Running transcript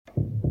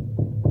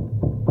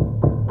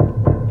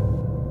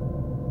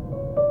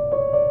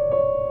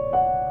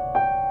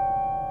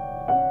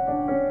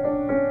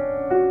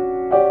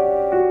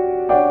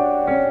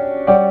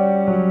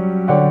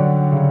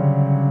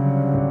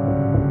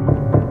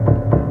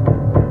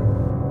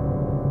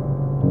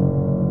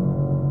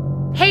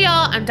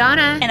I'm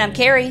Donna. And I'm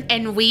Carrie.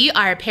 And we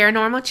are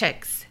Paranormal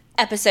Chicks.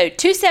 Episode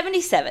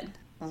 277.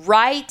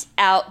 Right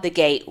out the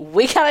gate,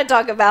 we gotta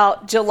talk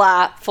about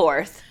July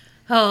 4th.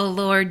 Oh,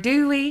 Lord,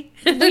 do we?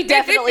 We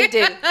definitely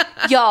do.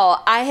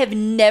 Y'all, I have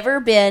never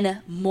been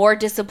more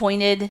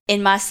disappointed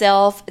in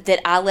myself that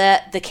I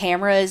let the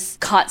camera's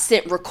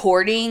constant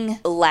recording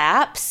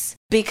lapse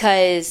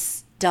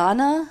because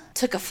Donna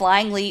took a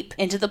flying leap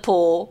into the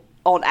pool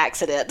on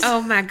accident. Oh,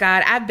 my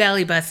God. I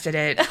belly busted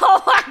it.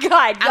 Oh, my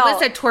God, y'all. I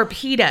was a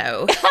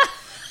torpedo.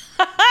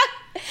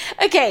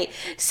 Okay,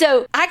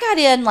 so I got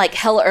in like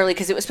hella early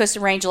because it was supposed to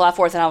rain July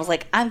 4th, and I was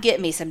like, I'm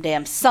getting me some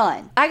damn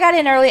sun. I got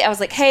in early. I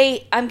was like,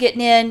 hey, I'm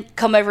getting in.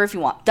 Come over if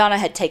you want. Donna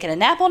had taken a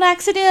nap on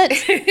accident.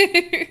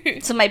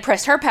 Somebody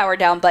pressed her power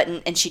down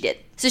button, and she did.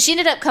 So she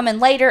ended up coming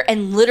later,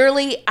 and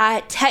literally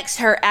I text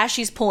her as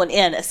she's pulling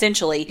in,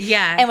 essentially.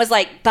 Yeah. And was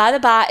like, by the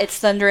by, it's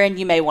thundering.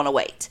 You may want to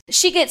wait.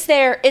 She gets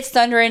there. It's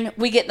thundering.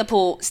 We get in the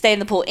pool, stay in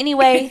the pool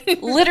anyway.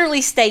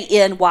 Literally stay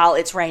in while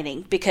it's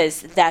raining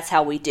because that's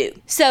how we do.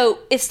 So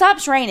it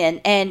stops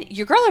raining, and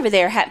your girl over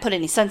there hadn't put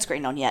any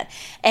sunscreen on yet.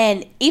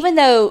 And even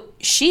though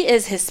she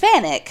is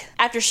Hispanic,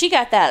 after she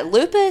got that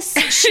lupus,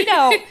 she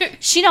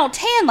don't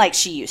tan like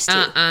she used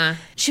to.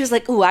 She was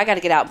like, ooh, I got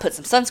to get out and put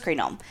some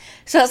sunscreen on.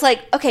 So I was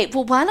like, okay,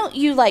 well, why don't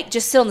you like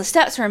just sit on the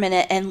steps for a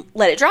minute and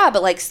let it dry,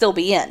 but like still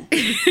be in?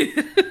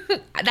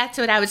 That's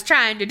what I was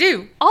trying to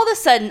do. All of a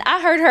sudden,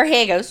 I heard her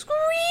hand go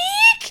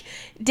squeak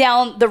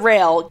down the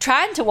rail,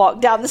 trying to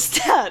walk down the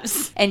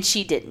steps, and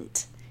she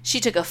didn't. She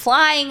took a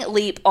flying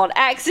leap on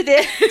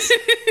accident.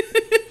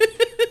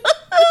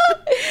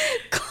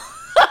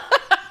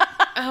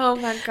 Oh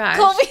my gosh.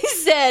 Colby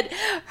said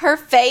her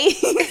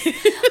face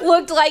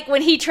looked like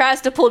when he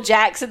tries to pull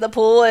Jax in the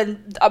pool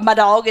and my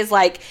dog is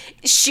like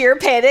sheer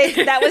panic.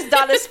 That was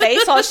Donna's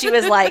face while she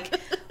was like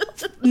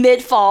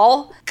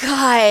mid-fall.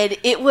 God,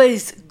 it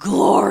was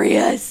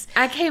glorious.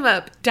 I came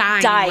up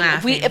dying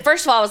laughing.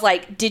 First of all, I was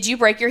like, did you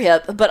break your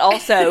hip? But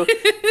also,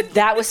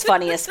 that was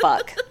funny as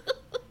fuck.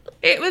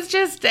 It was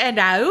just a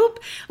nope.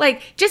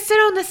 Like, just sit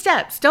on the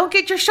steps. Don't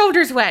get your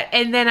shoulders wet.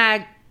 And then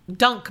I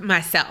dunk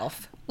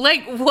myself.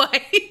 Like,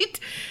 what?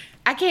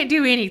 I can't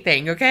do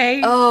anything,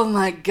 okay? Oh,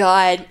 my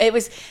God. It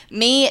was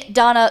me,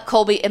 Donna,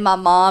 Colby, and my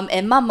mom.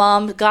 And my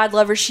mom, God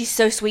love her, she's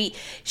so sweet.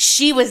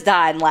 She was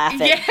dying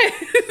laughing. Yes.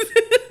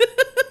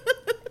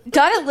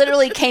 Donna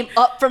literally came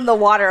up from the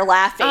water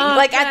laughing. Oh,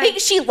 like, God. I think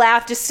she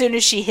laughed as soon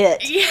as she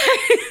hit. Yeah.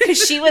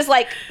 Because she was,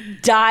 like,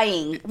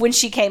 dying when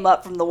she came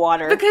up from the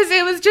water. Because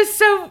it was just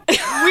so weird.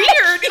 How?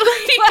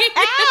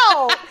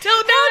 I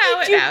don't know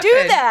how did you do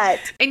that?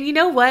 And you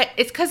know what?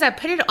 It's because I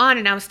put it on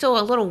and I was still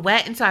a little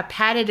wet, and so I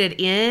patted it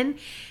in.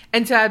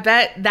 And so I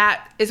bet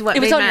that is what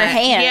it was made on your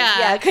hand.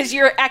 Yeah, because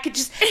your hand I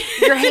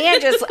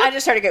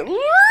just started to go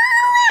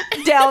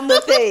down the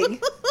thing.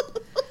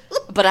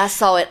 But I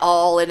saw it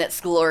all in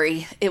its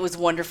glory. It was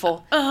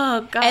wonderful.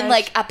 Oh, gosh. And,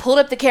 like, I pulled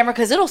up the camera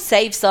because it'll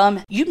save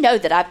some. You know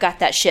that I've got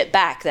that shit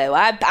back, though.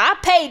 I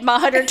paid my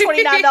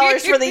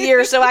 $129 for the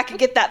year so I could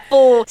get that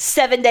full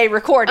 7-day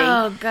recording.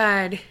 Oh,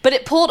 God. But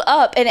it pulled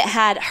up, and it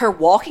had her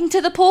walking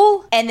to the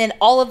pool and then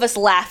all of us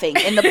laughing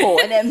in the pool.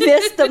 And it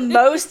missed the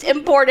most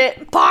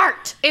important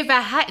part. If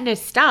I hadn't have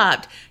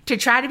stopped to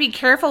try to be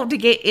careful to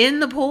get in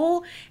the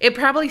pool, it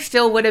probably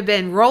still would have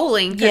been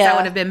rolling because I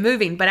would have been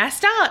moving. But I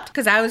stopped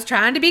because I was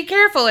trying to be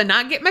careful and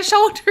not get my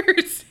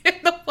shoulders in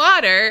the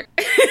water.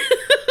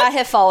 I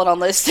have fallen on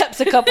those steps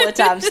a couple of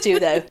times too,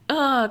 though.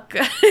 Oh,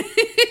 God.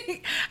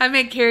 I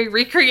made Carrie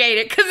recreate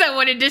it because I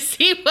wanted to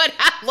see what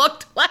I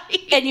looked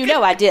like. And you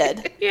know I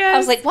did. Yes. I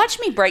was like, watch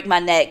me break my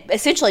neck,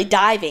 essentially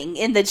diving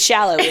in the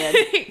shallow end.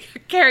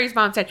 Carrie's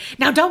mom said,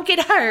 now don't get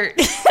hurt.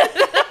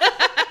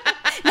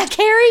 Now,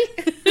 Carrie.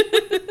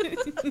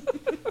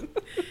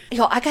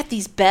 Yo, I got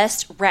these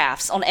best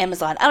rafts on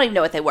Amazon. I don't even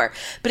know what they were,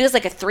 but it was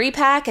like a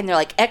 3-pack and they're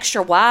like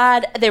extra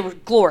wide. They were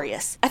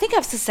glorious. I think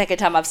that's the second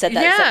time I've said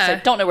that this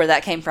episode. Don't know where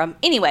that came from.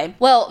 Anyway,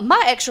 well, my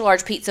extra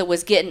large pizza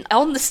was getting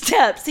on the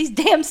steps, these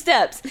damn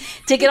steps,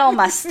 to get on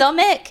my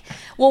stomach.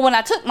 Well, when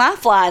I took my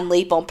flying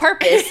leap on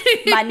purpose,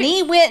 my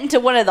knee went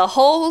into one of the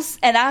holes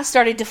and I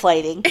started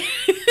deflating.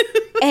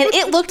 And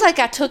it looked like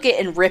I took it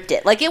and ripped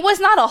it. Like, it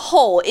was not a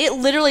hole. It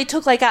literally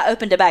took like I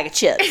opened a bag of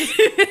chips.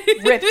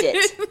 Ripped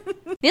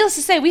it. Needless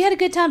to say, we had a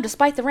good time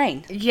despite the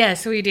rain.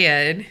 Yes, we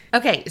did.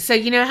 Okay, so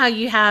you know how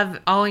you have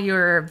all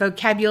your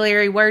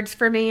vocabulary words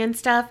for me and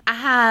stuff? I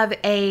have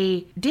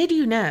a did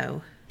you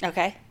know?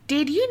 Okay.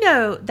 Did you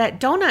know that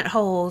donut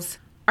holes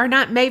are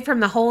not made from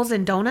the holes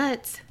in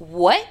donuts?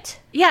 What?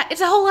 Yeah,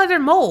 it's a whole other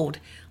mold.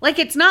 Like,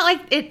 it's not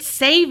like it's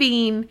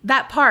saving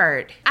that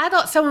part. I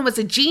thought someone was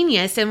a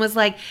genius and was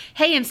like,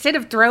 hey, instead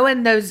of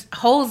throwing those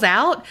holes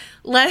out,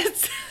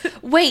 let's...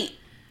 Wait,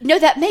 no,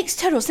 that makes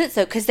total sense,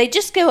 though, because they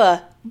just go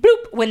a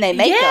bloop when they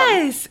make them.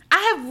 Yes,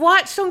 I have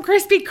watched some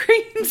Krispy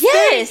Kremes.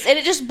 Yes, and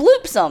it just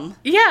bloops them.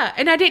 Yeah,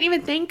 and I didn't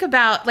even think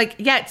about, like,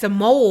 yeah, it's a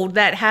mold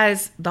that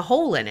has the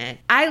hole in it.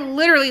 I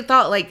literally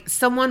thought, like,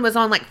 someone was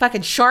on, like,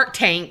 fucking Shark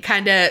Tank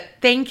kind of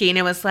thinking.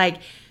 It was like,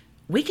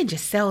 we can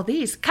just sell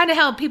these. Kind of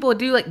how people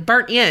do like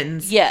burnt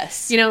ends.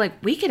 Yes. You know, like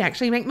we could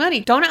actually make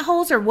money. Donut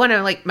holes are one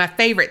of like my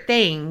favorite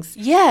things.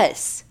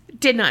 Yes.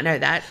 Did not know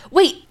that.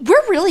 Wait,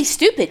 we're really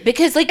stupid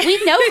because like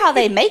we know how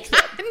they make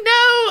them.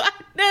 I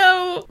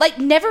know. Like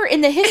never in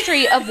the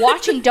history of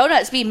watching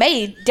donuts be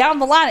made down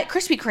the line at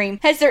Krispy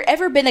Kreme has there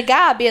ever been a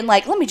guy being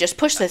like, let me just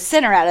push the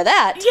center out of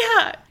that.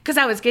 Yeah. Because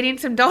I was getting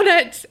some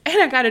donuts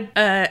and I got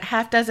a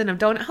half dozen of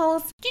donut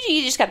holes.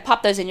 You just got to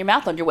pop those in your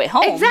mouth on your way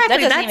home.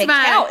 Exactly. That doesn't even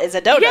count as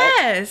a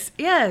donut.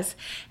 Yes.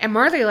 And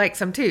Marley likes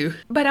them too.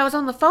 But I was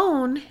on the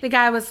phone. The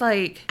guy was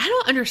like, I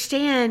don't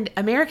understand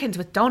Americans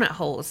with donut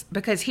holes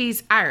because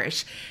he's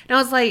Irish. And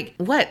I was like,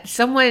 what?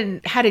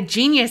 Someone had a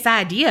genius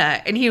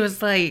idea. And he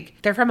was like,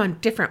 they're from a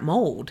different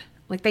mold.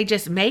 Like they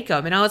just make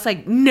them. And I was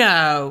like,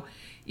 no.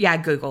 Yeah, I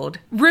Googled.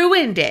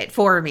 Ruined it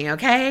for me,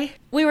 okay?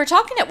 We were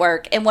talking at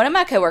work, and one of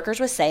my coworkers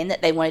was saying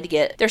that they wanted to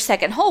get their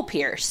second hole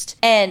pierced.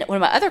 And one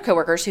of my other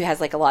coworkers, who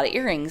has like a lot of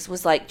earrings,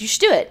 was like, you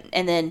should do it.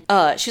 And then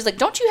she was like,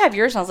 don't you have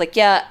yours? And I was like,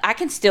 yeah, I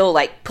can still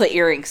like put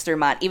earrings through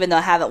mine, even though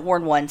I haven't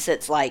worn one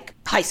since like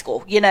high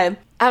school, you know?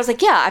 I was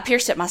like, yeah, I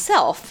pierced it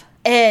myself.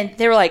 And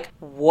they were like,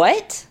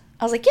 what?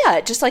 I was like, yeah,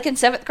 just like in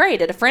 7th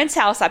grade at a friend's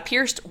house, I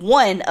pierced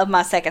one of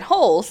my second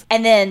holes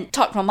and then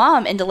talked my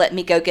mom into letting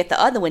me go get the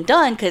other one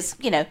done because,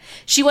 you know,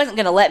 she wasn't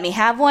going to let me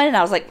have one. And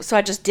I was like, so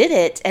I just did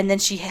it. And then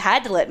she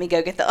had to let me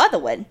go get the other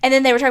one. And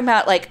then they were talking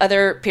about like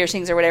other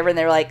piercings or whatever. And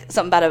they were like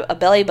something about a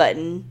belly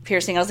button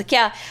piercing. I was like,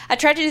 yeah, I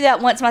tried to do that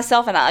once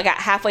myself and I got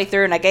halfway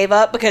through and I gave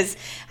up because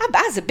I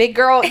was a big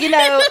girl, you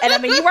know, and I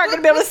mean, you weren't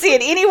going to be able to see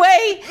it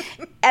anyway.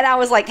 And I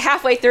was like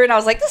halfway through and I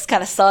was like, this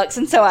kind of sucks.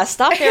 And so I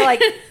stopped there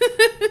like,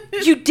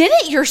 you did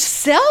it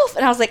yourself?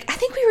 And I was like, I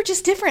think we were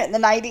just different in the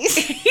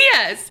 90s.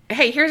 Yes.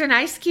 Hey, here's an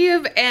ice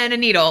cube and a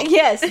needle.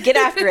 Yes, get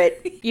after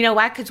it. You know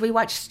why? Because we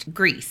watched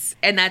Grease,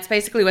 and that's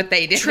basically what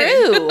they did.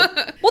 True.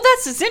 Well,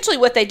 that's essentially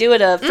what they do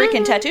at a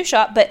freaking tattoo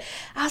shop. But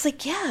I was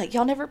like, yeah,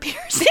 y'all never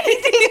pierce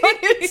anything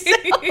on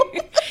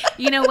yourself.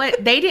 You know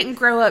what? They didn't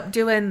grow up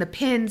doing the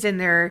pins in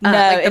their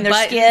in their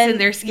skin. In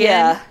their skin.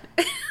 Yeah.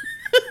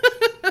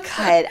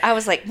 God, I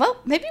was like,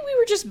 well, maybe we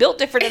were just built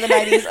different in the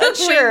 90s. I'm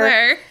sure.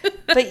 We were.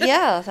 But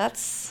yeah,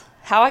 that's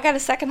how I got a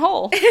second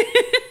hole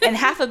and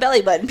half a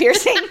belly button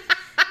piercing.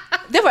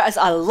 There was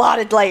a lot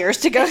of layers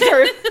to go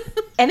through.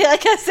 And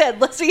like I said,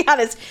 let's be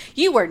honest,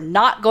 you were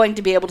not going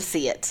to be able to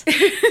see it.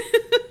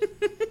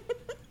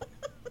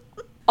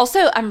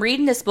 Also, I'm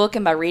reading this book,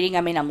 and by reading,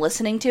 I mean I'm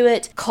listening to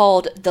it,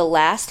 called The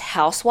Last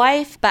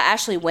Housewife by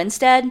Ashley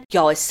Winstead.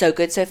 Y'all, it's so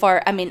good so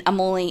far. I mean, I'm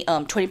only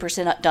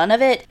 20% done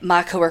of it.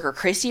 My coworker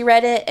Christy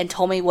read it and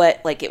told me what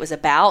like it was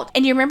about.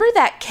 And you remember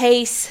that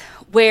case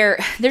where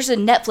there's a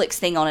Netflix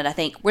thing on it, I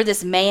think, where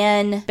this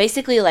man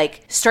basically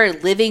like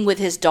started living with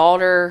his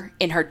daughter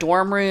in her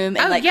dorm room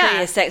and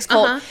created a sex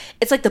cult. Uh-huh.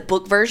 It's like the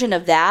book version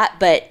of that,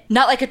 but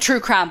not like a true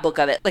crime book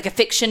of it, like a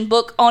fiction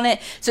book on it.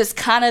 So it's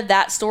kind of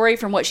that story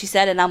from what she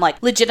said. And I'm like,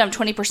 legit, I'm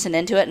 20%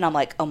 into it. And I'm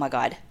like, oh my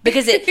God.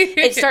 Because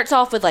it starts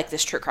off with like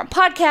this true crime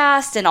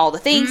podcast and all the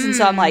things. And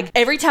so I'm like,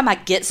 every time I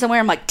get somewhere,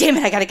 I'm like, damn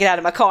it, I got to get out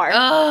of my car.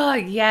 Oh,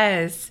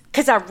 yes.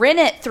 Because I rent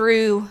it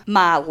through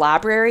my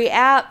library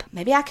app.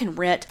 Maybe I can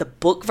rent the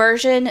book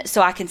version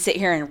so I can sit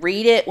here and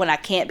read it when I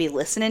can't be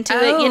listening to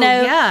it, you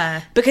know?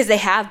 Yeah. Because they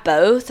have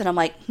both. And I'm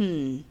like,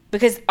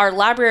 Because our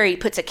library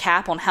puts a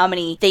cap on how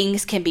many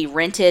things can be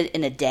rented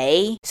in a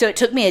day. So it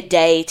took me a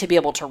day to be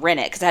able to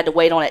rent it because I had to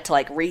wait on it to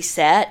like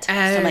reset. So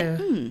I'm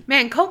like,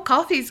 Man, cold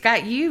coffee's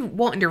got you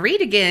wanting to read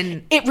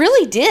again. It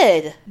really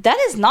did. That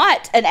is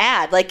not an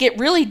ad. Like it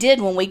really did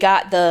when we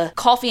got the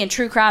Coffee and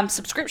True Crime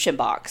subscription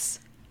box.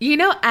 You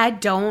know, I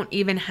don't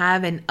even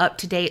have an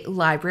up-to-date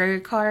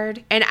library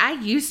card. And I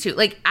used to.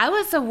 Like, I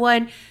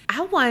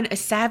won a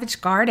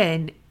Savage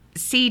Garden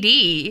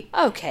CD.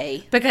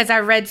 Okay. Because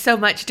I read so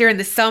much during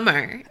the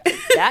summer.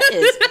 That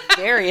is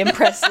very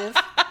impressive.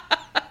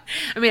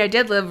 I mean, I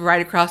did live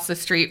right across the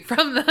street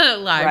from the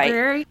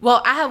library. Right.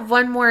 Well, I have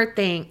one more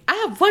thing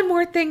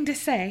to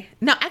say.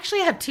 No,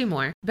 actually, I have two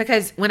more.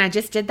 Because when I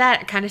just did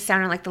that, it kind of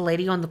sounded like the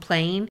lady on the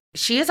plane.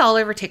 She is all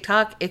over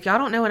TikTok. If y'all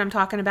don't know what I'm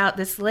talking about,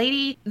 this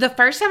lady, the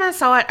first time I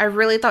saw it, I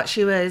really thought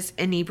she was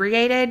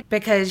inebriated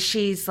because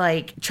she's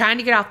like trying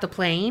to get off the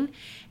plane.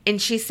 And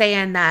she's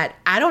saying that,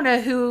 I don't know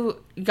who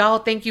y'all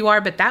think you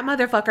are, but that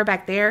motherfucker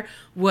back there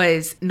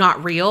was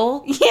not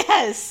real.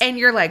 Yes. And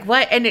you're like,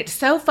 what? And it's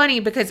so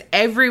funny because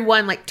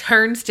everyone like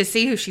turns to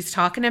see who she's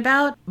talking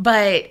about.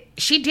 But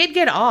she did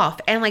get off.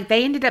 And like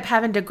they ended up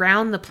having to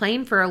ground the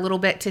plane for a little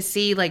bit to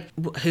see like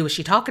who was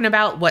she talking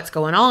about? What's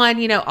going on?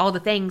 You know, all the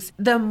things.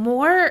 The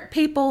more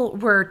people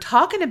were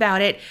talking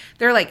about it,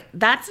 they're like,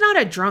 that's not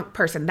a drunk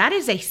person. That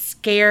is a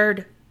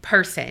scared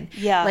person.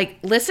 Yeah. Like,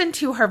 listen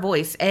to her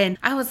voice. And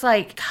I was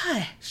like,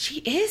 God, she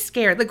is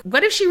scared. Like,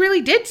 what if she really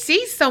did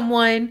see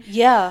someone?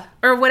 Yeah.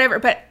 Or whatever.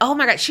 But, oh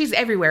my God, she's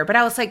everywhere. But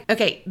I was like,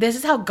 okay, this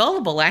is how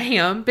gullible I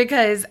am.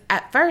 Because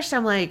at first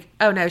I'm like,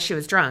 oh no, she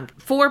was drunk.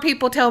 4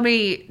 people tell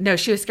me, no,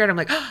 she was scared. I'm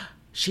like, oh,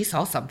 she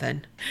saw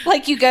something.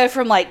 Like you go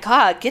from like,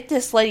 God, get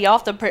this lady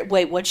off the...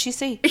 Wait, what'd she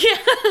see?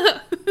 Yeah.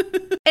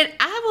 And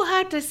I will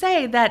have to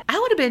say that I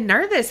would have been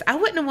nervous. I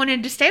wouldn't have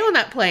wanted to stay on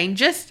that plane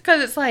just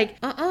because it's like,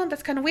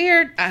 that's kind of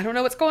weird. I don't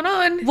know what's going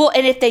on. Well,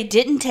 and if they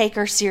didn't take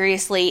her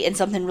seriously and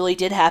something really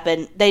did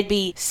happen, they'd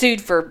be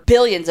sued for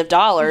billions of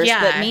dollars.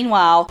 Yeah. But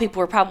meanwhile,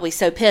 people were probably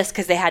so pissed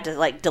because they had to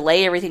like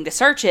delay everything to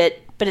search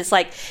it. But it's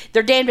like,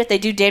 they're damned if they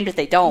do, damned if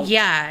they don't.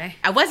 Yeah.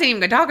 I wasn't even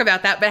going to talk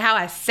about that, but how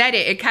I said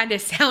it kind of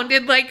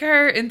sounded like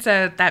her. And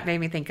so that made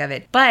me think of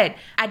it. But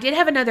I did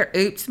have another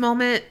oops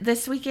moment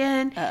this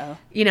weekend. Uh-oh.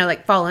 You know,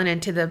 like falling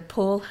into the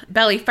pool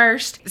belly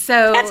first.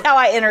 So that's how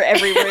I enter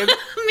every room.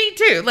 Me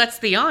too, let's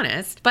be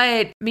honest.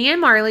 But me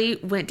and Marley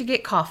went to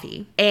get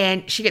coffee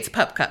and she gets a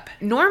pup cup.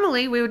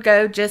 Normally we would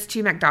go just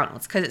to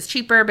McDonald's because it's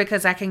cheaper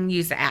because I can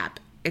use the app.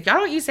 If y'all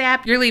don't use the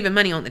app, you're leaving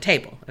money on the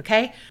table,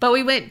 okay? But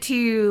we went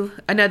to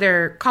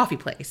another coffee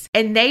place,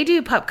 and they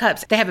do pup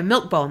cups. They have a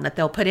milk bone that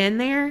they'll put in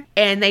there,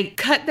 and they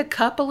cut the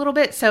cup a little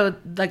bit so,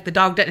 like, the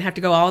dog doesn't have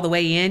to go all the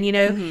way in, you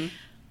know? Mm-hmm.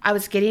 I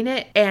was getting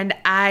it, and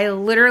I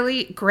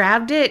literally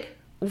grabbed it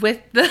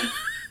with the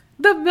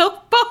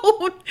milk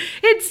bone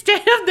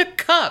instead of the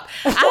cup.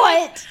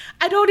 What?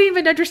 I don't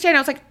even understand. I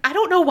was like, I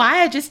don't know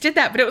why I just did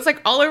that, but it was like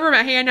all over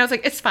my hand. I was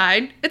like, it's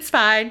fine. It's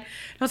fine.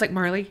 I was like,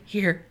 Marley,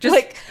 here, just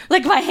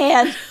like my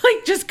hand,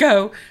 like, just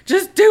go,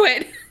 just do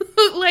it.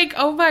 Like,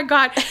 oh my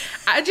God.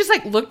 I just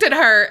like looked at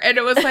her and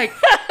it was like,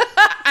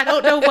 I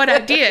don't know what I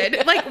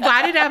did. Like,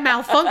 why did I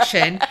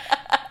malfunction?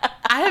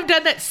 I have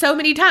done that so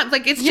many times.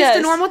 Like, it's just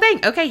a normal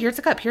thing. Okay, here's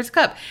a cup. Here's a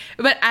cup.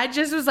 But I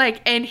just was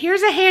like, and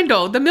here's a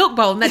handle, the milk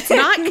bowl that's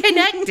not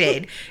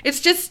connected. It's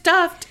just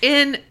stuffed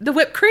in the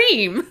whipped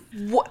cream.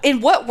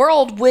 In what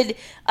world would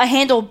a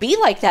handle be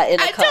like that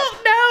in a cup? I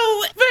don't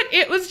know. But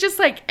it was just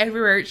like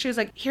everywhere. She was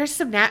like, here's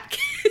some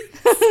napkins.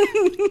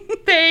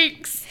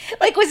 Thanks.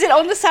 Like, was it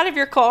on the side of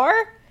your car?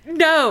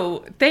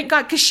 No, thank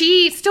God, because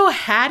she still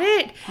had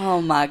it.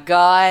 Oh my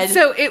God.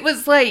 So it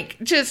was like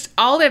just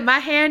all in my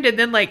hand and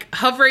then like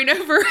hovering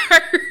over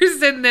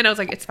hers. And then I was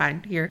like, it's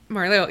fine. Here,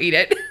 Marley will eat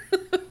it.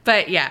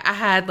 But yeah, I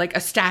had like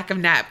a stack of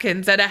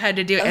napkins that I had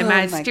to do. And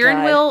my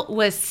steering wheel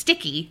was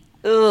sticky.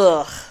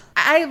 Ugh.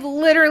 I've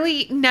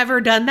literally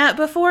never done that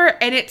before.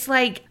 And it's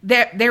like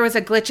there was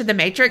a glitch in the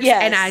matrix.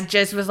 Yes. And I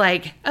just was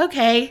like,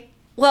 okay.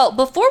 Well,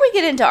 before we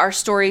get into our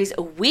stories,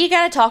 we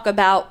got to talk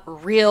about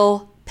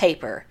Real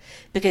Paper.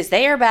 Because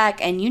they are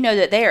back, and you know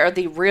that they are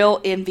the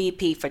real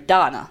MVP for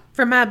Donna.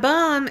 For my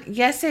bum,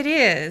 yes it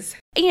is.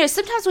 And, you know,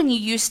 sometimes when you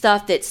use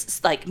stuff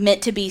that's like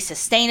meant to be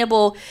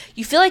sustainable,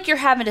 you feel like you're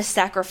having to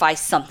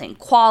sacrifice something.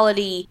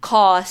 Quality,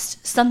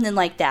 cost, something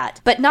like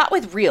that. But not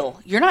with Real.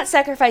 You're not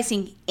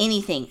sacrificing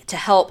anything to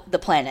help the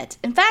planet.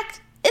 In fact,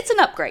 it's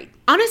an upgrade.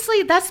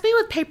 Honestly, that's me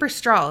with paper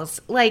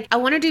straws. Like, I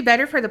want to do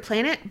better for the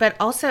planet, but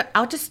also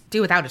I'll just do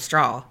without a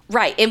straw.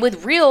 Right. And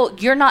with Real,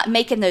 you're not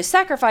making those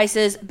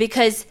sacrifices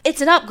because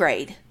it's an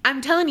upgrade. I'm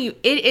telling you,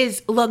 it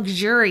is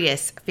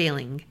luxurious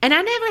feeling. And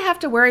I never have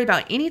to worry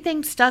about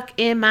anything stuck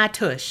in my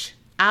tush.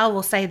 I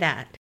will say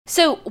that.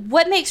 So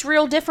what makes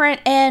Real different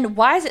and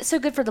why is it so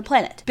good for the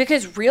planet?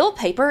 Because Real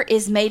paper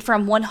is made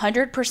from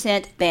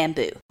 100%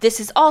 bamboo. This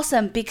is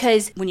awesome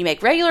because when you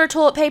make regular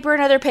toilet paper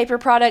and other paper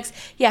products,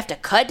 you have to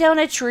cut down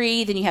a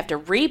tree, then you have to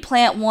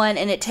replant one,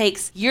 and it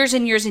takes years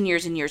and years and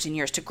years and years and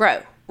years to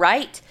grow,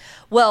 right?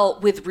 Well,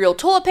 with Real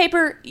toilet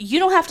paper, you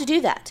don't have to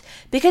do that.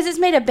 Because it's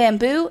made of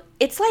bamboo,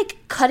 it's like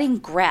cutting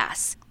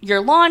grass.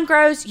 Your lawn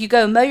grows, you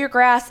go mow your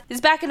grass,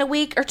 it's back in a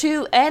week or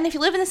two, and if you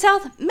live in the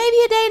South, maybe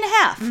a day and a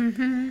half.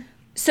 Mm-hmm.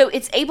 So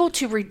it's able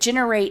to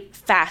regenerate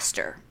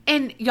faster.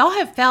 And y'all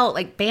have felt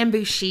like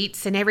bamboo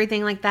sheets and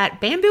everything like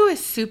that. Bamboo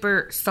is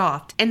super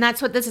soft. And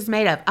that's what this is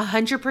made of.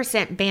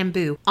 100%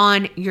 bamboo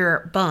on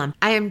your bum.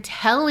 I am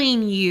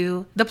telling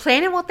you, the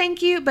planet will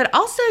thank you, but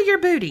also your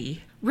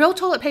booty. Real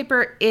toilet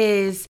paper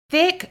is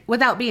thick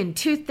without being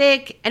too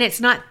thick, and it's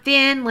not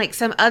thin like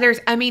some others.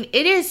 I mean,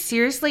 it is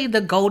seriously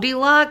the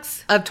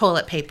Goldilocks of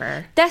toilet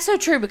paper. That's so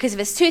true, because if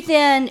it's too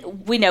thin,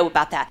 we know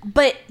about that.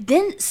 But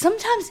then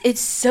sometimes it's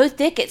so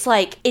thick, it's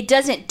like it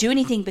doesn't do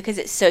anything because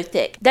it's so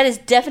thick. That is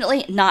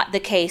definitely not the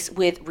case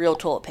with Real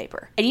toilet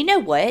paper. And you know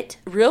what?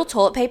 Real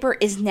toilet paper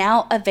is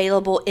now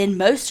available in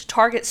most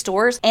Target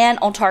stores and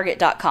on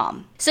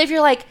Target.com. So if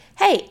you're like,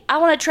 hey, I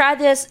want to try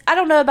this, I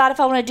don't know about if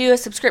I want to do a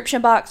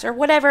subscription box or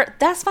whatever,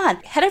 that's fine.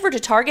 Head over to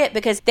Target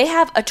because they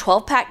have a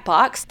 12-pack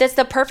box that's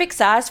the perfect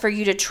size for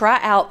you to try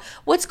out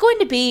what's going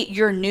to be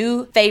your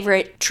new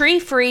favorite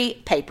tree-free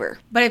paper.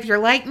 But if you're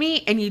like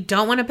me and you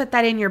don't want to put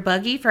that in your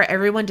buggy for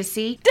everyone to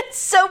see. That's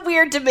so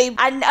weird to me.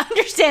 I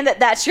understand that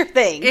that's your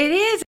thing. It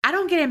is. I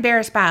don't get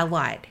embarrassed by a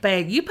lot. But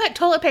if you put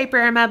toilet paper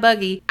in my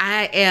buggy,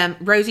 I am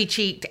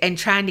rosy-cheeked and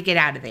trying to get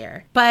out of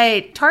there.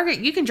 But Target,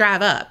 you can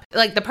drive up.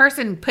 Like the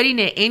person putting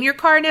it in your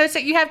car knows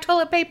that you have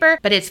toilet paper,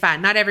 but it's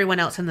fine. Not everyone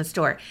else in the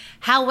store.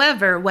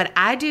 However, what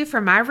I do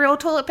for my Real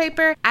toilet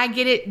paper, I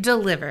get it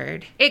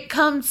delivered. It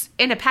comes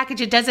in a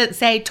package. It doesn't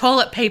say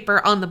toilet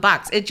paper on the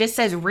box. It just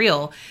says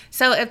Real.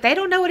 So if they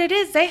don't know what it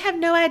is, they have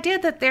no idea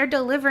that they're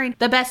delivering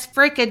the best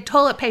freaking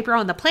toilet paper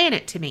on the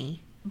planet to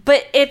me.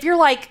 But if you're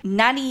like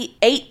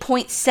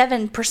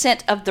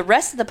 98.7% of the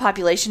rest of the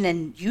population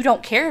and you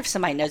don't care if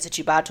somebody knows that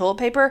you buy toilet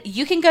paper,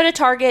 you can go to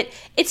Target.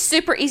 It's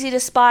super easy to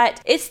spot.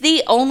 It's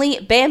the only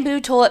bamboo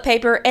toilet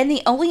paper and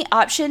the only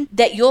option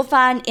that you'll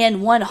find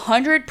in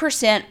 100%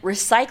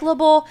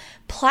 recyclable,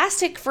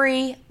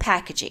 plastic-free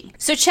packaging.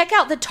 So check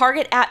out the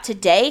Target app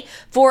today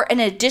for an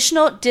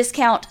additional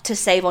discount to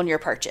save on your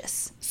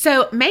purchase.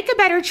 So make a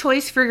better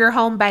choice for your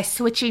home by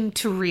switching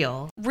to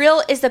Real.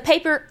 Real is the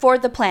paper for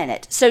the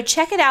planet. So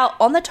check it out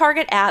on the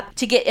Target app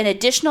to get an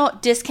additional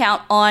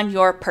discount on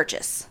your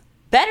purchase.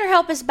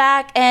 BetterHelp is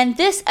back, and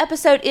this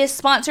episode is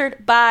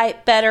sponsored by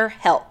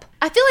BetterHelp.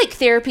 I feel like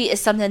therapy is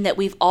something that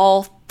we've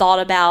all thought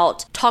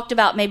about, talked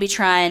about maybe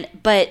trying,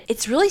 but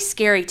it's really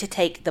scary to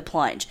take the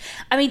plunge.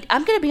 I mean,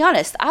 I'm going to be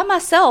honest, I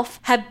myself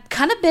have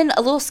kind of been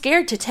a little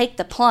scared to take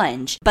the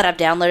plunge, but I've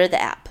downloaded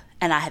the app.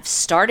 And I have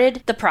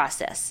started the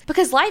process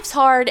because life's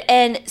hard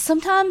and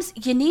sometimes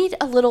you need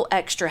a little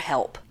extra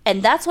help.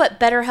 And that's what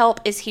BetterHelp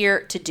is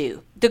here to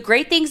do. The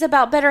great things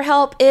about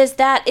BetterHelp is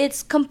that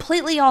it's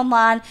completely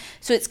online,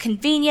 so it's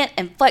convenient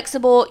and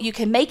flexible. You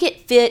can make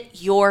it fit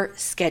your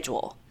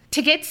schedule.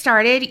 To get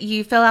started,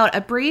 you fill out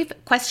a brief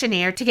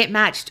questionnaire to get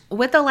matched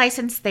with a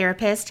licensed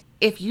therapist.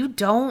 If you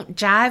don't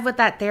jive with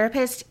that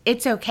therapist,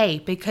 it's okay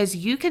because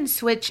you can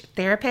switch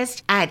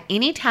therapists at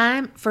any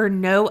time for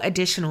no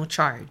additional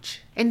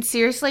charge. And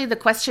seriously, the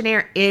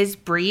questionnaire is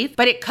brief,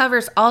 but it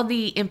covers all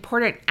the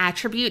important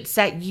attributes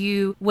that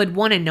you would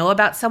want to know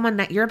about someone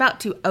that you're about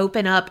to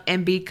open up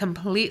and be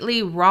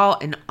completely raw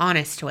and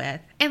honest with.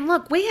 And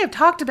look, we have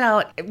talked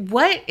about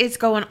what is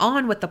going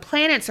on with the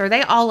planets. Are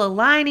they all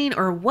aligning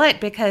or what?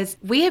 Because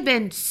we have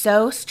been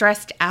so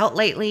stressed out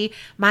lately.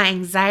 My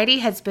anxiety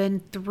has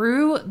been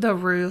through the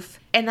roof.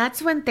 And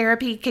that's when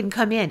therapy can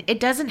come in. It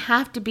doesn't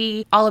have to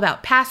be all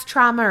about past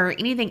trauma or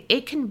anything.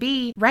 It can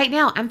be, right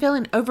now, I'm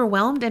feeling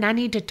overwhelmed and I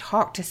need to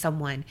talk to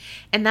someone.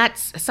 And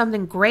that's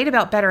something great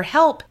about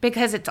BetterHelp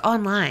because it's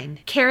online.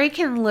 Carrie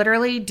can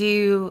literally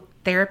do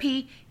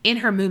therapy in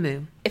her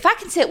muumuu. If I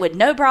can sit with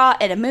no bra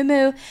and a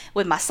muumuu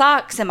with my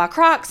socks and my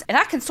Crocs and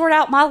I can sort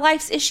out my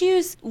life's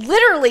issues,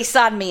 literally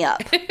sign me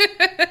up.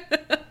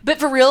 But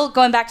for real,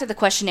 going back to the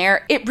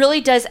questionnaire, it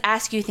really does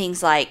ask you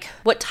things like,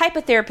 what type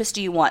of therapist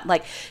do you want?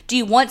 Like, do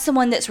you want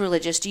someone that's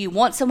religious? Do you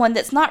want someone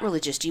that's not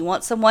religious? Do you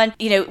want someone,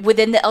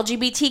 within the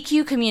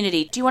LGBTQ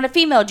community? Do you want a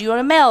female? Do you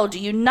want a male? Do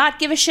you not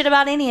give a shit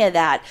about any of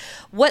that?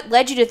 What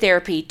led you to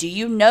therapy? Do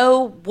you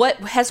know what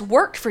has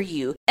worked for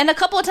you? And a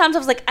couple of times I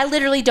was like, I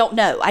literally don't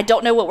know. I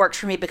don't know what works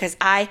for me because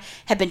I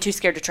have been too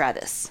scared to try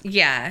this.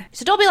 Yeah.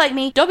 So don't be like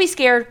me. Don't be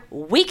scared.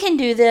 We can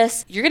do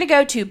this. You're going to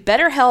go to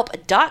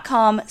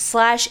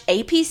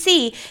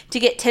betterhelp.com/APC to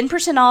get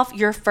 10% off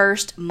your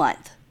first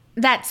month.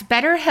 That's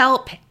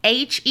BetterHelp,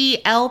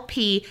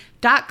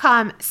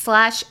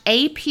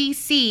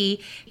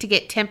 HELP.com/APC to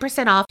get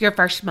 10% off your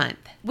first month.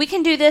 We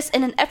can do this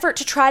in an effort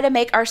to try to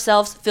make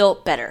ourselves feel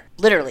better.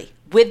 Literally,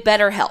 with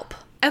BetterHelp.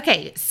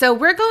 Okay, so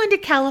we're going to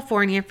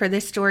California for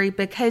this story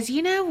because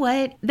you know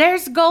what?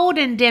 There's gold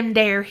in them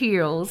there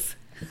hills.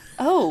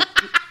 Oh,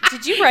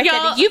 did you write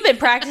that? You've been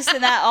practicing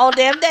that all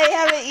damn day,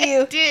 haven't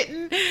you? I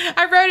didn't.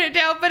 I wrote it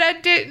down, but I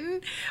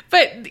didn't.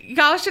 But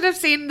y'all should have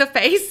seen the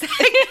face that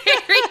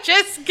Carrie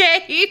just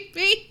gave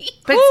me.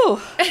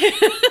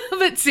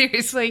 But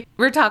seriously,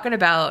 we're talking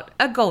about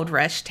a gold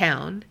rush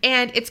town.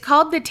 And it's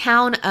called the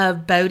town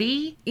of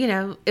Bodie.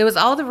 It was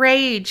all the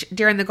rage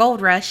during the gold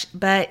rush,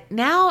 but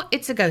now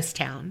it's a ghost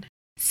town.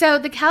 So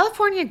the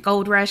California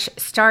Gold Rush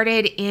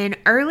started in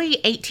early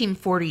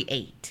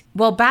 1848.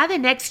 Well, by the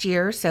next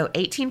year, so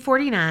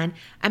 1849,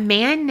 a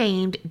man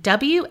named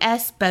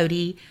W.S.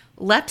 Bodie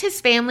left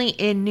his family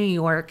in New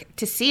York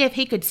to see if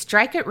he could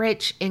strike it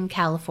rich in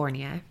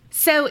California.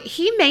 So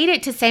he made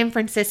it to San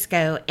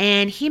Francisco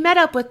and he met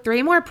up with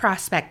 3 more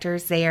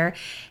prospectors there.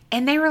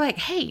 And they were like,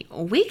 hey,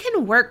 we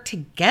can work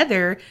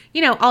together,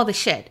 all the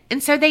shit.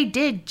 And so they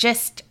did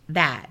just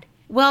that.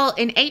 Well,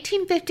 in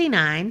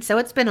 1859, so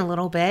it's been a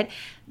little bit,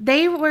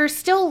 they were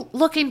still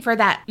looking for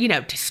that,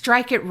 to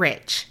strike it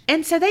rich.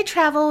 And so they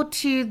traveled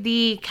to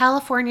the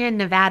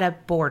California-Nevada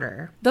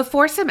border. The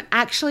foursome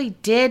actually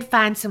did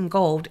find some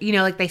gold,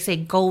 like they say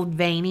gold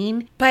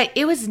veining, but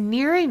it was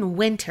nearing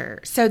winter.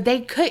 So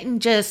they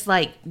couldn't just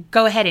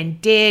go ahead and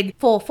dig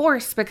full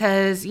force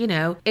because,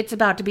 it's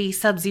about to be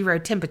sub-zero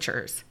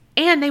temperatures.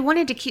 And they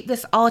wanted to keep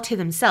this all to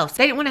themselves.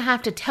 They didn't want to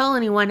have to tell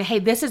anyone, hey,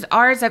 this is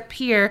ours up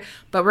here,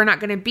 but we're not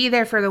going to be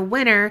there for the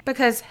winter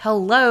because,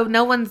 hello,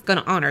 no one's going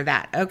to honor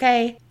that,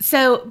 okay?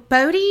 So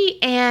Bodie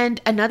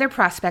and another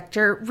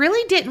prospector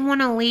really didn't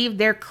want to leave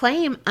their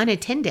claim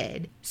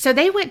unattended. So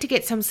they went to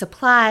get some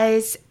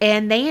supplies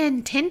and they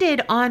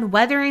intended on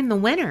weathering the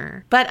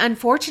winter. But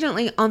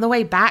unfortunately, on the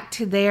way back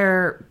to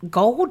their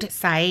gold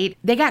site,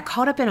 they got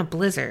caught up in a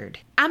blizzard.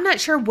 I'm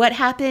not sure what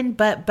happened,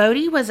 but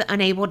Bodie was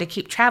unable to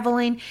keep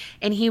traveling.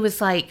 And he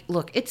was like,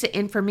 look, it's an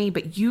end for me,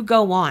 but you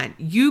go on.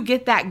 You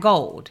get that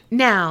gold.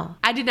 Now,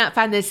 I did not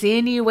find this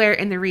anywhere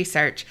in the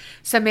research.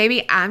 So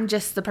maybe I'm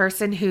just the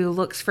person who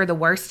looks for the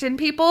worst in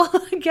people,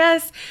 I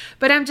guess.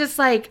 But I'm just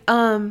like,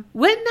 wouldn't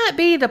that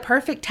be the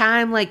perfect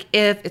time? Like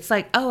if it's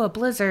like, oh, a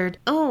blizzard.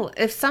 Oh,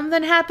 if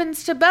something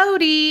happens to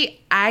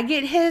Bodie, I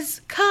get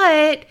his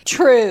cut.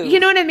 True. You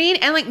know what I mean?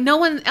 And like no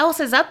one else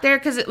is up there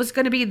because it was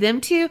going to be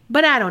them two.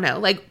 But I don't know.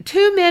 Like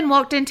 2 men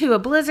walked into a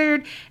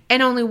blizzard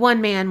and only 1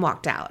 man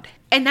walked out.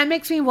 And that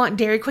makes me want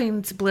Dairy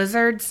Queen's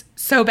blizzards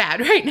so bad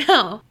right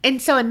now.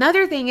 And so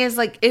another thing is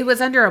like it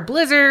was under a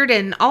blizzard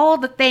and all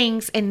the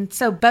things. And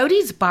so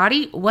Bodie's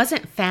body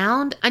wasn't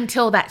found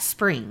until that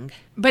spring.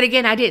 But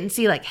again, I didn't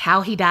see like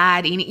how he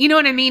died. You know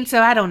what I mean?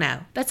 So I don't know.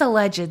 That's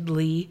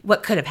allegedly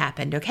what could have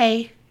happened,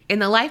 okay? In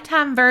the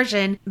Lifetime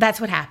version, that's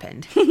what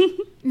happened.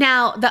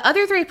 Now, the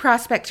other 3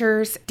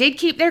 prospectors did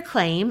keep their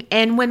claim,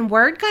 and when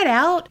word got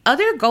out,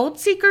 other gold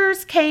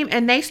seekers came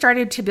and they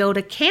started to build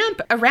a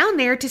camp around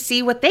there to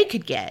see what they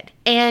could get.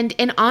 And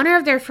in honor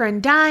of their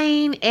friend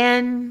dying,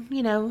 and,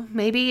 you know,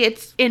 maybe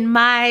it's in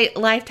my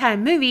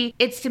Lifetime movie,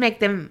 it's to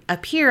make them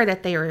appear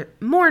that they are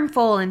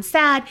mournful and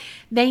sad,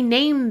 they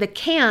named the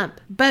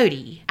camp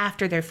Bodie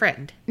after their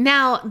friend.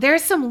 Now,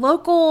 there's some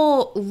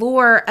local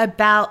lore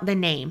about the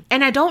name,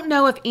 and I don't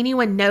know if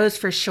anyone knows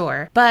for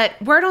sure,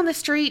 but word on the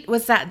street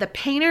was that the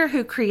painter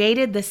who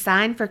created the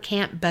sign for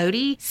Camp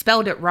Bodie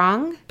spelled it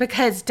wrong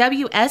because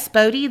W.S.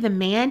 Bodie, the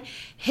man,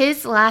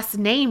 his last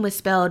name was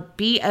spelled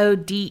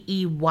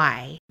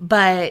B-O-D-E-Y,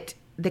 but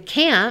the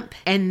camp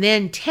and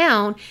then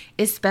town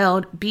is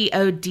spelled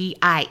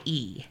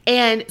B-O-D-I-E.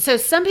 And so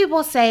some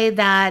people say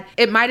that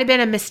it might have been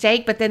a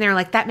mistake, but then they're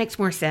like, that makes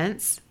more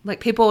sense. Like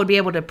people would be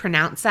able to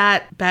pronounce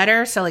that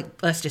better. So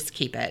like, let's just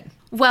keep it.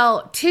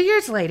 Well, 2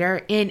 years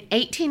later, in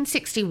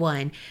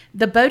 1861,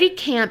 the Bodie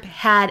camp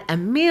had a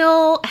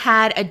mill,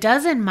 had a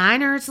dozen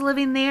miners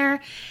living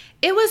there.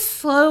 It was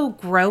slow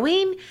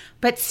growing,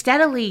 but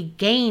steadily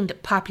gained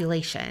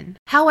population.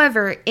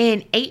 However, in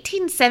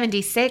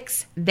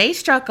 1876, they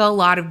struck a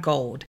lot of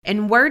gold,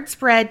 and word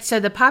spread, so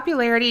the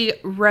popularity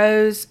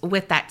rose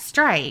with that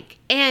strike.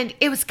 And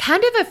it was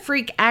kind of a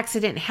freak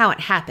accident how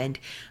it happened,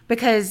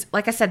 because,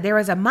 like I said, there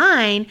was a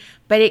mine,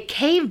 but it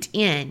caved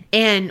in.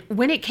 And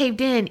when it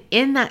caved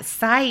in that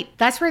site,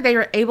 that's where they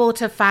were able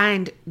to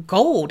find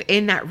gold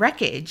in that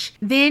wreckage.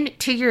 Then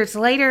 2 years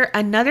later,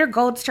 another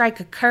gold strike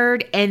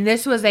occurred, and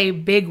this was a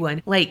big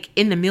one, like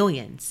in the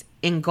millions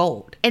in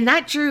gold. And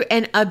that drew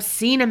an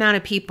obscene amount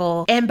of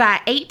people. And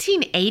by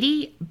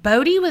 1880,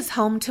 Bodie was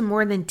home to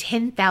more than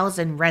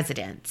 10,000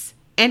 residents.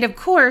 And of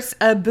course,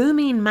 a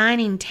booming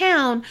mining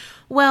town,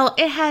 well,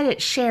 it had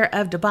its share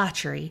of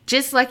debauchery,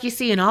 just like you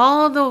see in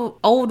all the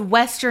old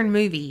Western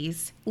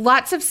movies.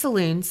 Lots of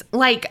saloons,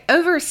 like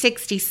over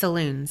 60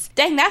 saloons.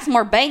 Dang, that's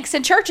more banks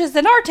and churches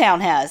than our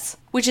town has,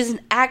 which is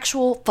an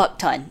actual fuck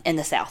ton in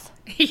the South.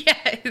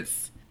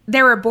 Yes.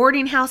 There were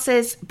boarding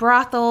houses,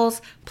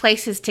 brothels,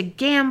 places to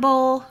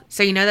gamble.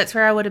 So you know that's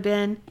where I would have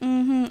been.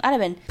 I'd have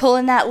been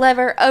pulling that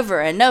lever over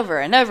and over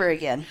and over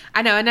again.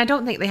 I know, and I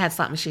don't think they had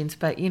slot machines,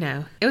 but you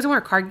know, it was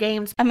more card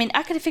games. I mean,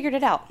 I could have figured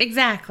it out.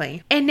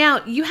 Exactly. And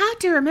now you have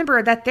to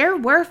remember that there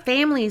were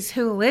families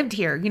who lived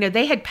here. You know,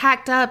 they had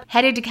packed up,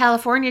 headed to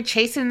California,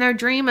 chasing their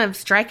dream of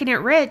striking it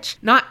rich.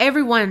 Not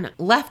everyone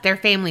left their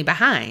family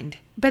behind.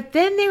 But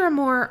then there were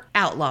more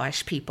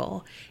outlawish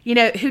people, you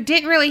know, who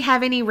didn't really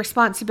have any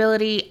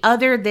responsibility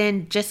other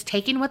than just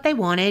taking what they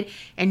wanted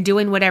and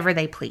doing whatever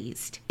they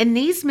pleased. And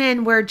these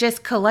men were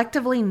just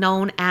collectively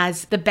known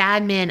as the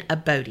bad men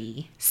of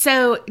Bodie.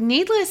 So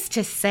needless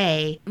to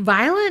say,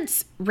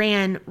 violence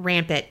ran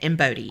rampant in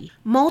Bodie.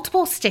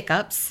 Multiple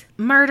stick-ups,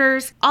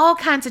 murders, all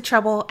kinds of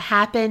trouble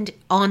happened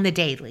on the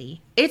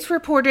daily. It's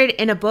reported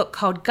in a book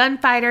called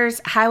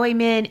Gunfighters,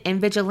 Highwaymen, and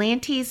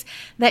Vigilantes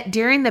that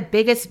during the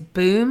biggest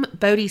boom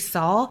Bodie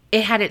saw,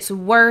 it had its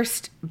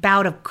worst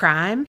bout of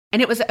crime,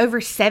 and it was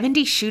over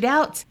 70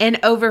 shootouts, and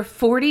over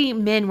 40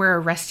 men were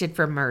arrested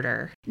for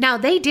murder. Now,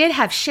 they did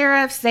have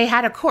sheriffs, they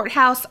had a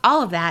courthouse,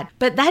 all of that,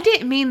 but that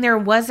didn't mean there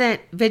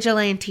wasn't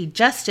vigilante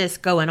justice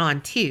going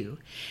on too.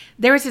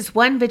 There was this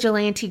one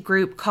vigilante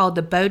group called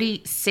the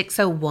Bodie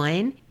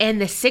 601,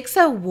 and the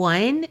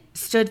 601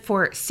 stood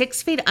for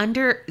 6 feet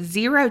under,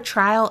 0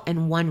 trial,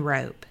 and 1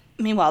 rope.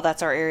 Meanwhile,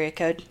 that's our area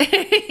code.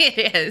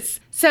 It is.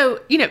 So,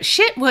 you know,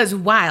 shit was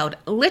wild.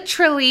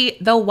 Literally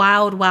the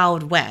wild,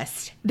 wild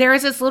west. There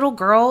was this little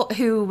girl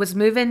who was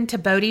moving to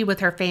Bodie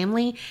with her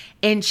family,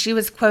 and she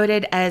was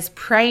quoted as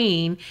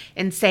praying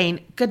and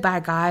saying, "Goodbye,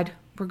 God.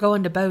 We're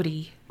going to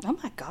Bodie." Oh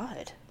my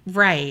God.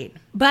 Right.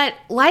 But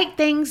like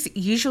things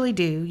usually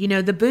do, you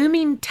know, the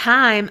booming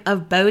time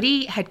of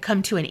Bodie had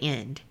come to an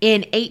end.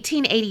 In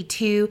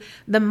 1882,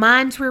 the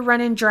mines were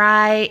running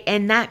dry,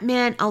 and that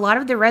meant a lot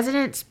of the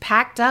residents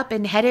packed up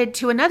and headed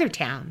to another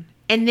town.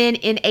 And then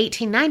in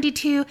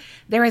 1892,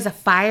 there was a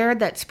fire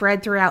that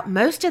spread throughout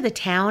most of the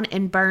town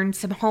and burned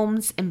some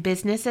homes and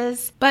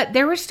businesses. But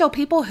there were still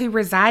people who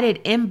resided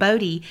in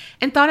Bodie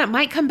and thought it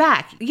might come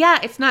back. Yeah,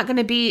 it's not going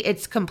to be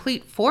its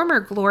complete former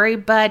glory,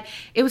 but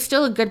it was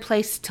still a good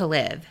place to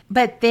live.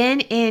 But then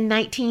in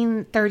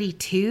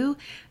 1932,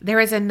 there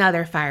was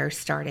another fire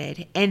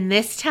started. And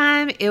this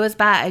time it was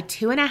by a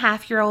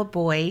 2.5-year-old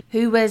boy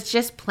who was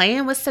just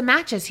playing with some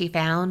matches he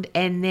found.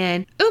 And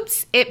then,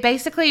 oops, it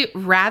basically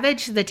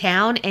ravaged the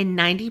town and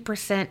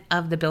 90%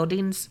 of the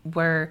buildings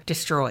were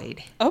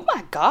destroyed. Oh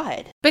my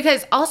God.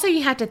 Because also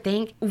you have to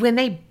think, when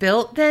they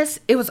built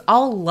this, it was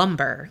all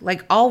lumber,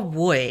 like all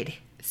wood.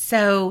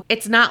 So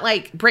it's not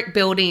like brick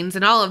buildings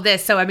and all of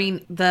this. So, I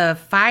mean, the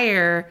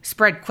fire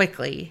spread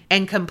quickly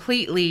and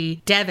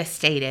completely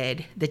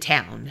devastated the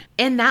town.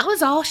 And that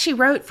was all she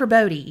wrote for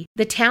Bodie.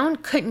 The town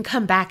couldn't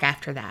come back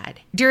after that.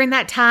 During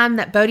that time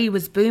that Bodie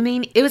was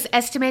booming, it was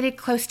estimated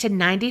close to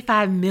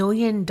 $95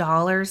 million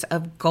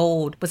of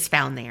gold was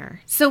found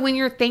there. So when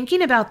you're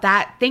thinking about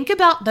that, think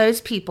about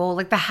those people,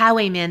 like the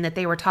highwaymen that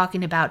they were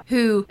talking about,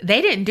 who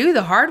they didn't do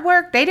the hard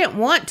work. They didn't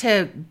want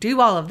to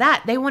do all of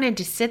that. They wanted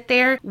to sit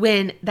there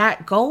when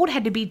that gold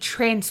had to be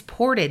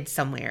transported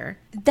somewhere.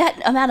 That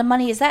amount of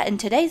money, is that in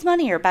today's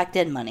money or back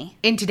then money?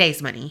 In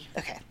today's money.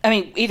 Okay. I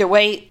mean, either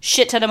way,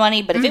 shit ton of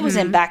money, but if it was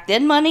in back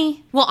then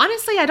money... Well,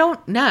 honestly, I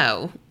don't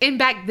know. In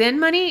back then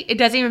money, it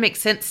doesn't even make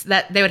sense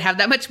that they would have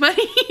that much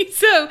money.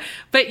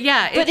 But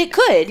yeah. But it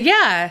could.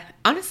 Yeah.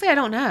 Honestly, I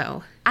don't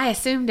know. I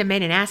assumed it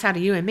made an ass out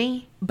of you and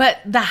me. But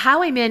the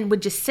highwaymen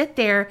would just sit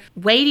there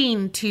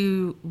waiting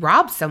to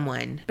rob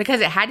someone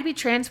because it had to be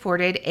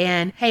transported.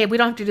 And hey, we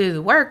don't have to do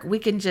the work. We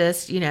can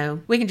just,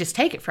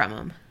 take it from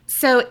them.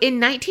 So in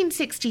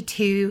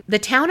 1962, the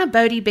town of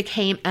Bodie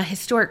became a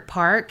historic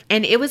park,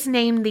 and it was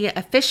named the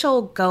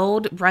official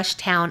Gold Rush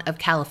Town of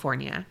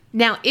California.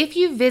 Now, if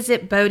you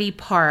visit Bodie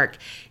Park,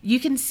 you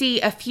can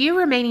see a few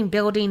remaining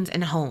buildings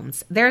and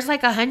homes. There's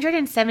like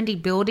 170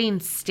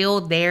 buildings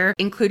still there,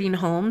 including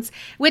homes,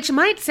 which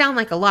might sound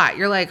like a lot.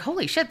 You're like,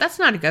 holy shit, that's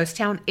not a ghost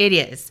town. It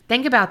is.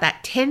 Think about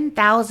that.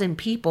 10,000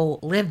 people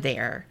live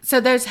there. So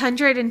those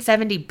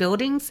 170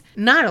 buildings,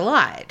 not a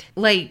lot.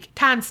 Like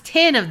times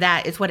 10 of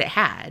that is what it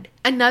had.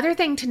 Another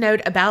thing to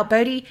note about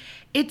Bodie,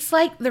 it's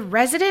like the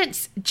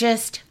residents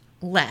just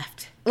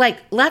left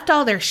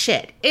all their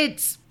shit.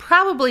 It's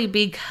probably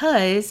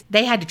because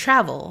they had to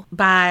travel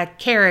by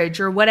carriage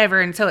or whatever.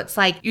 And so it's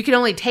like you can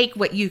only take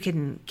what you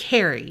can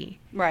carry.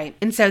 Right.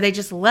 And so they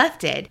just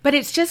left it. But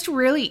it's just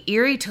really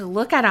eerie to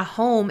look at a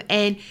home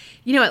and,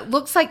 it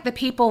looks like the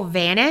people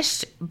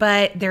vanished,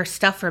 but their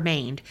stuff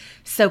remained.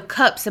 So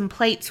cups and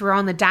plates were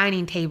on the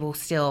dining table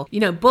still.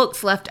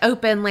 Books left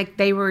open like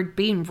they were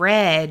being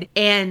read,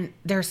 and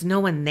there's no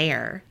one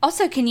there.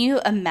 Also, can you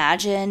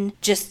imagine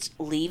just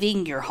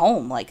leaving your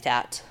home like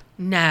that?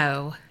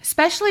 No,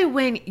 especially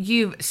when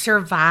you've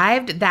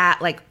survived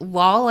that like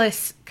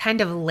lawless kind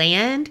of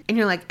land and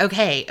you're like,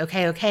 okay.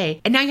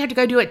 And now you have to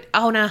go do it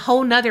on a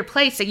whole nother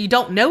place that you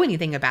don't know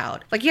anything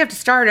about. Like you have to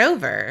start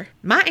over.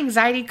 My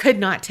anxiety could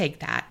not take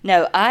that.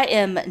 No, I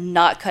am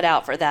not cut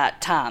out for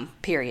that time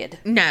period.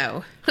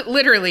 No,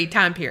 literally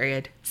time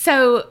period.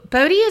 So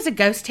Bodie is a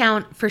ghost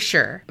town for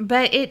sure,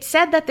 but it's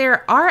said that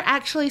there are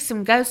actually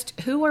some ghosts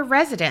who were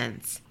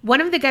residents.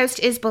 One of the ghosts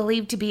is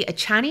believed to be a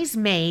Chinese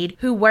maid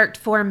who worked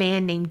for a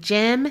man named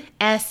Jim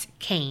S.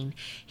 Kane.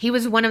 He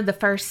was one of the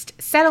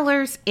first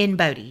settlers in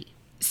Bodie.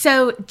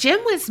 So Jim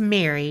was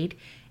married,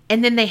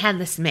 and then they had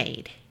this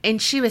maid. And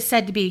she was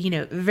said to be,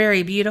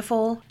 very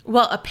beautiful.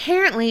 Well,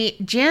 apparently,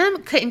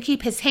 Jim couldn't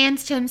keep his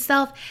hands to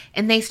himself,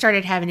 and they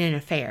started having an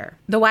affair.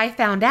 The wife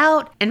found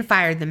out and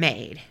fired the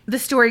maid. The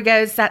story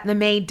goes that the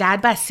maid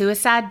died by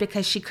suicide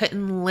because she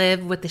couldn't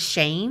live with the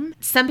shame.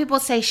 Some people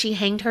say she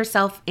hanged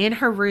herself in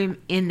her room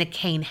in the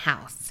Kane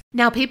house.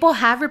 Now, people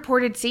have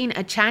reported seeing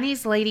a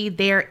Chinese lady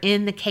there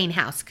in the Kane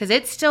house because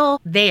it's still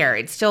there.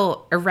 It's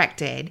still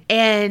erected.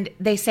 And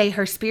they say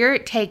her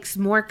spirit takes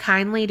more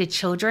kindly to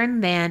children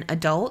than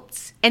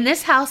adults. And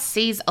this house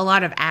sees a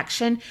lot of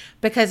action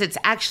because it's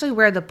actually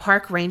where the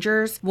park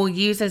rangers will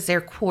use as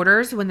their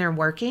quarters when they're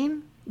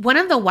working. One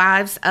of the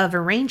wives of a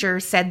ranger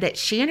said that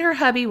she and her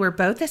hubby were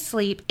both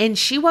asleep and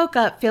she woke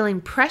up feeling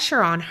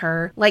pressure on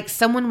her like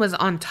someone was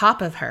on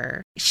top of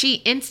her. She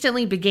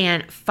instantly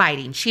began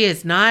fighting. She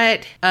is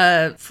not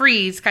a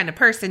freeze kind of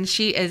person.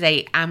 She is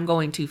I'm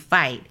going to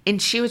fight.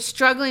 And she was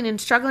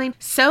struggling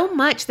so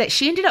much that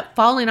she ended up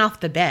falling off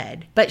the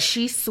bed. But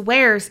she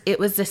swears it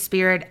was the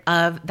spirit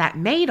of that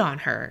maid on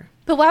her.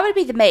 But why would it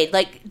be the maid?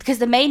 Because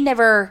the maid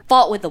never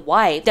fought with the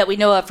wife that we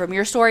know of from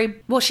your story.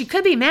 Well, she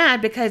could be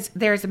mad because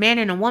there's a man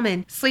and a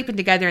woman sleeping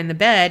together in the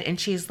bed, and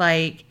she's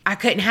like, I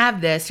couldn't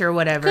have this or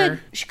whatever.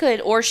 She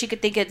could. Or she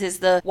could think it is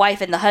the wife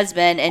and the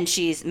husband, and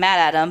she's mad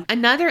at him.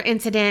 Another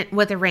incident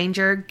with a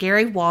ranger,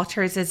 Gary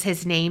Walters is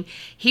his name.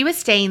 He was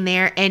staying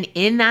there, and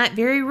in that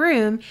very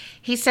room,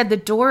 he said the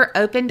door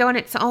opened on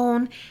its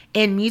own,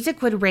 and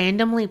music would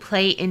randomly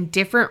play in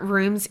different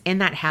rooms in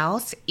that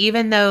house,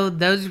 even though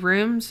those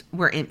rooms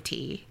were empty.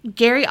 energy.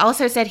 Gary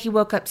also said he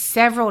woke up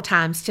several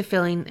times to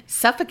feeling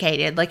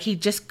suffocated, like he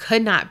just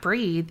could not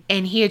breathe,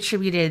 and he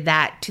attributed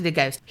that to the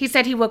ghost. He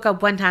said he woke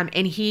up one time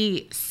and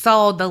he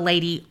saw the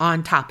lady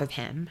on top of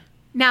him.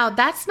 Now,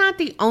 that's not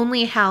the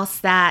only house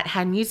that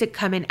had music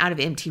coming out of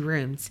empty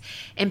rooms,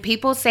 and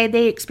people say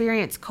they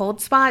experienced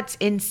cold spots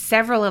in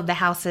several of the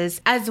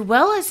houses, as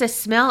well as the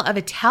smell of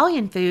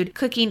Italian food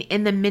cooking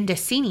in the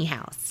Mendocini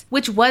house,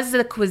 which was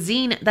the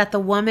cuisine that the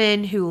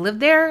woman who lived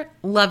there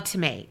loved to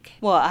make.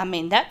 Well, I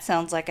mean, that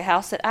sounds like a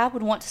house that I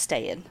would want to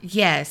stay in.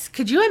 Yes.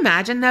 Could you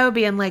imagine, though,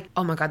 being like,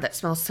 oh my God, that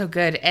smells so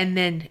good, and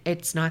then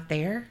it's not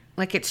there?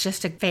 Like it's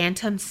just a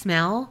phantom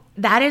smell.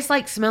 That is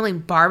like smelling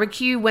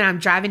barbecue when I'm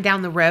driving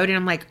down the road and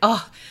I'm like,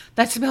 oh,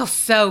 that smells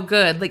so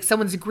good. Like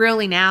someone's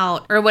grilling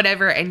out or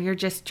whatever and you're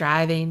just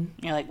driving.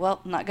 You're like,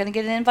 well, I'm not going to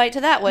get an invite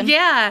to that one.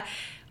 Yeah.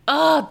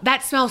 Oh,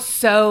 that smells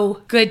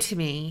so good to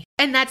me.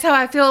 And that's how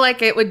I feel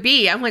like it would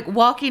be. I'm like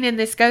walking in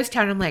this ghost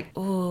town. I'm like,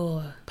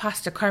 oh,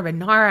 pasta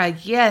carbonara.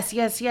 Yes,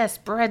 yes, yes.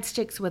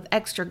 Breadsticks with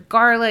extra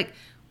garlic.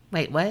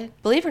 Wait,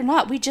 what? Believe it or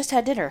not, we just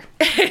had dinner.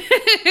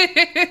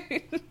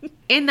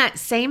 In that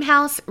same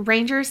house,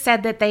 rangers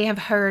said that they have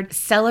heard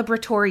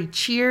celebratory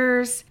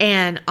cheers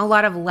and a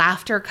lot of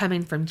laughter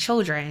coming from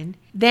children.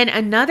 Then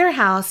another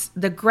house,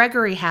 the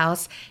Gregory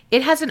house,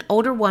 it has an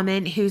older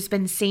woman who's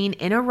been seen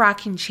in a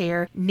rocking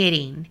chair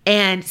knitting.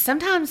 And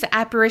sometimes the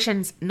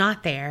apparition's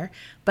not there,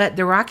 but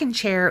the rocking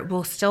chair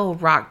will still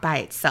rock by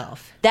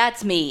itself.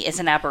 That's me as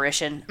an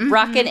apparition. Mm-hmm.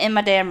 Rocking in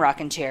my damn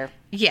rocking chair.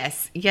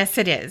 Yes, yes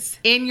it is.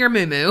 In your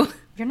moo-moo.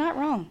 You're not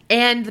wrong.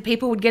 And the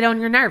people would get on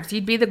your nerves.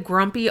 You'd be the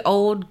grumpy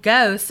old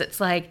ghost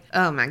that's like,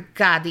 oh my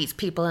God, these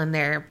people and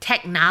their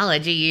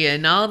technology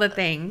and all the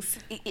things.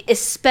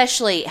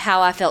 Especially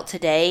how I felt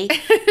today,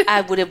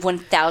 I would have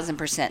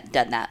 1000%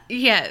 done that.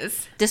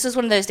 Yes. This is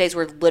one of those days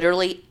where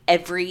literally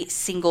every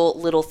single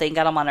little thing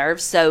got on my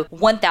nerves. So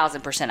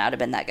 1000% I would have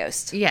been that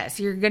ghost. Yes,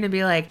 you're going to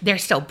be like, they're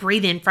still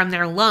breathing from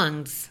their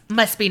lungs.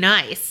 Must be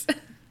nice.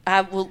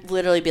 I will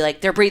literally be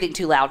like, they're breathing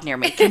too loud near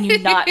me. Can you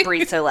not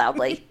breathe so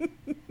loudly?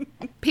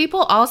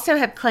 People also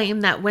have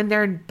claimed that when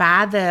they're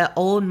by the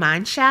old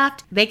mine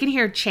shaft, they can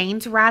hear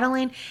chains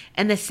rattling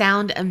and the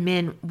sound of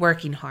men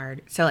working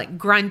hard. So like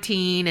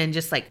grunting and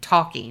just like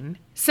talking.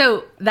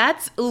 So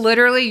that's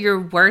literally your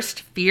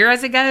worst fear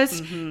as a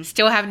ghost,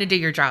 still having to do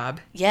your job.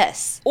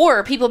 Yes.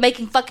 Or people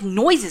making fucking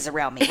noises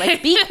around me.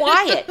 Like, be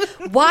quiet.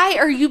 Why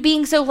are you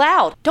being so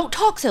loud? Don't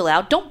talk so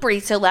loud. Don't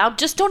breathe so loud.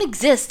 Just don't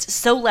exist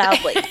so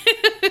loudly.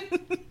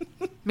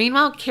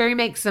 Meanwhile, Carrie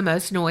makes the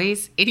most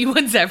noise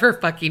anyone's ever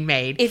fucking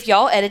made. If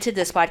y'all edited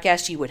this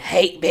podcast, you would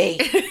hate me.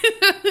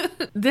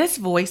 This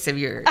voice of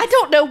yours. I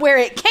don't know where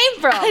it came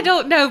from. I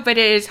don't know, but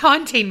it is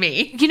haunting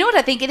me. You know what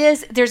I think it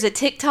is? There's a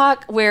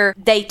TikTok where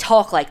they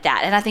talk like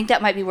that, and I think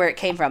that might be where it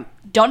came from.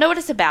 Don't know what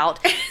it's about,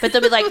 but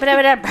they'll be like,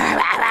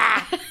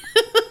 I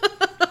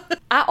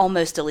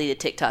almost deleted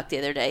TikTok the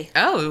other day.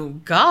 Oh,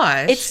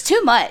 gosh. It's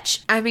too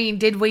much. I mean,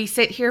 did we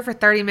sit here for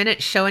 30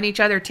 minutes showing each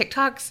other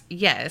TikToks?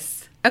 Yes.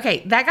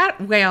 Okay, that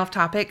got way off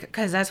topic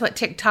because that's what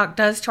TikTok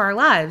does to our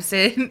lives.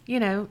 It,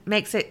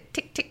 makes it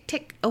tick, tick,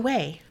 tick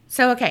away.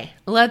 So, okay,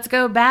 let's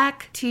go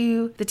back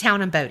to the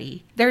town of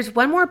Bodie. There's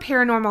one more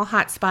paranormal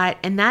hotspot,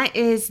 and that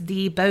is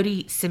the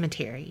Bodie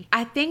Cemetery.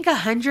 I think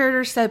 100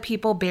 or so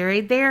people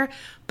buried there,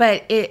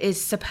 but it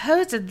is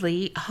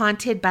supposedly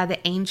haunted by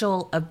the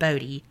Angel of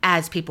Bodie,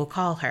 as people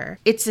call her.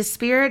 It's the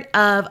spirit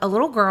of a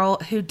little girl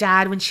who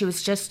died when she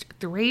was just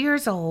 3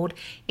 years old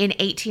in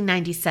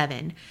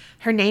 1897.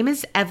 Her name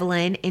is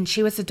Evelyn, and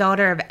she was the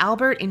daughter of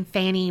Albert and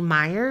Fanny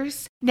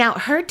Myers. Now,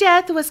 her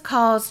death was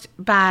caused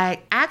by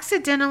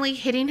accidentally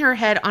hitting her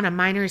head on a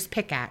miner's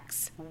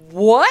pickaxe.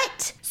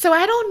 What? So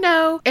I don't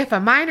know if a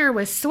miner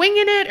was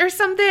swinging it or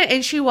something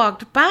and she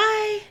walked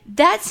by.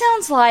 That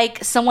sounds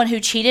like someone who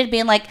cheated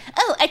being like,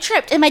 oh, I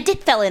tripped and my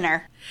dick fell in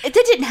her. That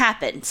didn't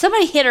happen.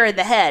 Somebody hit her in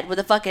the head with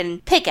a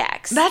fucking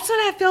pickaxe. That's what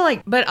I feel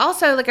like. But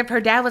also, like, if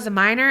her dad was a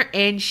miner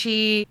and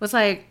she was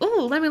like,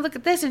 ooh, let me look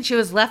at this, and she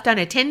was left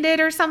unattended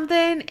or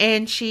something,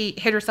 and she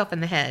hit herself in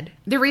the head.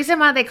 The reason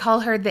why they call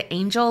her the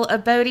Angel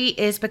of Bodie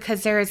is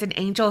because there is an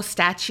angel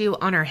statue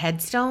on her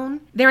headstone.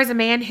 There was a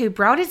man who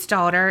brought his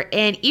daughter,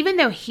 and even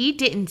though he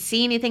didn't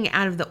see anything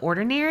out of the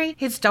ordinary,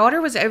 his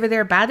daughter was over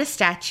there by the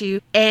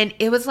statue, and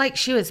it was like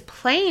she was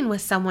playing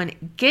with someone,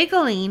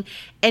 giggling,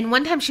 and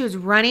one time she was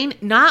running,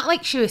 not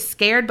like she was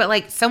scared, but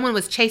like someone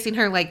was chasing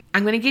her, like,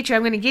 I'm going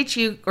to get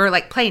you, or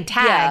like playing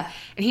tag. Yeah.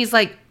 And he's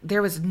like,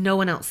 there was no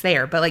one else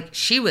there, but like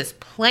she was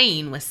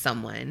playing with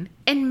someone.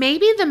 And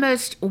maybe the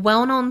most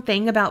well-known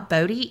thing about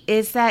Bodie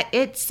is that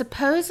it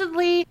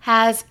supposedly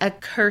has a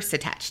curse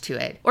attached to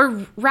it,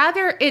 or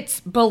rather its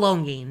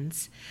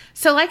belongings.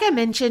 So like I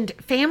mentioned,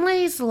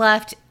 families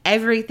left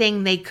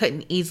everything they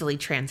couldn't easily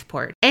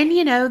transport. And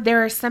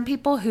there are some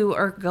people who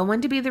are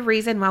going to be the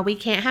reason why we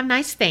can't have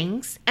nice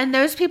things. And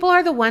those people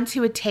are the ones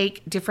who would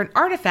take different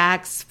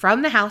artifacts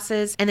from the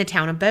houses in the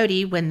town of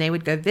Bodie when they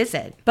would go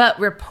visit. But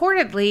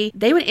reportedly,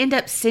 they would end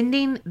up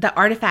sending the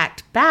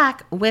artifact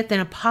back with an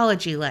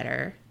apology letter.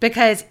 letter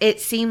because it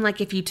seemed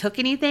like if you took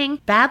anything,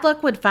 bad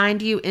luck would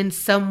find you in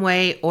some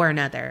way or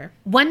another.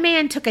 One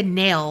man took a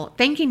nail,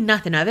 thinking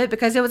nothing of it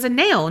because it was a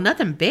nail,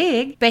 nothing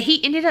big, but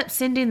he ended up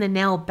sending the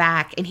nail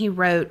back and he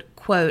wrote,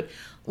 quote,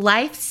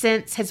 "Life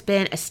since has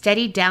been a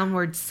steady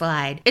downward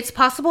slide. It's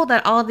possible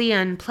that all the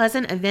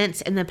unpleasant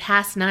events in the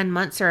past 9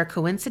 months are a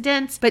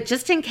coincidence, but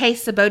just in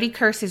case the Bodie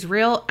curse is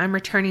real, I'm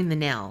returning the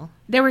nail."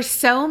 There were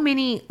so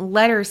many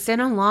letters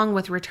sent along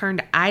with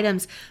returned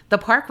items, the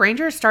park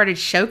rangers started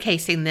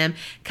showcasing them,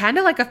 kind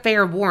of like a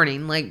fair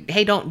warning, like,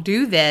 hey, don't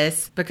do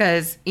this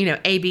because,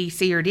 A, B,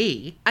 C, or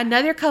D.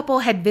 Another couple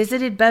had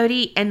visited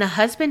Bodie, and the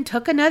husband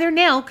took another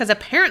nail, because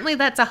apparently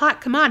that's a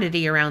hot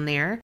commodity around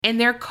there, and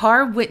their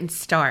car wouldn't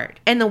start.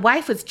 And the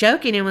wife was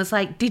joking and was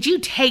like, "Did you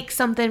take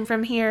something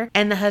from here?"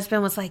 And the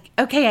husband was like,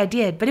 "Okay, I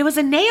did, but it was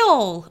a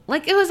nail.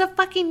 Like, it was a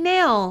fucking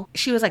nail."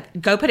 She was like,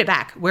 "Go put it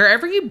back.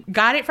 Wherever you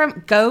got it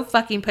from, go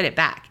fucking put it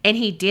back." And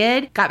he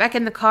did, got back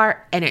in the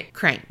car, and it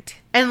cranked.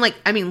 And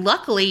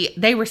luckily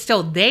they were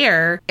still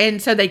there,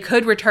 and so they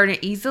could return it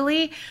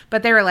easily,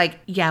 but they were like,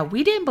 "Yeah,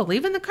 we didn't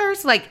believe in the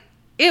curse."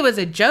 It was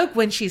a joke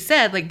when she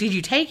said, "Did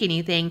you take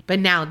anything?" But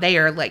now they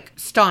are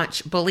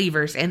staunch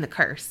believers in the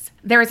curse.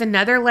 There was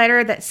another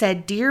letter that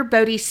said, "Dear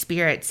Bodie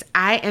spirits,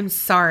 I am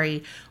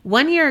sorry.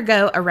 1 year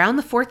ago, around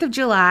the 4th of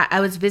July, I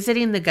was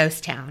visiting the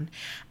ghost town.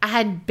 I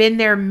had been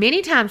there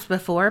many times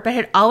before, but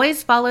had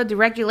always followed the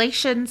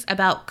regulations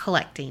about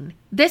collecting.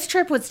 This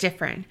trip was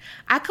different.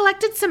 I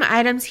collected some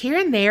items here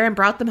and there and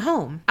brought them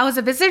home. I was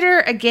a visitor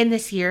again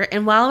this year,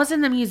 and while I was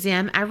in the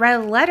museum, I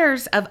read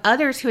letters of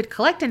others who had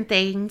collected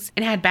things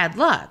and had bad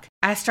luck.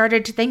 I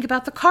started to think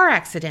about the car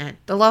accident,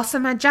 the loss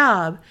of my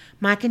job,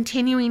 my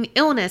continuing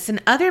illness,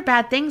 and other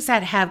bad things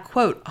that have,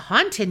 quote,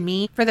 haunted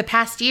me for the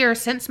past year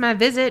since my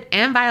visit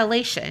and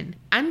violation.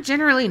 I'm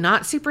generally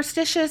not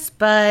superstitious,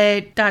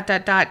 but ...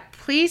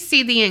 Please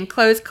see the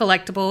enclosed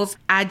collectibles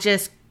I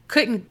just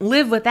couldn't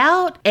live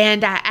without,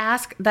 and I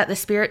ask that the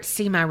spirits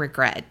see my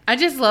regret." I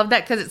just love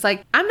that because it's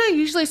I'm not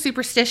usually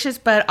superstitious,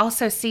 but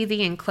also see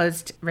the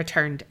enclosed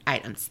returned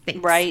items.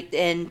 Thanks. Right,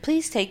 and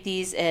please take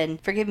these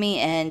and forgive me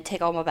and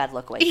take all my bad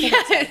luck away.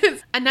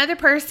 Yes. Another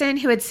person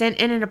who had sent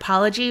in an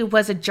apology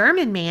was a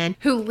German man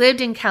who lived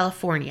in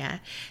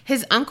California.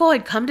 His uncle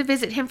had come to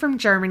visit him from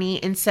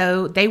Germany, and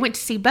so they went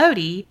to see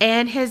Bodie,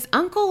 and his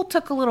uncle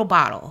took a little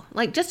bottle,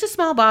 just a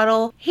small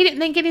bottle. He didn't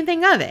think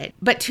anything of it.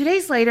 But 2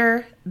 days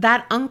later,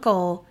 that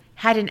uncle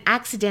had an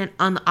accident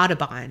on the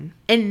Autobahn.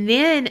 And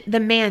then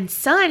the man's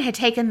son had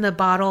taken the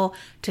bottle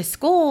to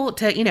school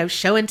to,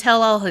 show and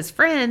tell all his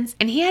friends.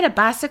 And he had a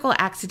bicycle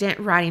accident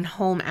riding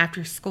home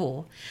after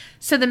school.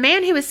 So the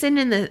man who was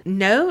sending the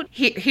note,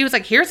 he was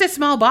like, "Here's a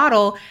small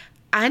bottle.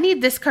 I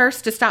need this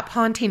curse to stop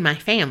haunting my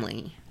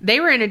family." They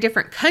were in a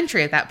different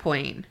country at that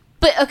point.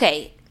 But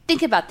okay,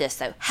 think about this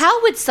though.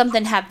 How would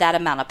something have that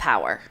amount of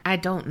power? I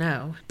don't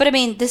know. But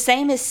the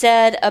same is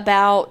said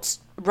about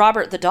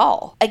Robert the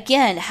doll.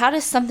 Again, how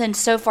does something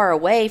so far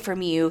away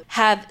from you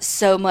have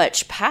so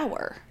much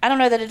power? I don't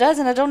know that it does,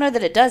 and I don't know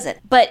that it doesn't.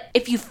 But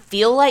if you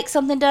feel like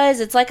something does,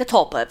 it's like a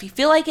tulpa. If you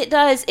feel like it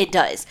does, it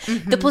does.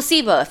 Mm-hmm. The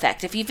placebo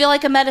effect. If you feel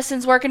like a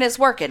medicine's working, it's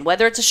working,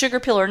 whether it's a sugar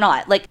pill or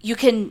not. You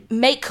can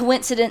make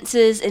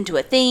coincidences into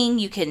a thing.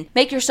 You can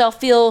make yourself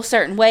feel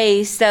certain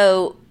ways.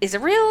 So is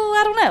it real?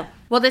 I don't know.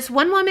 Well, this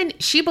one woman,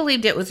 she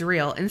believed it was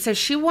real, and so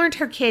she warned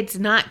her kids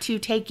not to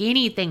take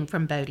anything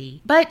from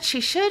Bodie. But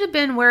she should have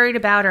been worried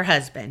about her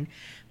husband,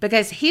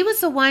 because he was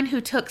the one who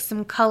took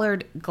some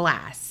colored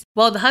glass.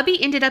 Well, the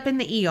hubby ended up in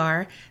the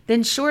ER.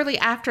 Then shortly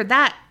after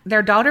that,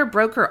 their daughter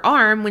broke her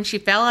arm when she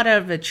fell out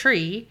of a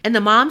tree, and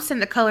the mom sent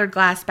the colored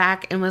glass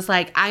back and was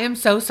like, "I am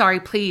so sorry,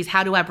 please,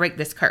 how do I break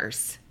this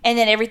curse?" And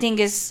then everything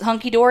is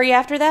hunky-dory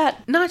after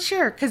that? Not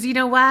sure, because you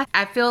know why?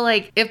 I feel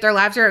like if their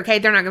lives are okay,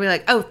 they're not going to be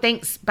like, "Oh,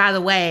 thanks, by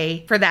the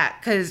way, for that."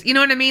 Because you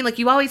know what I mean?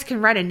 You always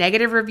can write a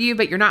negative review,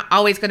 but you're not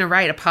always going to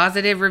write a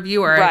positive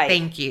review or a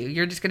thank you.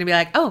 You're just going to be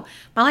like, "Oh,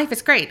 my life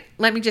is great.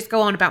 Let me just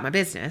go on about my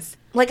business."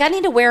 I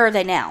need to, where are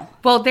they now?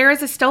 Well, there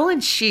is a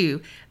stolen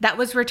shoe that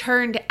was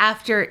returned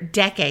after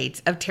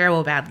decades of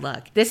terrible bad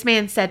luck. This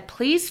man said,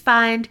 "Please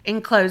find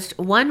enclosed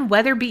one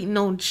weather-beaten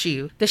old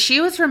shoe. The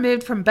shoe was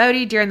removed from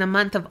Bodie during the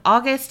month of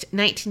August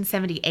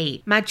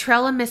 1978. My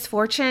trail of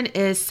misfortune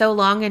is so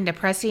long and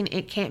depressing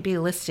it can't be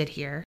listed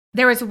here."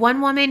 There was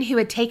one woman who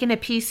had taken a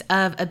piece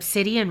of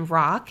obsidian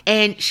rock,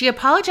 and she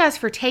apologized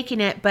for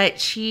taking it, but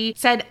she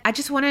said, "I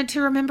just wanted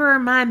to remember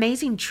my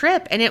amazing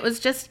trip," and it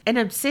was just an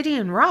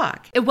obsidian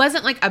rock. It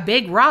wasn't a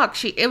big rock.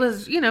 It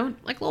was, a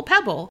little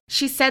pebble.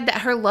 She said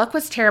that her luck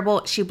was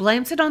terrible. She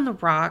blames it on the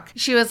rock.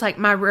 She was like,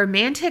 "My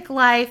romantic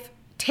life,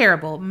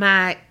 terrible.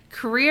 My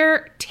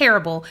career,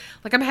 terrible.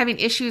 I'm having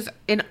issues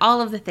in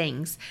all of the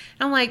things."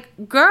 And I'm like,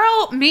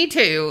 girl, me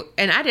too.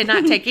 And I did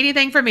not take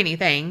anything from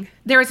anything.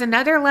 There was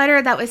another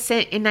letter that was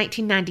sent in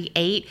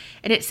 1998,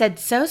 and it said,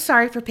 "So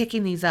sorry for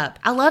picking these up.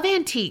 I love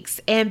antiques,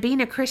 and being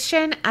a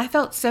Christian, I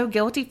felt so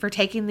guilty for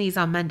taking these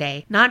on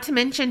Monday. Not to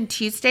mention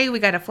Tuesday, we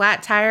got a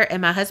flat tire,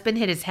 and my husband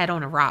hit his head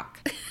on a rock."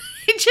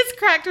 It just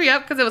cracked me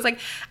up because it was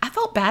I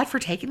felt bad for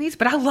taking these,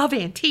 but I love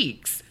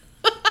antiques.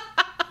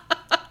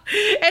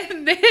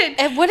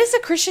 And what does a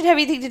Christian have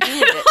anything to do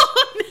with it?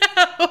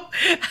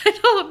 I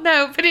don't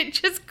know, but it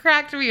just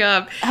cracked me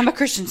up. I'm a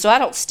Christian, so I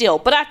don't steal,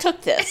 but I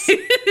took this.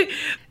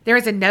 There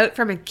was a note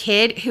from a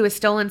kid who was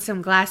stolen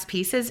some glass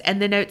pieces,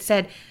 and the note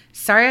said,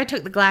 "Sorry I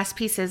took the glass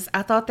pieces.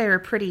 I thought they were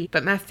pretty,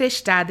 but my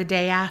fish died the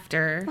day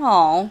after."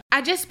 Aw.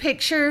 I just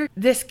picture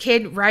this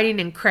kid writing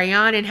in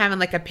crayon and having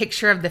like a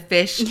picture of the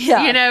fish,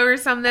 or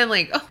something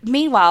like. Oh.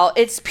 Meanwhile,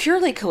 it's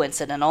purely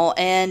coincidental,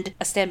 and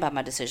I stand by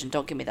my decision.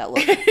 Don't give me that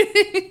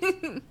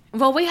look.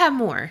 Well, we have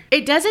more.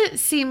 It doesn't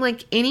seem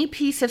like any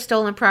piece of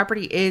stolen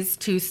property is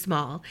too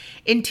small.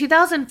 In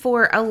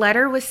 2004, a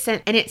letter was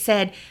sent and it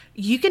said,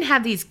 "You can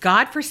have these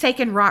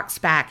godforsaken rocks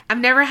back. I've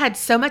never had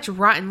so much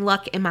rotten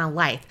luck in my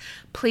life.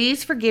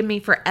 Please forgive me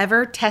for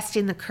ever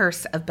testing the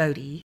curse of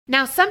Bodie."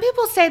 Now, some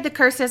people say the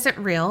curse isn't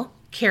real,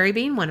 Carrie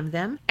being one of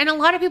them. And a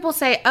lot of people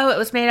say, oh, it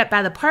was made up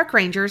by the park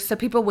rangers so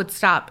people would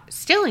stop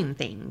stealing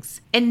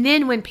things. And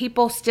then when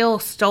people still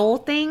stole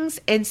things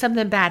and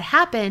something bad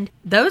happened,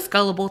 those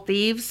gullible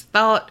thieves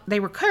thought they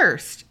were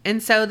cursed.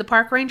 And so the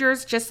park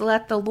rangers just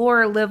let the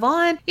lore live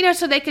on,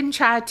 so they can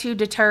try to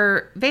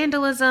deter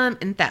vandalism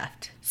and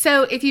theft.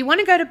 So if you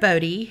want to go to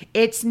Bodie,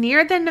 it's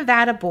near the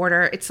Nevada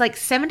border. It's like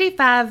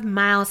 75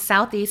 miles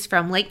southeast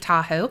from Lake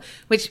Tahoe,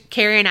 which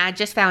Carrie and I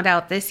just found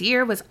out this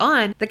year was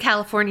on the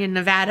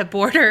California-Nevada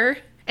border.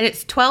 And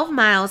it's 12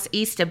 miles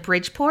east of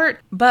Bridgeport.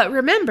 But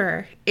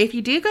remember, if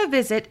you do go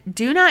visit,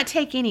 do not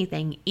take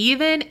anything,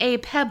 even a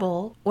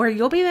pebble, or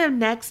you'll be the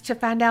next to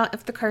find out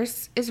if the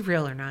curse is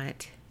real or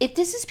not. If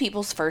this is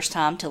people's first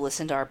time to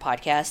listen to our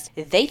podcast,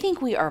 they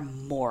think we are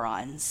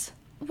morons.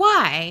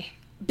 Why?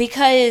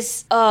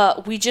 Because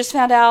we just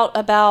found out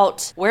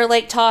about where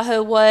Lake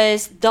Tahoe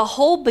was, the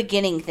whole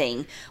beginning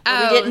thing,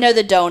 where we didn't know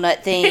the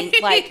donut thing.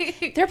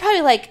 Like, they're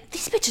probably like,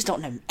 these bitches don't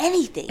know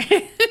anything.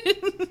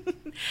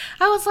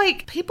 I was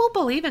like, people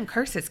believe in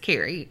curses,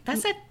 Carrie.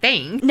 That's a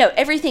thing. No,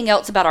 everything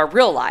else about our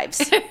real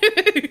lives.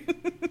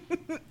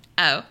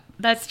 Oh,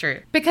 that's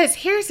true. Because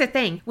here's the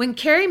thing. When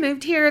Carrie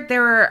moved here,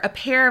 there were a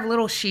pair of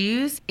little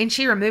shoes, and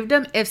she removed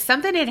them. If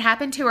something had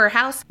happened to her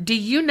house, do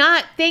you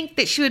not think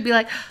that she would be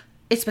like,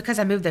 it's because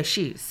I moved those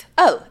shoes?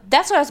 Oh,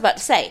 that's what I was about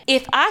to say.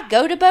 If I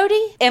go to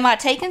Bodie, am I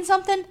taking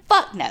something?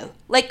 Fuck no.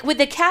 Like, with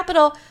the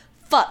capital,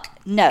 fuck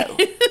no.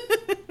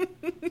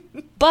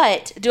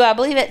 But, do I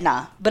believe it?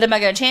 Nah. But am I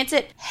going to chance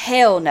it?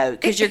 Hell no.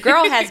 Because your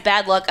girl has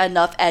bad luck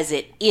enough as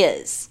it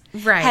is.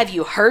 Right. Have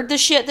you heard the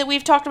shit that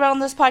we've talked about on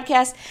this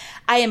podcast?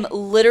 I am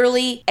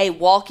literally a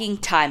walking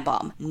time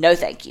bomb. No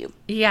thank you.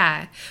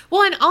 Yeah.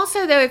 Well, and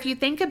also, though, if you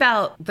think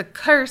about the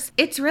curse,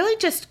 it's really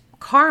just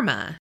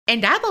karma.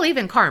 And I believe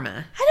in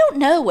karma. I don't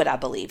know what I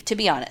believe, to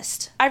be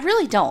honest. I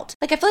really don't.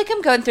 Like, I feel like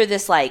I'm going through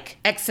this, like...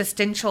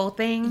 existential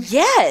thing?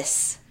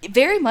 Yes.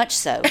 Very much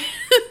so.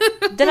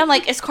 Then I'm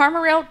like, is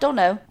karma real? Don't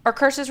know. Or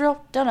curses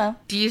real? Don't know.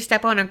 Do you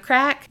step on a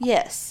crack?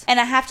 Yes. And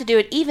I have to do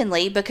it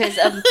evenly because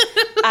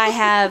I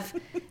have...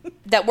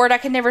 that word I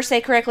can never say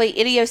correctly,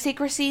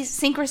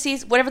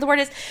 idiosyncrasies, whatever the word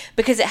is,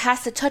 because it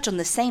has to touch on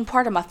the same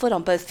part of my foot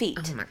on both feet.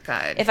 Oh my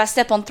God. If I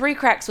step on 3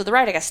 cracks with the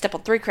right, I got to step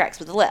on 3 cracks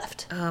with the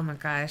left. Oh my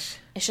gosh.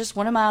 It's just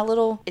one of my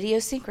little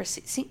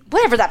idiosyncrasies.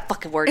 Whatever that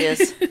fucking word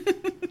is.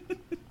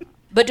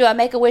 But do I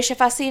make a wish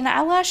if I see an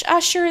eyelash?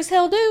 I sure as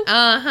hell do.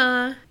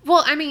 Uh-huh.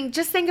 Well, I mean,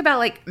 just think about,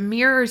 like,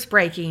 mirrors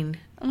breaking.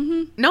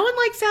 Mm-hmm. No one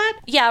likes that?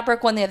 Yeah, I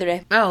broke one the other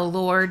day. Oh,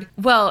 Lord.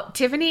 Well,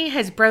 Tiffany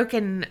has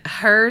broken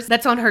hers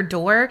that's on her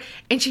door,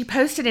 and she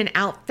posted an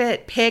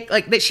outfit pic,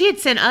 like, that she had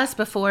sent us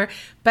before,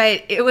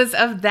 but it was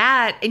of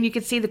that, and you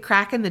could see the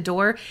crack in the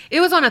door. It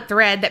was on a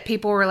thread that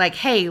people were like,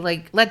 hey,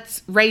 like,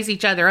 let's raise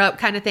each other up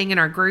kind of thing in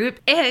our group.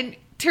 And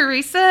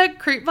Teresa,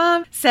 Creep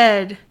Mom,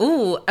 said,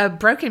 ooh, a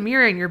broken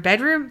mirror in your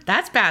bedroom?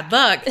 That's bad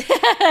luck.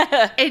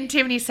 And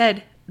Tiffany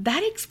said,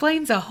 that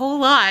explains a whole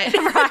lot.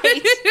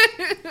 Right.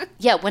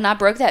 Yeah, when I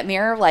broke that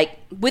mirror, like,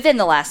 within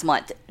the last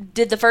month,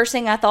 did the first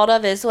thing I thought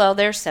of is, well,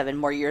 there's 7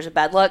 more years of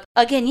bad luck.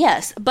 Again,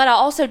 yes. But I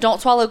also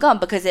don't swallow gum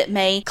because it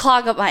may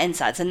clog up my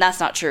insides, and that's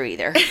not true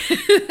either.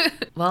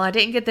 Well, I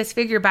didn't get this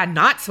figure by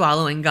not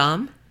swallowing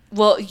gum.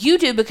 Well, you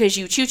do because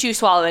you chew,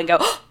 swallow, and go,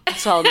 oh, I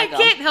swallowed my gum.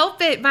 I can't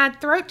help it. My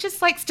throat just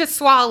likes to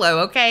swallow,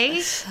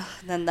 okay?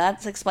 Then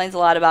that explains a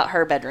lot about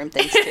her bedroom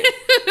things, too.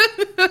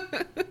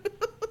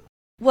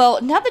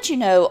 Well, now that you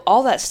know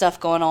all that stuff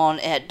going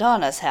on at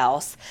Donna's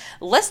house,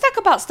 let's talk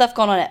about stuff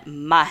going on at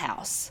my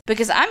house.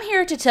 Because I'm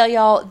here to tell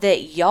y'all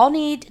that y'all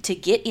need to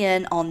get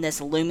in on this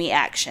Lumi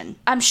action.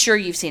 I'm sure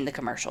you've seen the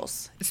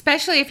commercials.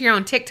 Especially if you're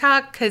on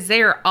TikTok, because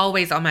they are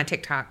always on my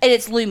TikTok. And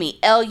it's Lumi,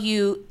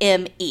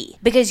 L-U-M-E.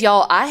 Because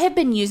y'all, I have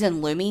been using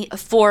Lumi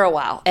for a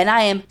while, and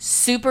I am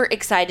super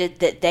excited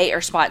that they are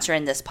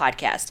sponsoring this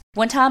podcast.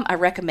 One time I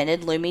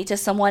recommended Lumi to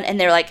someone, and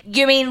they're like,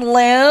 you mean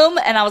Loom?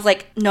 And I was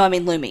like, no, I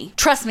mean Lumi.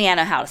 Trust me, I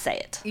know how to say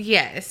it.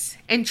 Yes.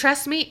 And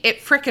trust me, it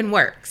frickin'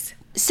 works.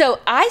 So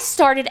I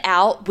started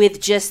out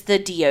with just the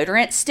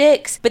deodorant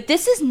sticks, but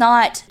this is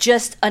not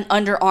just an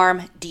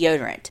underarm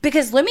deodorant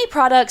because Lumi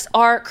products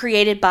are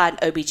created by an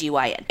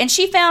OBGYN. And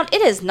she found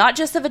it is not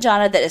just the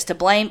vagina that is to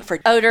blame for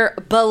odor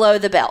below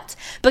the belt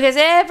because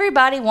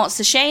everybody wants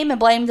to shame and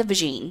blame the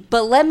vagine.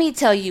 But let me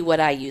tell you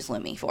what I use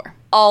Lumi for.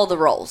 All the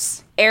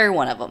roles. Every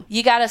one of them.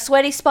 You got a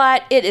sweaty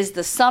spot, it is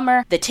the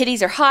summer, the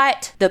titties are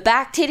hot, the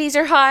back titties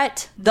are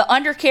hot, the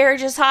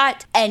undercarriage is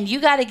hot, and you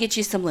got to get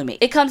you some Lumi.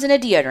 It comes in a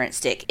deodorant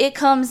stick. It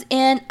comes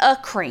in a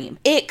cream.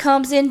 It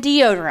comes in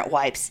deodorant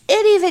wipes.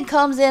 It even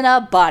comes in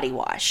a body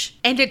wash.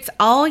 And it's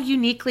all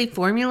uniquely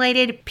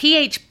formulated,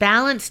 pH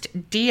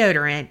balanced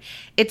deodorant.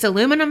 It's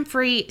aluminum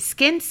free,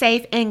 skin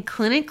safe, and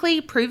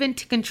clinically proven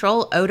to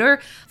control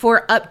odor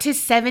for up to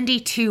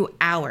 72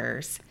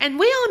 hours. And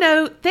we all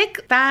know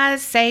thick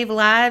thighs save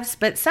lives,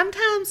 but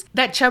sometimes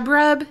that chub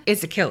rub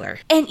is a killer.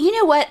 And you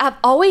know what? I've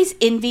always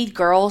envied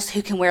girls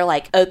who can wear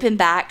like open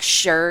back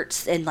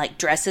shirts and like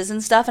dresses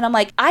and stuff. And I'm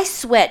like, I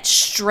sweat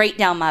straight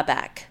down my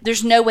back.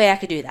 There's no way I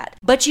could do that.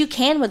 But you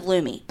can with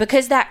Lumi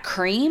because that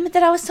cream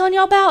that I was telling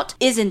y'all about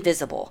is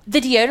invisible.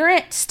 The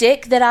deodorant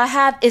stick that I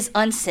have is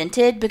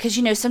unscented because,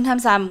 you know,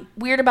 sometimes I'm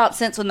weird about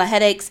scents with my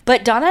headaches.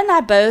 But Donna and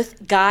I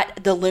both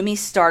got the Lumi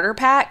starter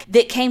pack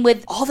that came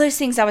with all those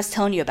things I was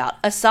telling you about.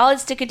 A solid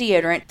stick of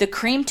deodorant, the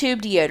cream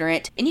tube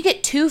deodorant, and you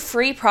get 2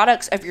 free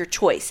products of your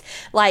choice.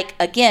 Like,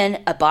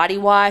 again, a body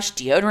wash,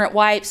 deodorant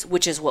wipes,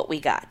 which is what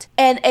we got.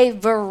 And a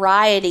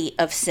variety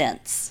of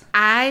scents.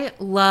 I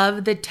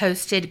love the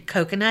toasted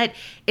coconut.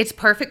 It's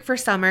perfect for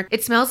summer.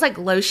 It smells like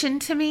lotion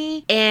to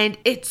me, and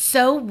it's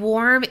so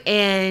warm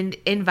and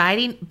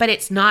inviting, but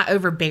it's not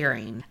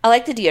overbearing. I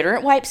like the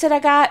deodorant wipes that I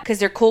got because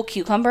they're cool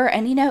cucumber,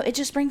 and you know, it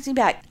just brings me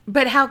back.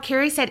 But how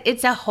Carrie said,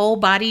 it's a whole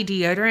body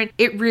deodorant.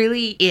 It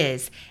really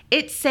is.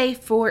 It's safe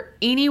for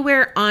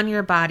anywhere on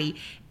your body,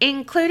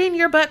 including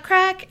your butt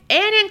crack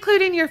and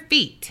including your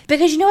feet.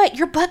 Because you know what?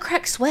 Your butt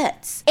crack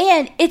sweats.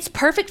 And it's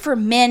perfect for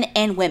men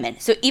and women.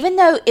 So even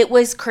though it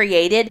was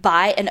created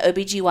by an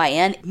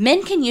OBGYN,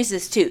 men can use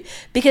this too.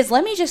 Because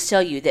let me just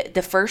tell you that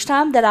the first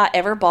time that I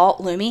ever bought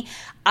Lumi,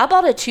 I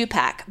bought a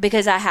 2-pack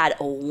because I had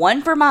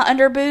one for my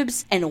under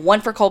boobs and one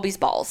for Colby's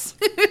balls.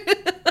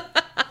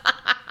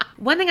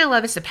 One thing I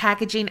love is the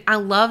packaging. I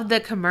love the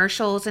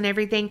commercials and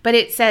everything, but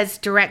it says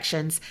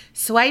directions.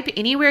 Swipe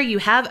anywhere you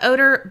have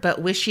odor,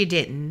 but wish you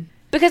didn't.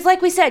 Because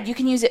like we said, you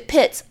can use it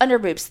pits,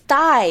 underboobs,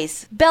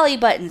 thighs, belly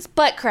buttons,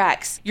 butt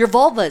cracks, your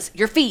vulvas,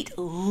 your feet,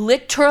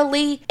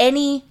 literally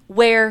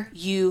anywhere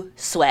you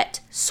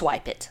sweat,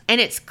 swipe it. And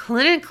it's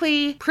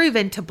clinically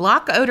proven to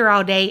block odor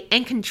all day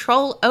and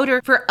control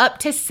odor for up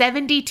to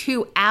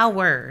 72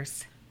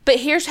 hours.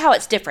 But here's how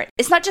it's different.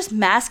 It's not just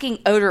masking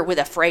odor with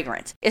a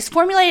fragrance. It's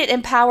formulated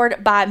and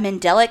powered by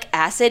mandelic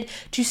acid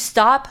to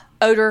stop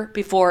odor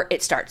before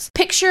it starts.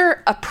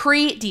 Picture a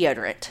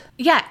pre-deodorant.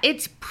 Yeah,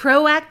 it's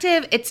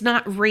proactive. It's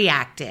not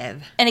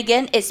reactive. And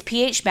again, it's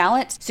pH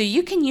balanced, so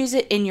you can use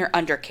it in your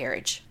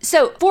undercarriage.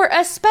 So for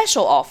a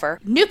special offer,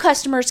 new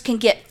customers can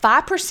get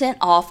 5%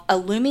 off a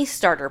Lumi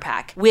starter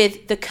pack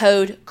with the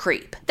code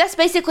CREEP. That's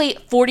basically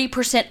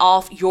 40%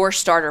 off your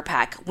starter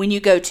pack when you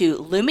go to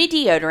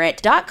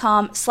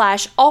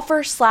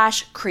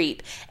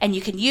lumideodorant.com/offer/creep, and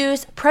you can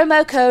use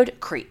promo code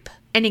CREEP.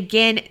 And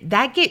again,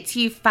 that gets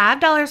you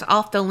 $5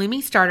 off the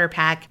Lumi starter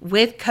pack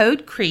with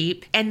code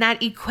CREEP, and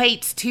that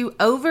equates to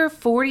over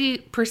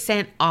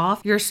 40%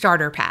 off your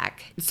starter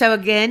pack. So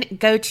again,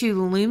 go to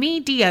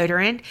Lumi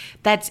Deodorant,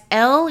 that's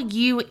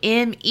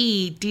LUME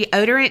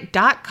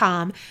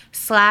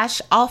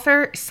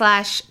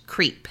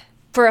deodorant.com/offer/creep.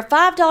 For a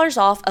 $5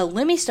 off a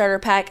Lumi starter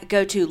pack,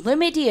 go to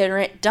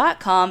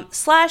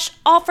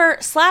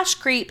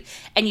lumideodorant.com/offer/creep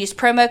and use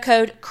promo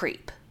code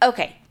CREEP.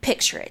 Okay,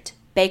 picture it.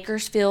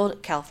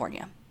 Bakersfield,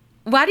 California.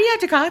 Why do you have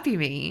to copy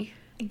me?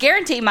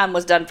 Guarantee mine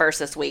was done first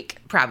this week.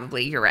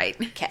 Probably, you're right.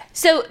 Okay.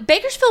 So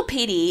Bakersfield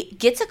PD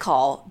gets a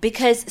call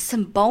because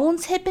some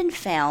bones had been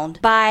found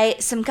by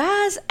some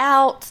guys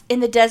out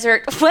in the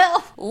desert,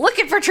 well,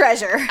 looking for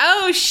treasure.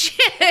 Oh,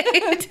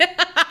 shit.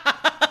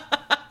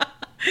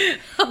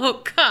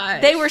 Oh,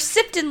 God. They were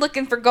sifting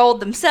looking for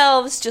gold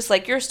themselves, just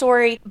like your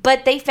story,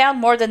 but they found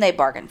more than they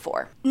bargained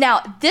for.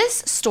 Now,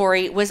 this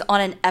story was on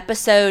an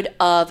episode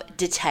of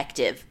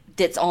Detective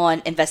that's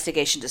on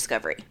Investigation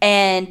Discovery,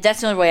 and that's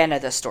the only way I know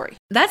this story.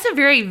 That's a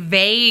very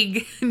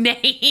vague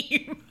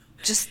name.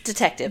 Just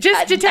Detective.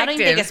 Detective. I don't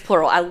even think it's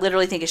plural. I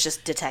literally think it's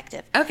just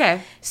Detective.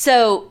 Okay.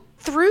 So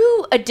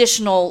through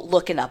additional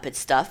looking up at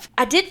stuff,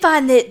 I did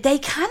find that they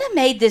kind of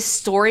made this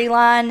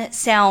storyline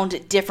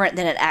sound different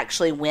than it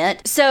actually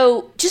went.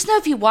 So just know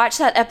if you watch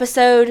that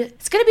episode,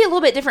 it's going to be a little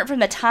bit different from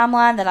the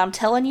timeline that I'm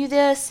telling you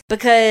this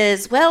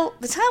because, well,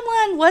 the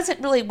timeline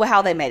wasn't really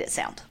how they made it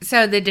sound.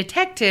 So the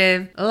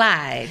detective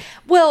lied.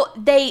 Well,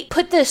 they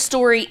put the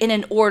story in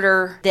an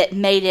order that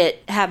made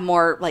it have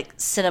more like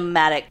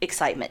cinematic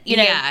excitement, you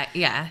know?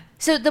 Yeah.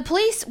 So the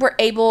police were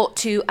able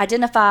to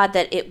identify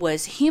that it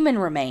was human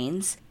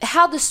remains.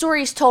 How the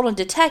story is told on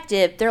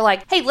Detective, they're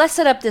like, hey, let's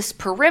set up this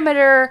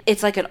perimeter.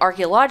 It's like an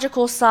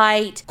archaeological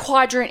site.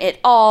 Quadrant it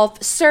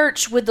off.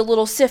 Search with the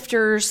little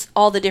sifters,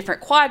 all the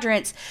different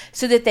quadrants,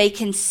 so that they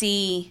can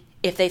see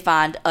if they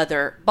find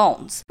other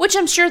bones, which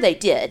I'm sure they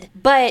did.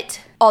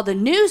 But all the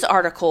news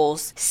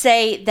articles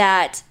say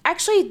that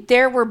actually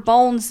there were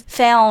bones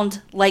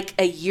found like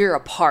a year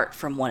apart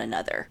from one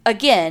another.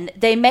 Again,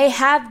 they may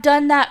have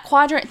done that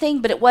quadrant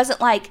thing, but it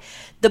wasn't like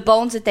the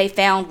bones that they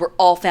found were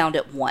all found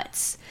at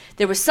once.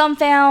 There was some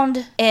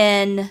found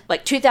in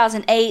like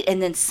 2008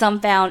 and then some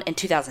found in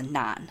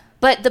 2009.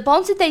 But the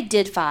bones that they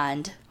did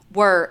find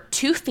were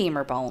 2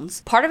 femur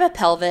bones, part of a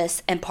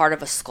pelvis, and part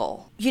of a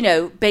skull. You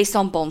know, based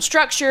on bone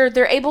structure,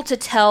 they're able to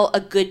tell a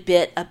good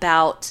bit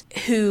about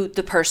who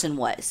the person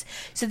was.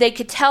 So they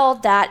could tell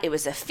that it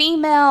was a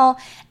female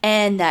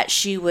and that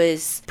she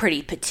was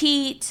pretty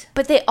petite,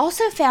 but they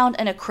also found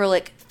an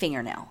acrylic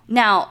fingernail.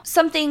 Now,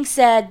 something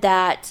said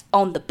that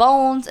on the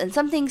bones and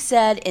something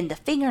said in the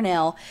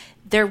fingernail,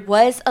 there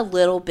was a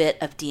little bit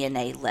of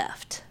DNA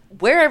left.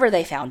 Wherever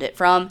they found it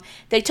from,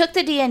 they took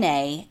the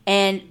DNA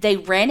and they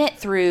ran it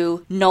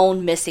through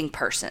known missing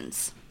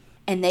persons.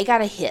 And they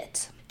got a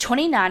hit.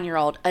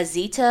 29-year-old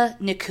Azita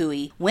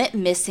Nikooei went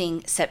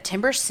missing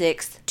September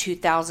 6th,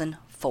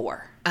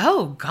 2004.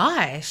 Oh,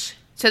 gosh.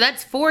 So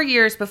that's 4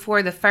 years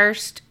before the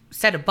first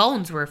set of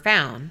bones were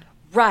found.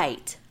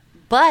 Right.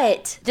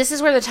 But this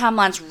is where the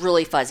timeline's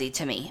really fuzzy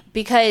to me,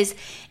 because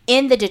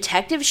in the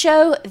detective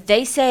show,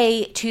 they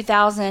say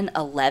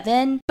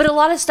 2011, but a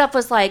lot of stuff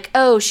was like,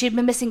 oh, she'd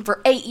been missing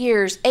for 8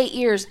 years, 8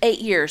 years, 8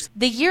 years.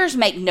 The years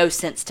make no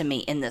sense to me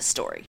in this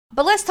story.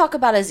 But let's talk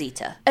about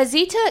Azita.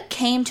 Azita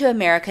came to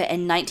America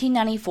in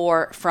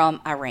 1994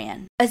 from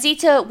Iran.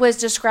 Azita was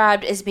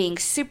described as being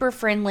super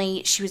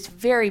friendly. She was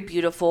very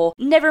beautiful,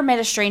 never met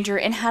a stranger,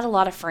 and had a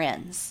lot of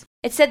friends.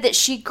 It said that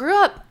she grew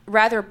up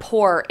rather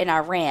poor in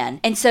Iran,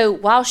 and so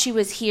while she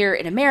was here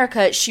in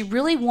America, she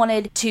really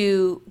wanted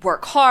to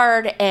work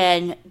hard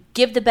and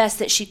give the best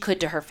that she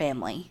could to her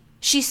family.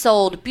 She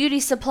sold beauty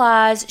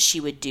supplies, she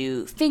would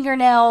do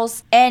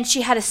fingernails, and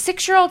she had a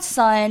 6-year-old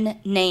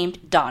son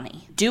named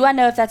Donnie. Do I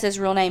know if that's his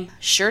real name?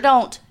 Sure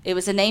don't. It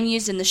was a name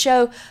used in the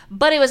show,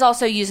 but it was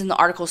also used in the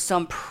article, so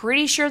I'm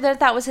pretty sure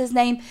that was his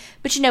name.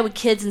 But you know, with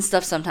kids and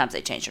stuff, sometimes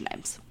they change their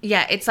names.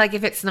 Yeah, it's like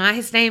if it's not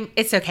his name,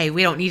 it's okay.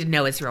 We don't need to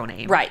know his real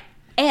name. Right.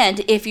 And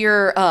if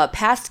you're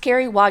past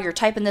Carrie while you're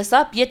typing this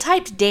up, you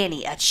typed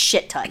Danny a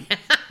shit ton.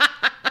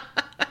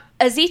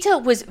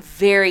 Azita was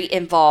very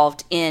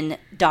involved in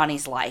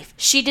Donnie's life.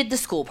 She did the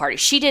school party.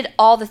 She did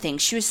all the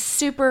things. She was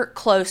super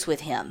close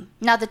with him.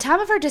 Now, at the time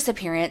of her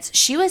disappearance,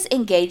 she was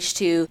engaged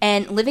to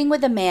and living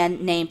with a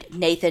man named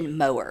Nathan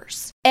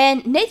Mowers.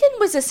 And Nathan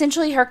was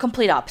essentially her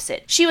complete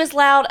opposite. She was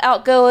loud,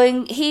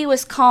 outgoing. He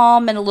was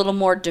calm and a little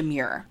more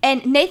demure.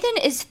 And Nathan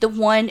is the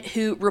one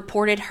who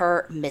reported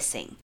her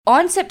missing.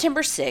 On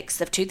September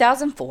 6th of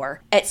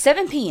 2004, at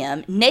 7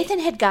 p.m., Nathan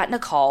had gotten a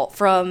call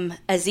from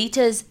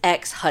Azita's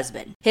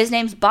ex-husband. His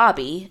name's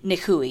Bobby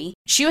Nikooei.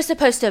 She was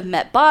supposed to have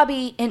met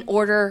Bobby in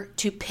order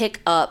to pick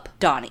up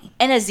Donnie.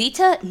 And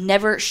Azita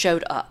never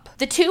showed up.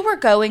 The two were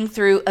going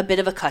through a bit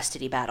of a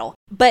custody battle.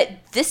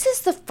 But this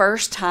is the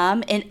first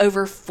time in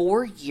over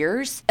 4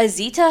 years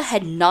Azita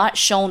had not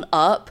shown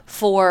up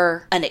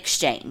for an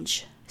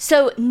exchange.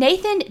 So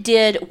Nathan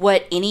did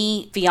what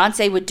any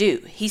fiance would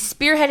do. He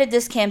spearheaded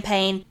this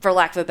campaign, for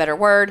lack of a better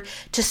word,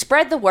 to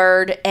spread the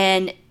word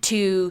and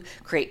to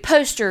create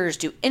posters,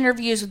 do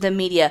interviews with the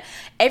media,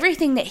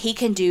 everything that he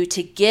can do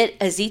to get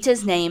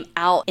Azita's name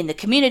out in the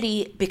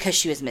community because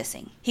she was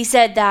missing. He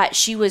said that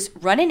she was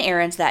running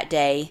errands that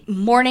day.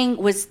 Morning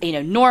was,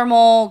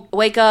 normal.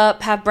 Wake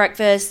up, have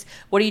breakfast.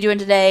 What are you doing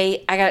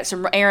today? I got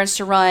some errands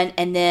to run,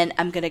 and then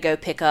I'm going to go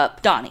pick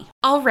up Donnie.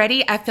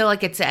 Already, I feel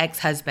like it's an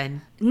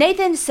ex-husband.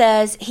 Nathan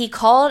says he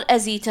called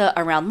Azita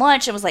around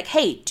lunch and was like,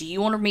 hey, do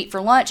you want to meet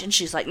for lunch? And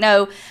she's like,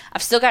 no,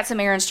 I've still got some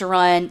errands to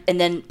run, and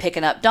then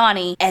picking up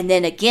Donnie. And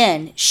then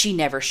again, she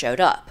never showed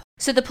up.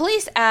 So the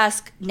police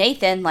ask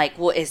Nathan,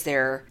 well, is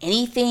there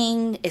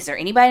anybody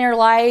in her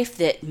life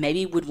that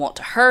maybe would want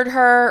to hurt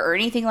her or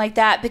anything like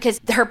that?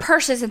 Because her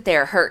purse isn't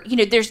there.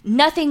 There's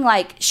nothing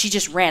like she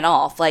just ran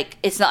off.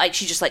 It's not like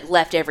she just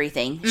left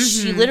everything. Mm-hmm.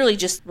 She literally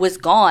just was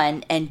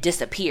gone and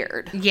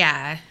disappeared.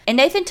 Yeah. And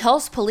Nathan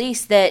tells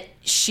police that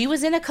she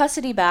was in a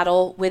custody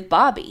battle with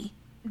Bobby.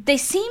 They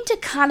seem to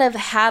kind of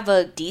have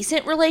a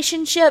decent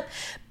relationship,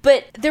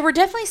 but there were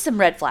definitely some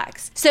red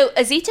flags. So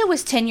Azita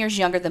was 10 years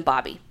younger than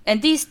Bobby.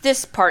 And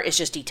this part is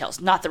just details,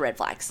 not the red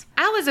flags.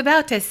 I was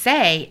about to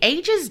say,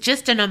 age is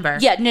just a number.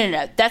 Yeah,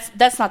 no.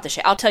 That's not the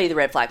shit. I'll tell you the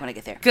red flag when I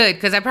get there. Good,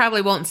 because I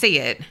probably won't see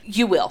it.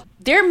 You will.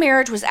 Their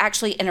marriage was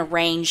actually an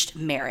arranged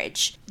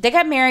marriage. They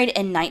got married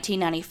in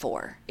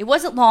 1994. It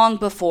wasn't long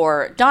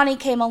before Donnie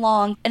came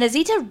along, and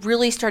Azita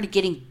really started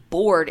getting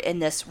bored in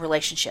this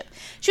relationship.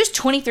 She was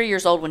 23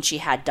 years old when she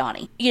had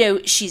Donnie. You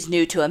know, she's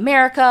new to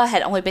America,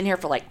 had only been here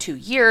for like 2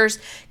 years,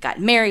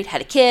 got married,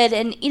 had a kid,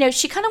 and, you know,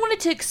 she kind of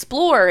wanted to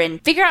explore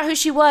and figure out who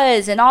she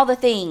was and all the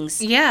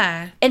things.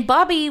 Yeah. And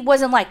Bobby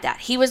wasn't like that.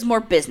 He was more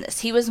business.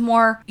 He was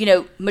more, you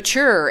know,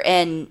 mature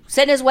and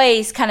set in his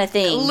ways kind of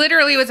thing.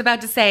 Literally was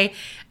about to say,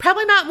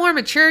 probably not more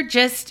mature,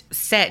 just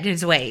set in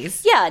his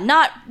ways. Yeah,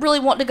 not really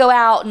wanting to go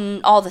out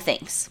and all the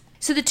things.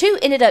 So the two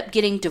ended up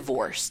getting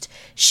divorced.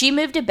 She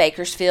moved to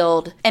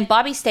Bakersfield and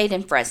Bobby stayed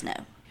in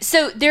Fresno.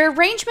 So their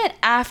arrangement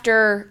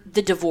after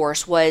the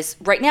divorce was,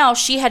 right now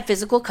she had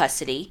physical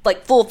custody,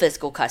 like full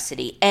physical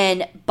custody,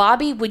 and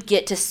Bobby would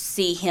get to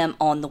see him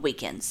on the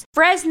weekends.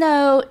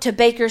 Fresno to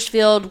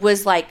Bakersfield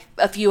was like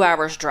a few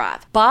hours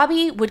drive.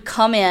 Bobby would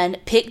come in,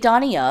 pick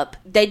Donnie up,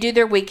 they do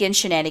their weekend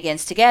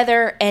shenanigans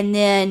together, and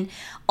then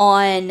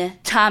on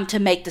time to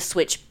make the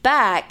switch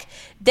back,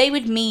 they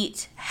would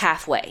meet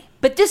halfway.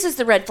 But this is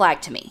the red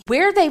flag to me.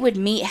 Where they would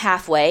meet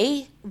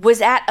halfway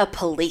was at a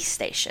police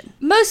station.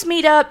 Most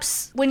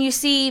meetups, when you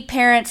see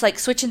parents like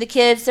switching the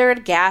kids, they're at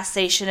a gas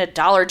station, a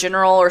Dollar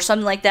General or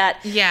something like that.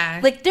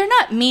 Yeah. Like they're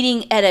not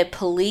meeting at a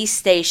police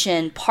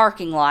station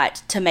parking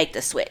lot to make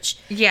the switch.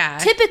 Yeah.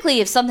 Typically,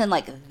 if something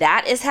like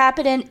that is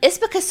happening, it's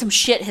because some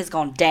shit has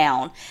gone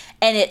down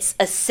and it's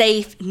a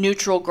safe,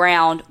 neutral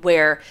ground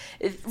where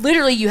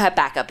literally you have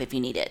backup if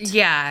you need it.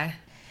 Yeah.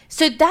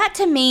 So that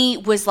to me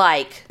was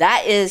like,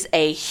 that is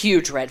a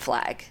huge red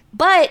flag.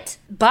 But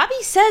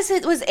Bobby says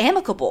it was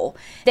amicable.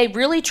 They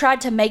really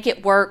tried to make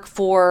it work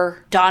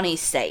for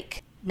Donnie's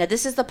sake. Now,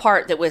 this is the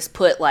part that was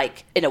put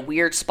like in a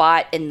weird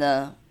spot in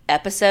the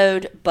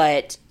episode,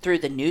 but through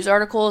the news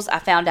articles, I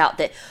found out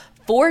that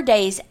 4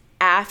 days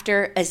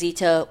after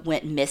Azita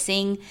went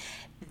missing,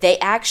 they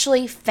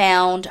actually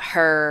found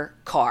her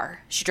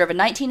car. She drove a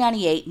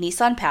 1998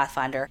 Nissan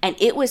Pathfinder, and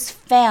it was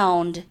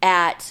found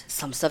at,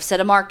 some stuff said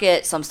a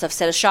market, some stuff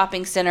said a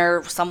shopping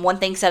center, one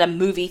thing said a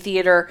movie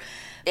theater.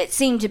 It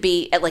seemed to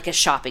be at like a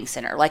shopping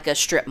center, like a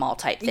strip mall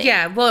type thing.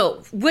 Yeah,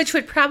 well, which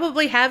would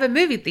probably have a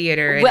movie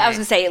theater in I was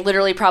going to say, it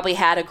literally probably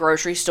had a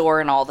grocery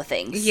store and all the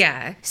things.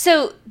 Yeah.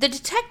 So the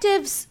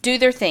detectives do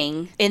their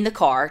thing in the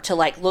car to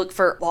like look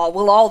for,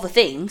 all the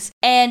things.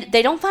 And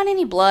they don't find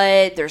any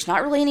blood. There's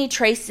not really any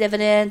trace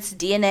evidence,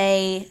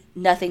 DNA,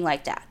 nothing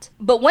like that.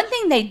 But one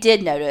thing they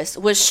did notice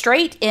was,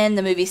 straight in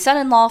the movie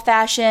Son-in-Law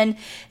fashion,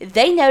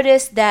 they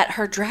noticed that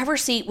her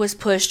driver's seat was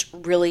pushed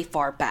really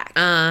far back.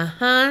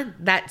 Uh-huh.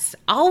 That's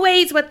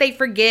always what they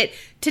forget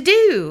to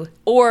do.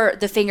 Or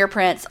the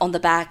fingerprints on the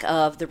back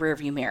of the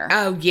rearview mirror.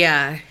 Oh,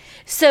 yeah.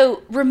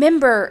 So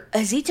remember,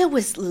 Azita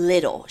was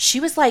little. She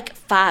was like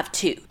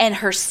 5'2", and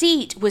her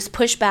seat was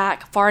pushed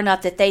back far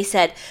enough that they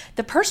said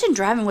the person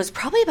driving was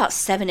probably about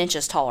 7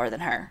 inches taller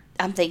than her.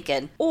 I'm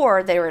thinking,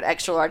 or they were an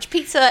extra large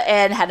pizza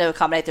and had to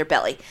accommodate their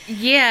belly.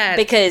 Yeah.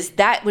 Because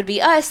that would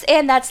be us,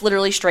 and that's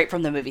literally straight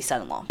from the movie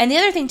Son-in-Law. And the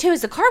other thing, too,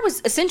 is the car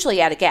was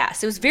essentially out of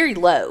gas. It was very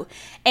low.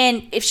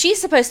 And if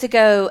she's supposed to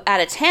go out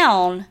of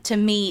town to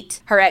meet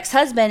her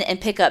ex-husband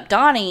and pick up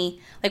Donnie,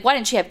 like, why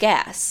didn't she have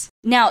gas?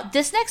 Now,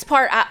 this next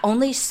part I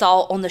only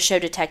saw on the show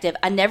Detective.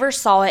 I never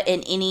saw it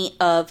in any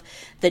of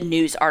the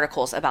news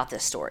articles about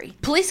this story.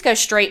 Police go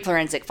straight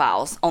forensic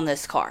files on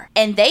this car,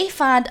 and they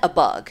find a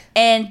bug.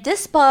 And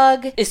this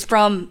bug is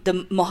from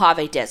the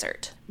Mojave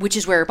Desert, which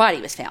is where her body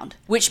was found,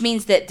 which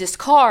means that this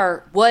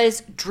car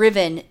was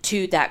driven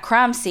to that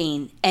crime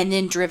scene and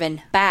then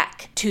driven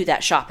back to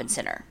that shopping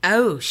center.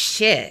 Oh,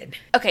 shit.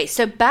 Okay,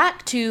 so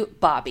back to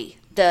Bobby,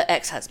 the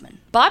ex-husband.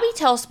 Bobby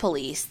tells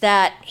police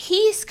that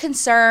he's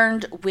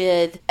concerned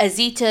with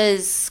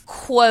Azita's,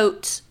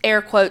 quote,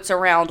 air quotes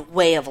around,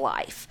 way of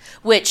life,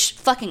 which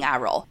fucking eye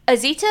roll.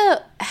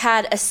 Azita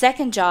had a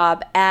second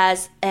job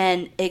as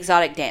an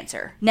exotic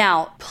dancer.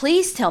 Now,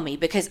 please tell me,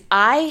 because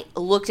I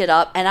looked it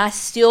up and I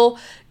still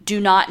do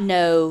not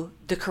know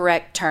the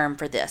correct term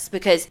for this,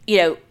 because, you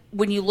know,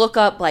 when you look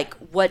up, like,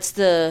 what's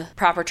the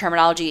proper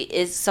terminology,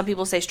 is some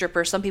people say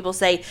stripper, some people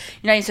say,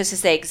 you're not even supposed to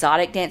say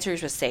exotic dancer, you're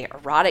supposed to say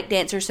erotic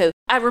dancer. So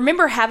I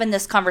remember having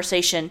this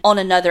conversation on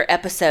another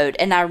episode,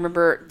 and I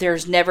remember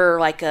there's never,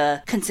 like,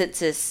 a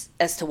consensus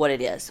as to what it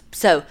is.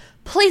 So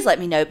please let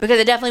me know, because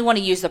I definitely want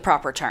to use the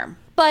proper term.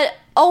 But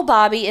old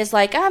Bobby is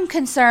like, I'm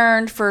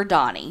concerned for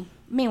Donnie.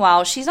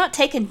 Meanwhile, she's not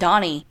taking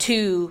Donnie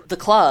to the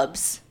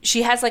clubs.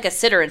 She has, like, a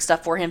sitter and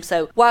stuff for him.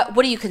 So what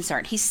are you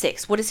concerned? He's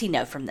 6. What does he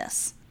know from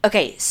this?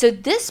 Okay, so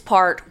this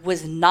part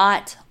was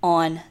not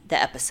on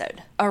the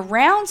episode.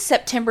 Around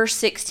September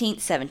 16th,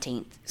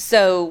 17th,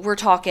 so we're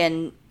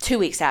talking 2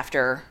 weeks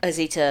after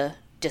Azita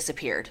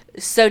disappeared,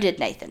 so did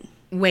Nathan.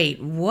 Wait,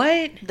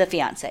 what? The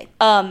fiance.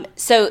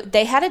 So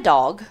they had a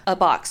dog, a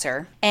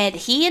boxer, and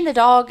he and the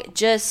dog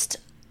just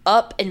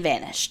up and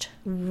vanished.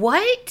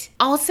 What?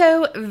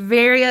 Also,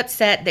 very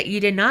upset that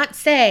you did not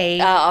say...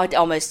 I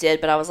almost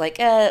did, but I was like,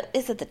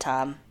 is it the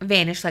time?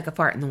 Vanished like a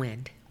fart in the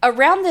wind.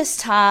 Around this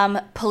time,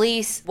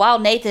 police, while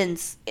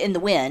Nathan's in the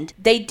wind,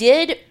 they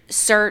did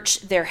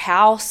search their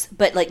house,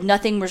 but like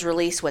nothing was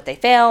released what they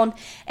found.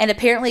 And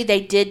apparently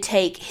they did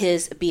take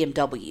his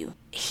BMW.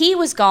 He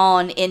was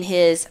gone in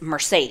his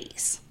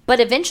Mercedes. But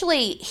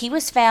eventually, he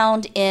was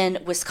found in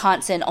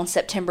Wisconsin on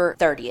September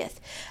 30th.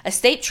 A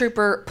state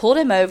trooper pulled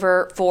him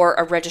over for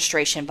a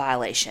registration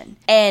violation.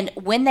 And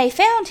when they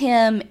found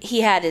him, he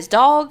had his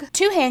dog,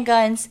 2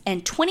 handguns,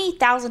 and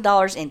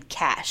 $20,000 in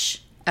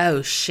cash.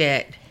 Oh,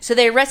 shit. So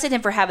they arrested him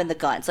for having the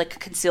guns, like a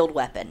concealed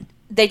weapon.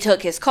 They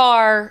took his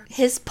car,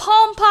 his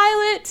Palm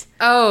Pilot.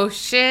 Oh,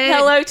 shit.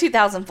 Hello,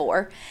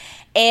 2004.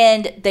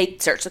 And they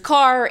searched the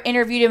car,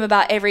 interviewed him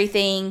about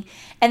everything.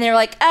 And they're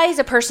like, he's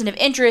a person of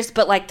interest,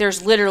 but like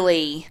there's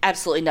literally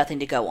absolutely nothing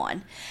to go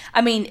on.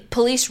 I mean,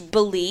 police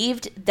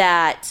believed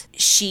that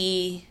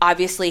she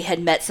obviously had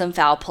met some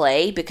foul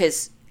play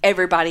because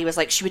everybody was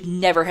like, she would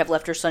never have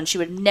left her son. She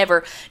would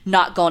never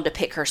not gone to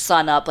pick her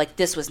son up. Like,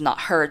 this was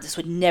not her. This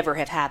would never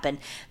have happened.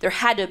 There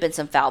had to have been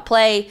some foul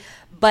play,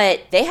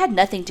 but they had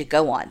nothing to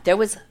go on. There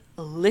was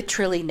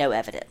literally no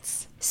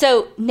evidence.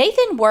 So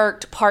Nathan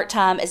worked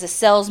part-time as a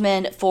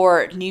salesman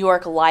for New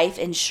York Life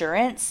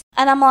Insurance.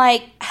 And I'm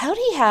like, how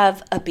do you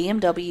have a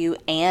BMW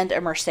and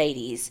a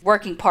Mercedes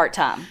working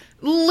part-time?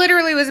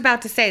 Literally was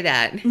about to say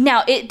that.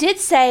 Now, it did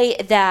say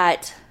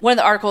that one of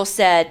the articles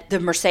said the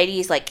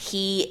Mercedes, like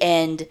he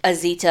and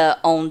Azita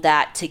owned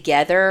that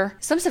together.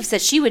 Some stuff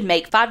said she would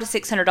make $500 to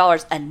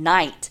 $600 a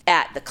night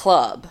at the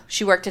club.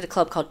 She worked at a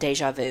club called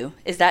Deja Vu.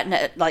 Is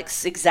that like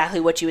exactly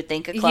what you would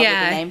think a club would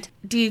be named?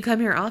 Do you come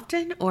here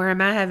often, or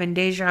am I having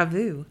deja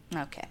vu?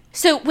 Okay.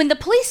 So when the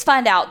police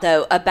find out,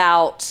 though,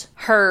 about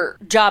her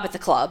job at the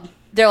club,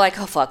 they're like,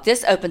 oh, fuck,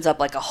 this opens up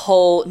like a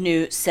whole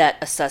new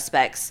set of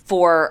suspects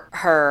for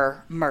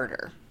her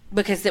murder.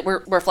 Because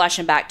we're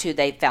flashing back to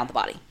they found the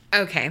body.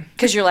 Okay.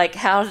 Because you're like,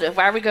 why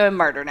are we going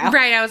murder now?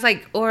 Right, I was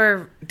like,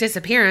 or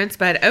disappearance,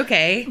 but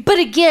okay. But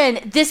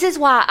again, this is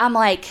why I'm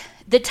like,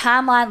 the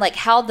timeline, like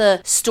how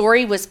the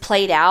story was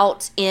played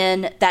out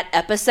in that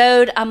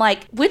episode, I'm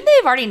like, wouldn't they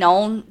have already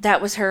known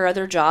that was her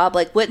other job?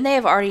 Like, wouldn't they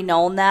have already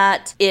known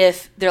that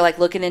if they're like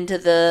looking into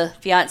the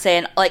fiance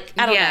and like,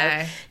 I don't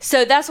know.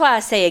 So that's why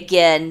I say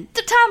again,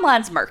 the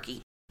timeline's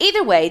murky.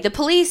 Either way, the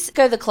police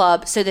go to the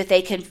club so that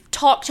they can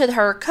talk to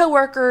her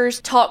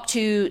coworkers, talk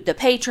to the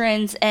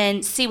patrons,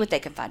 and see what they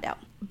can find out.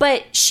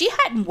 But she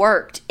hadn't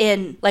worked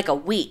in like a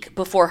week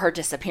before her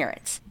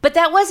disappearance. But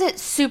that wasn't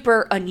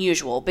super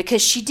unusual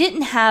because she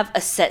didn't have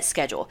a set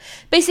schedule.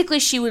 Basically,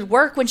 she would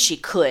work when she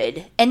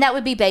could, and that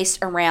would be based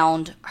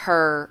around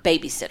her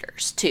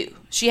babysitters too.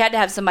 She had to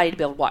have somebody to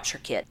be able to watch her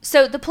kid.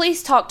 So the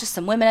police talked to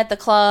some women at the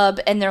club,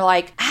 and they're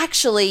like,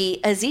 actually,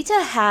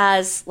 Azita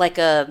has like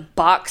a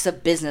box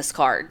of business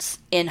cards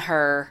in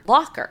her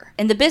locker.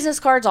 And the business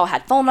cards all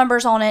had phone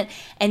numbers on it,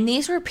 and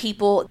these were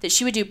people that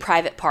she would do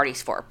private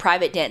parties for,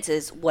 private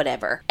dances,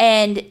 whatever.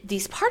 And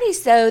these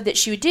parties, though, that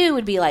she would do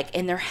would be like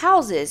in their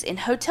houses, in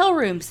hotel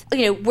rooms,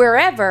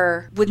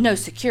 wherever with no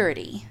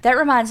security. That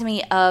reminds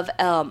me of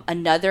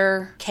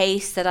another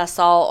case that I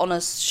saw on a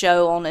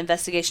show on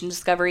Investigation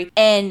Discovery,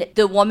 and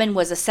the woman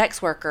was a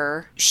sex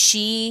worker.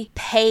 She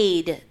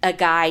paid a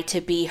guy to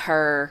be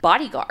her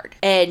bodyguard.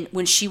 And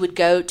when she would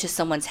go to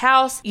someone's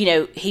house,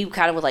 he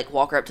kind of would like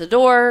walk her up to the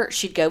door.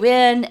 She'd go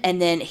in,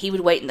 and then he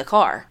would wait in the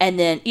car. And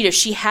then,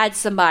 she had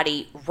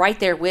somebody right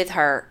there with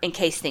her in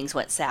case things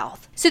went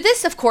south. So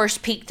this, of course,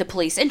 piqued the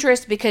police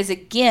interest because,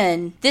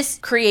 again, this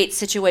creates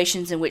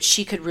situations in which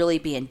she could really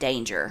be in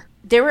danger.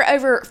 There were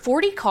over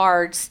 40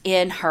 cards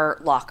in her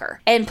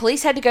locker, and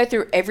police had to go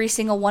through every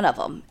single one of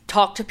them,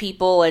 talk to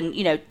people, and,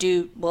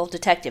 do,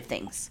 detective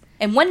things.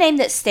 And one name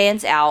that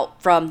stands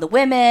out from the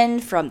women,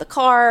 from the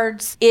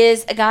cards,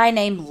 is a guy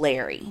named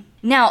Larry.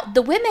 Now,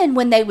 the women,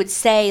 when they would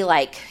say,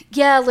 like,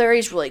 yeah,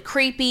 Larry's really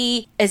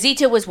creepy,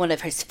 Azita was one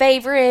of his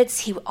favorites,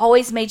 he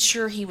always made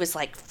sure he was,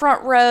 like,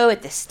 front row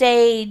at the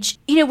stage.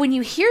 When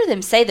you hear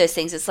them say those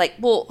things, it's like,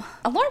 well,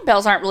 alarm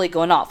bells aren't really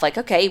going off. Like,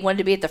 okay, he wanted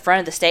to be at the front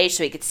of the stage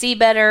so he could see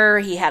better,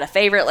 he had a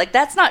favorite. Like,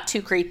 that's not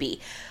too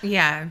creepy.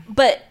 Yeah.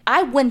 But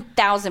I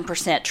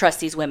 1000% trust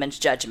these women's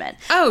judgment.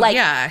 Oh, like,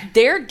 yeah.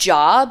 Their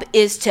job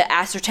is to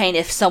ascertain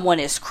if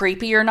someone is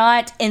creepy or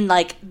not in,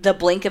 like, the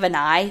blink of an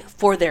eye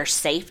for their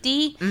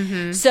safety. Mm-hmm.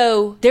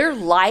 So their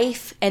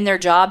life and their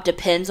job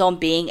depends on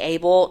being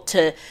able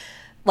to,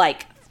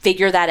 like,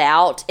 figure that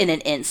out in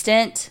an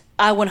instant.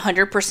 I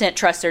 100%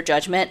 trust their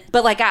judgment,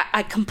 but like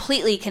I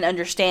completely can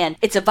understand.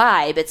 It's a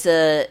vibe. It's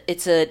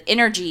an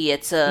energy.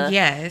 It's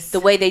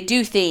the way they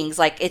do things.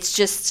 Like, it's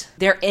just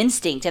their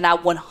instinct, and I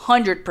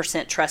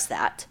 100% trust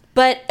that.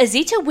 But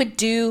Azita would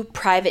do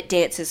private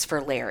dances for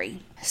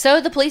Larry.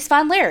 So the police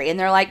find Larry, and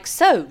they're like,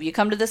 so, you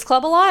come to this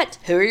club a lot?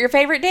 Who are your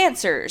favorite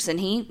dancers? And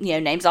he,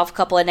 names off a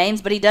couple of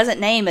names, but he doesn't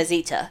name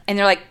Azita. And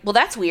they're like, well,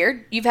 that's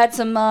weird. You've had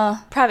some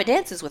private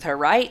dances with her,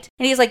 right?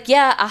 And he's like,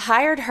 yeah, I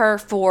hired her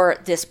for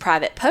this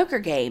private poker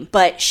game,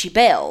 but she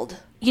bailed.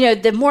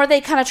 The more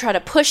they kind of try to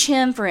push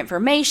him for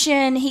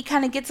information, he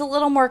kind of gets a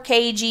little more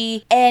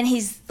cagey, and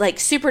he's, like,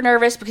 super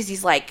nervous because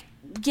he's like,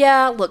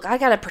 yeah, look, I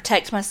gotta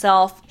protect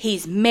myself.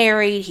 He's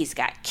married, he's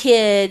got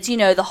kids,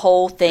 the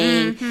whole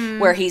thing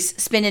where he's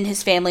spending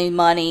his family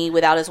money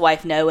without his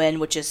wife knowing,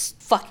 which is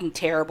fucking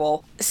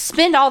terrible.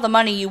 Spend all the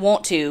money you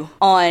want to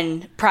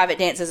on private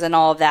dances and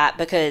all of that,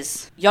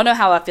 because y'all know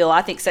how I feel.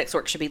 I think sex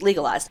work should be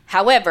legalized.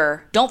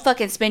 However, don't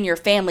fucking spend your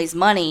family's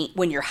money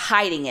when you're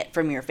hiding it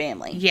from your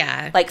family.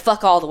 Yeah. Like,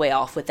 fuck all the way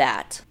off with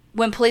that.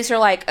 When police are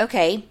like,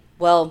 okay,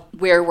 well,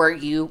 where were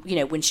you,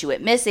 when she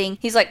went missing?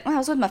 He's like, well, I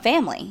was with my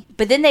family.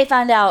 But then they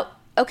find out,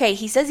 okay,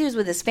 he says he was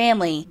with his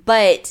family,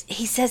 but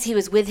he says he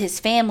was with his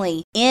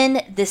family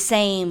in the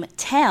same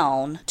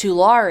town,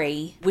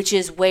 Tulare, which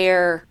is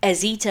where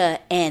Azita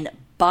and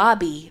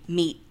Bobby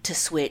meet to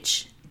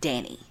switch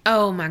Danny.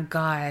 Oh my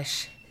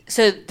gosh.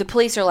 So the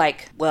police are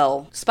like,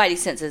 well, Spidey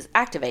senses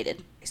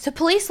activated. So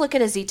police look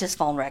at Azita's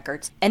phone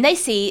records, and they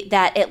see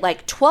that at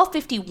like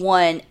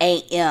 12:51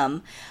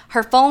 a.m.,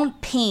 her phone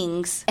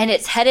pings, and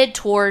it's headed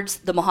towards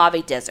the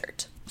Mojave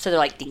Desert. So they're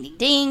like, ding, ding,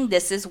 ding,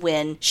 this is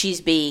when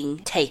she's being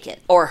taken,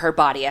 or her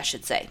body, I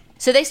should say.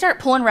 So they start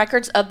pulling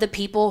records of the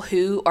people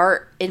who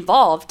are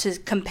involved to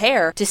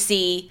compare to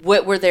see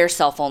what were their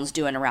cell phones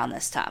doing around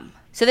this time.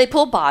 So they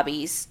pull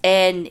Bobby's,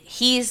 and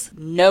he's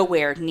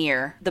nowhere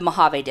near the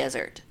Mojave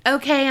Desert.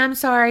 Okay, I'm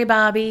sorry,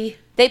 Bobby.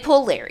 They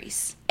pull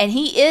Larry's, and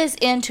he is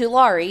in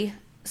Tulare.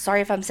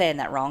 Sorry if I'm saying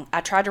that wrong.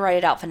 I tried to write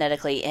it out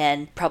phonetically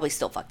and probably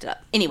still fucked it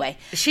up. Anyway.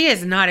 She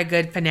is not a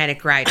good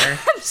phonetic writer.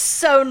 I'm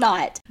so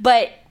not.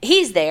 But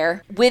he's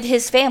there with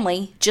his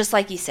family, just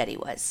like he said he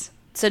was.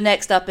 So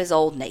next up is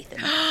old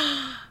Nathan.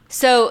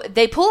 So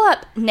they pull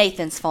up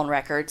Nathan's phone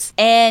records,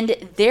 and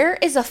there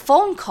is a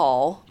phone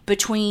call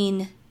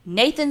between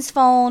Nathan's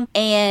phone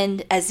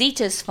and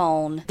Azita's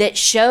phone that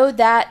show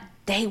that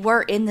they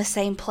were in the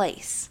same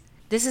place.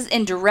 This is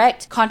in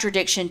direct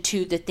contradiction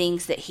to the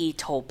things that he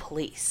told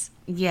police.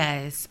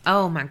 Yes.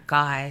 Oh my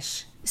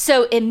gosh.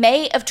 So in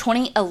May of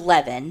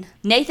 2011,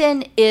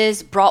 Nathan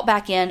is brought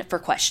back in for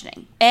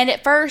questioning. And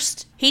at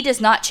first, he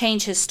does not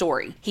change his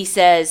story. He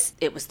says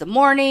it was the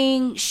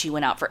morning, she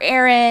went out for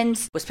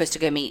errands, was supposed to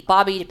go meet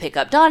Bobby to pick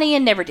up Donnie,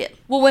 and never did.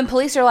 Well, when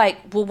police are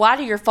like, well, why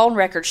do your phone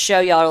records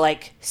show y'all are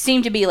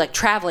seem to be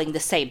traveling the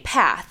same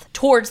path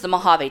towards the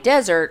Mojave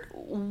Desert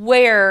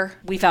where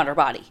we found her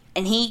body?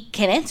 And he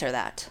can't answer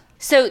that.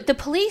 So the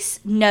police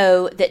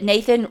know that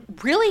Nathan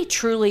really,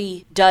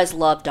 truly does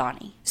love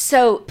Donnie.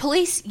 So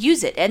police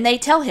use it, and they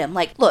tell him,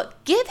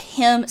 look, give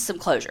him some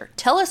closure.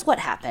 Tell us what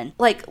happened.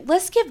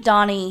 Let's give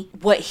Donnie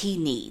what he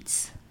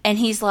needs. And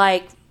he's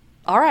like,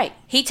 all right.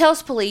 He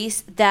tells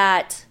police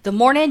that the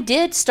morning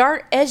did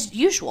start as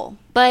usual,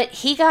 but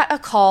he got a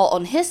call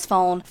on his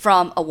phone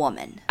from a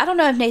woman. I don't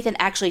know if Nathan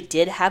actually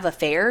did have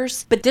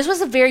affairs, but this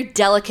was a very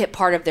delicate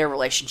part of their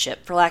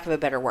relationship, for lack of a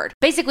better word.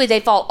 Basically, they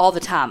fought all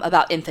the time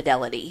about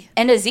infidelity,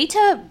 and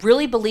Azita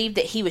really believed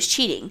that he was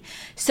cheating.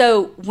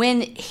 So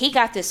when he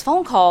got this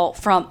phone call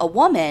from a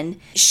woman,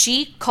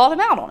 she called him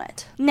out on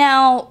it.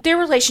 Now, their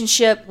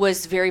relationship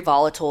was very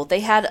volatile.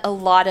 They had a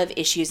lot of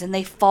issues, and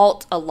they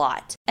fought a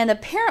lot. And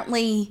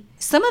apparently,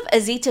 some of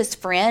Azita's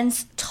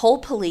friends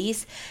told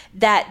police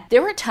that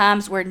there were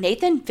times where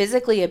Nathan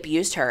physically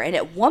abused her, and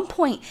at one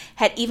point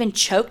had even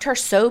choked her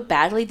so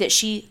badly that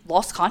she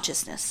lost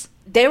consciousness.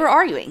 They were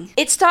arguing.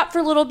 It stopped for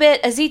a little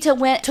bit. Azita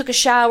went, took a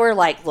shower,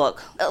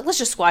 look, let's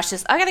just squash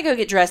this. I gotta go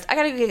get dressed. I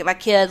gotta go get my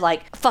kid,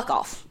 fuck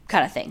off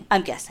kind of thing,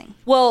 I'm guessing.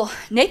 Well,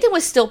 Nathan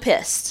was still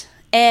pissed.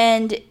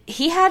 And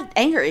he had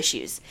anger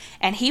issues,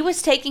 and he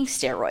was taking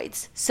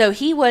steroids. So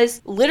he was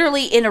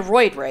literally in a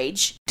roid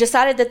rage,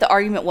 decided that the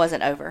argument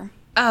wasn't over.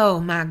 Oh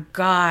my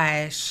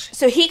gosh.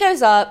 So he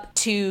goes up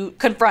to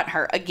confront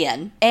her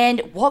again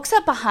and walks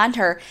up behind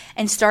her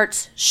and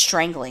starts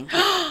strangling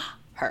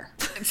her.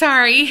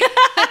 Sorry.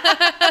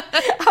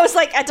 I was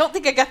like, I don't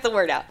think I got the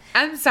word out.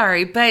 I'm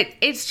sorry, but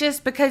it's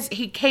just because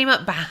he came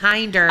up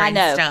behind her and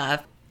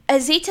stuff.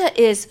 Azita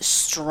is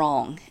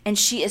strong, and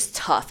she is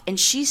tough, and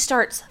she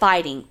starts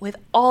fighting with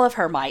all of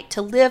her might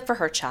to live for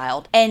her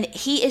child, and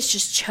he is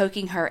just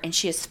choking her, and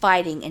she is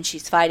fighting, and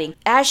she's fighting.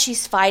 As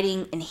she's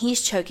fighting and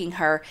he's choking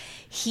her,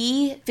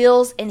 he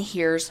feels and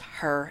hears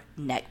her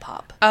neck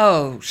pop.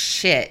 Oh,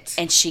 shit.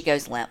 And she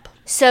goes limp.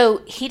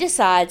 So he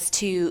decides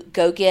to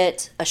go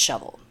get a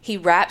shovel. He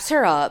wraps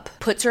her up,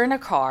 puts her in a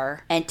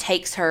car, and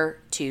takes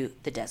her to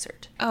the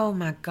desert. Oh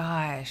my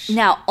gosh.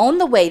 Now, on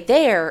the way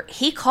there,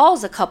 he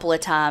calls a couple of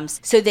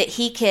times so that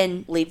he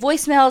can leave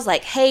voicemails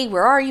like, hey,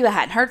 where are you? I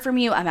hadn't heard from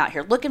you. I'm out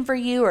here looking for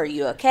you. Are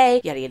you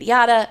okay? Yada, yada,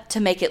 yada, to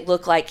make it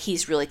look like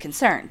he's really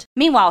concerned.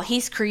 Meanwhile,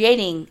 he's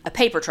creating a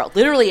paper trail,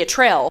 literally a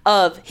trail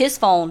of his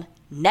phone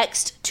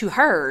next to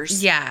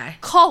hers. Yeah.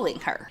 Calling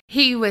her.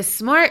 He was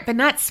smart, but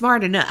not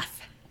smart enough.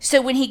 So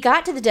when he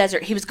got to the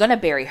desert, he was going to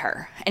bury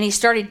her, and he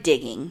started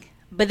digging,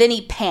 but then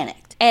he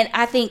panicked. And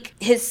I think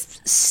his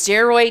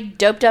steroid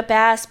doped up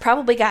ass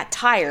probably got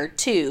tired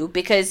too,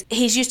 because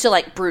he's used to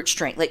like brute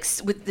strength, like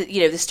with the,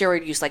 the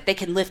steroid use, like they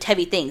can lift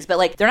heavy things, but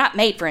like they're not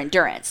made for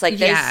endurance. Like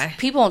those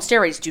people on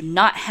steroids do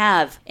not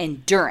have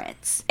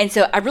endurance. And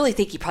so I really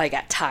think he probably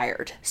got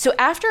tired. So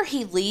after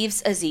he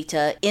leaves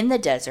Azita in the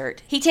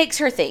desert, he takes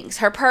her things,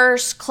 her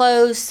purse,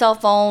 clothes, cell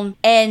phone,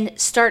 and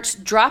starts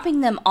dropping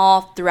them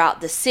off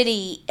throughout the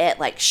city at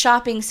like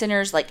shopping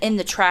centers, like in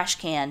the trash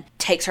can,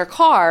 takes her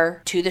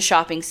car to the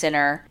shopping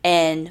center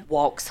and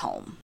walks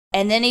home.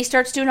 And then he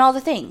starts doing all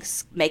the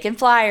things, making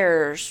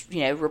flyers,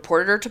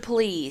 reported her to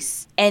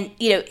police. And,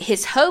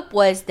 his hope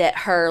was that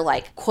her,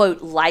 like,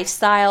 quote,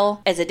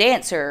 lifestyle as a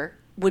dancer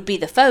would be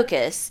the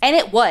focus. And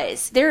it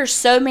was. There are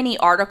so many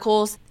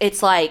articles.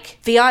 It's like,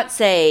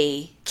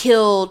 fiance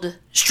killed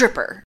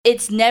stripper.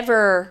 It's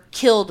never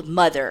killed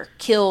mother,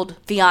 killed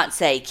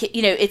fiance.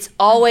 It's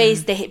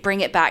always, they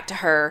bring it back to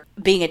her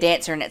being a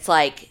dancer. And it's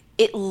like,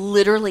 it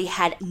literally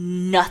had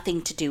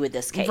nothing to do with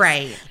this case.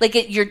 Right.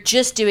 Like, you're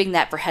just doing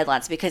that for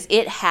headlines because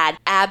it had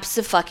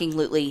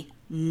abso-fucking-lutely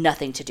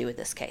nothing to do with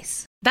this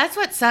case. That's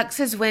what sucks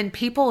is when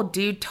people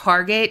do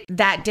target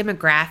that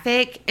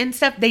demographic and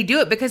stuff, they do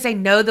it because they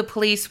know the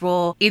police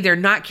will either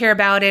not care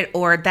about it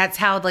or that's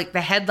how like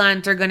the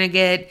headlines are going to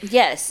get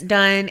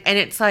done. And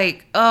it's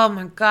like, oh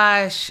my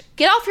gosh.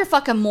 Get off your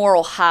fucking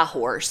moral high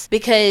horse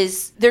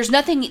because there's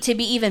nothing to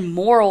be even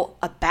moral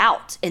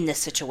about in this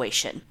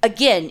situation.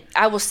 Again,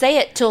 I will say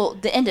it till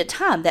the end of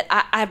time that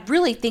I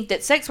really think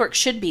that sex work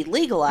should be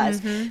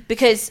legalized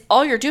because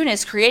all you're doing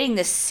is creating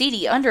this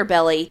seedy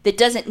underbelly that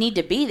doesn't need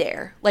to be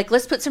there. Like,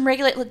 let's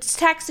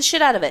tax the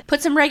shit out of it.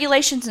 Put some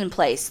regulations in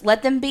place.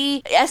 Let them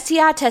be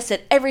STI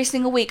tested every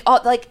single week.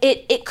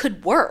 It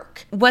could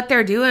work. What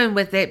they're doing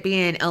with it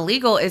being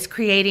illegal is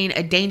creating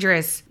a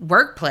dangerous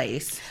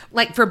workplace,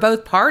 like for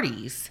both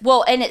parties.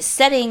 Well, and it's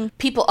setting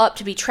people up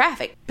to be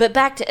trafficked. But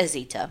back to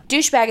Azita.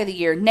 Douchebag of the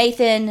year,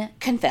 Nathan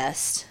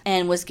confessed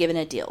and was given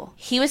a deal.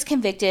 He was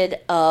convicted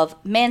of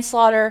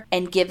manslaughter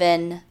and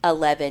given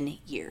 11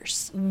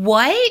 years.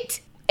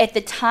 What? At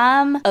the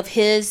time of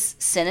his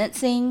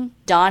sentencing,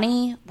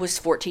 Donnie was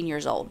 14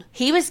 years old.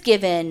 He was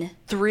given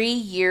 3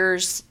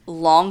 years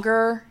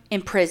longer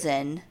in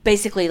prison,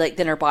 basically like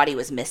then her body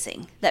was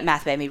missing. That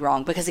math made me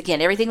wrong because again,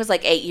 everything was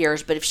like 8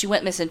 years, but if she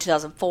went missing in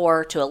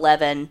 2004 to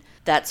 11,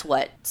 that's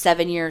what,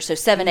 7 years? So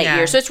 7, 8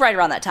 years. So it's right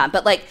around that time.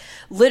 But like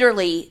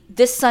literally,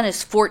 this son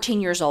is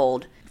 14 years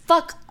old.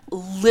 Fuck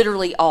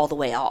literally all the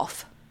way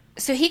off.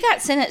 So he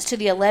got sentenced to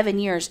the 11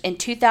 years in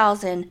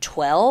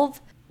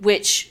 2012.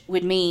 Which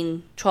would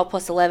mean 12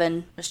 plus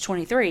 11 is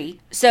 23.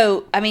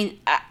 So, I mean,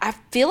 I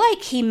feel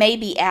like he may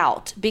be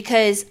out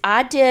because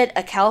I did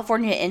a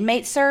California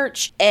inmate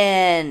search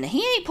and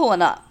he ain't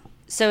pulling up.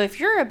 So if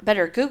you're a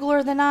better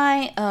Googler than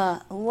I,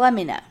 let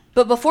me know.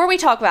 But before we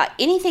talk about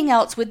anything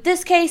else with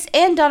this case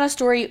and Donna's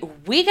story,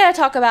 we gotta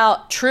talk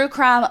about True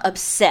Crime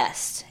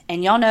Obsessed.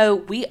 And y'all know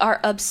we are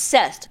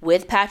obsessed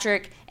with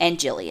Patrick and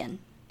Jillian.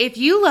 If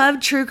you love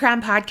True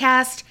Crime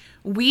Podcast,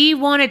 we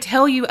want to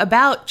tell you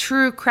about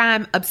True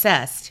Crime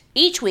Obsessed.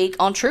 Each week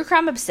on True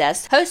Crime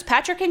Obsessed, hosts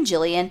Patrick and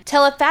Jillian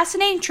tell a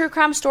fascinating true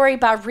crime story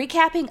by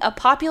recapping a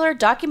popular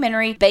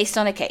documentary based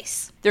on a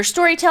case. Their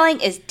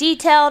storytelling is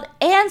detailed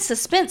and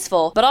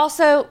suspenseful, but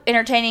also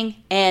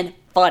entertaining and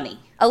funny.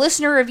 A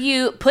listener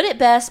review put it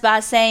best by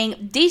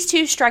saying, these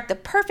two strike the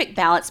perfect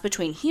balance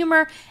between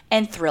humor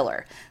and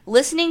thriller.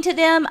 Listening to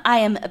them, I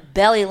am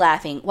belly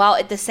laughing, while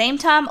at the same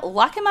time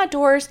locking my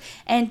doors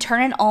and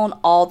turning on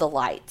all the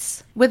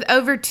lights. With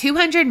over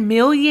 200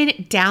 million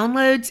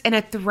downloads and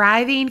a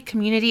thriving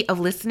community of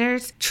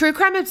listeners, True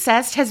Crime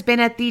Obsessed has been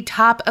at the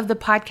top of the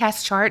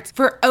podcast charts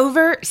for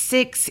over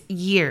 6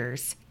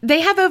 years.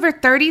 They have over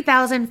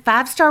 30,000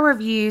 5-star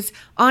reviews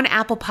on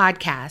Apple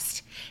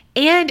Podcasts.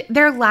 And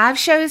their live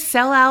shows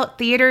sell out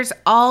theaters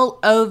all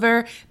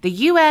over the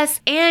U.S.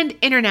 and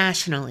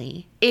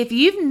internationally. If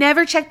you've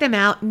never checked them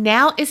out,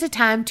 now is the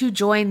time to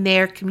join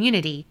their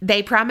community.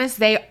 They promise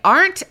they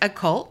aren't a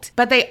cult,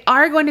 but they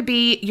are going to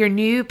be your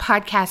new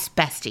podcast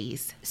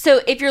besties.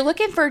 So if you're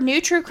looking for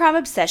new True Crime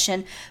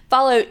Obsession,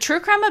 follow True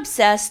Crime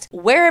Obsessed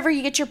wherever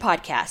you get your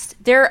podcast.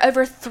 There are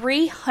over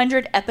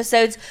 300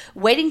 episodes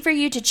waiting for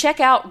you to check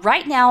out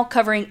right now,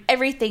 covering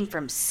everything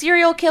from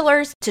serial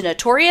killers to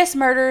notorious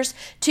murders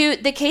to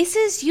the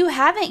cases you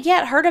haven't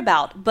yet heard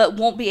about but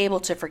won't be able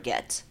to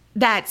forget.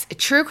 That's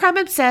True Crime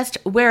Obsessed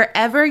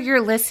wherever you're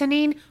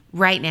listening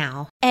right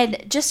now.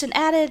 And just an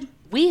added,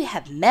 we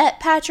have met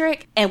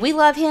Patrick, and we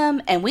love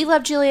him, and we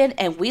love Jillian,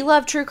 and we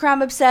love True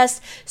Crime Obsessed,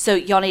 so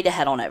y'all need to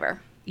head on over.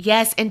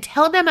 Yes, and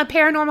tell them a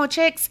Paranormal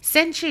Chicks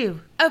sent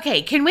you.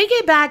 Okay, can we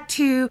get back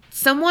to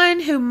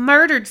someone who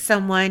murdered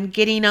someone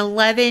getting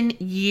 11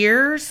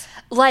 years?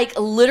 Like,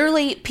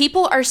 literally,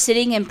 people are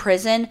sitting in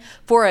prison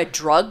for a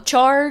drug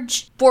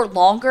charge for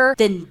longer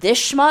than this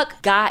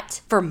schmuck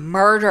got for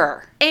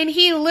murder. And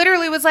he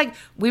literally was like,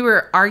 we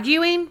were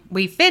arguing,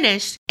 we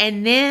finished,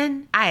 and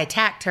then I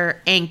attacked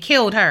her and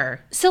killed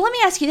her. So let me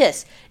ask you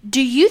this.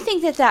 Do you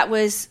think that that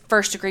was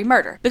first-degree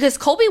murder? Because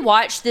Colby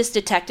watched this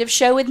detective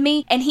show with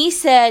me, and he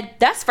said,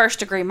 that's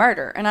first-degree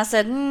murder. And I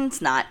said, it's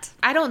not.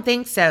 I don't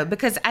think so,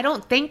 because I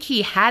don't think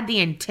he had the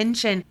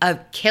intention of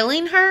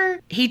killing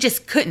her. He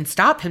just couldn't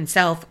stop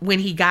himself when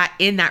he got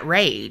in that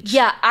rage.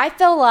 Yeah, I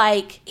feel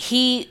like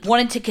he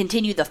wanted to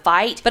continue the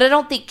fight, but I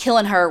don't think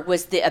killing her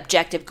was the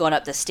objective going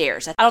up the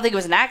stairs. I don't think it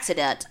was an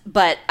accident,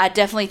 but I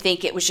definitely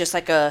think it was just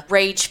like a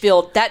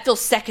rage-filled, that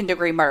feels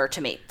second-degree murder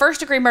to me.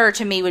 First-degree murder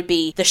to me would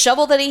be the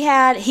shovel that he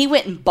had. He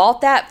went and bought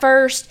that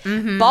first,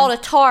 bought a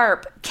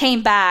tarp,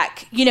 came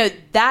back. You know,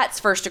 that's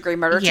first-degree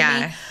murder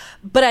to me.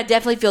 But I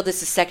definitely feel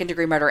this is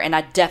second-degree murder, and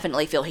I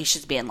definitely feel he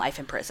should be in life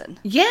in prison.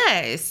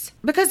 Yes,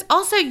 because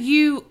also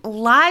you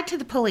lied to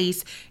the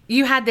police.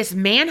 You had this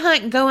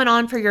manhunt going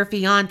on for your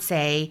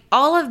fiance.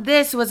 All of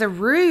this was a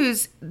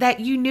ruse that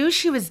you knew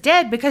she was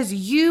dead because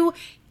you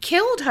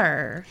killed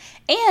her.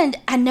 And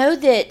I know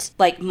that,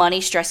 like,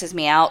 money stresses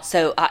me out,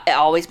 so I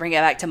always bring it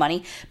back to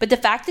money. But the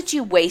fact that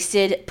you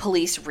wasted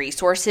police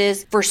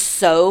resources for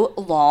so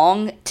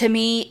long, to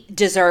me,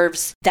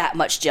 deserves that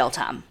much jail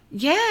time.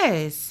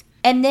 Yes.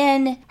 And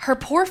then her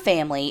poor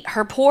family,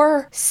 her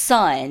poor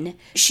son,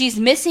 she's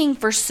missing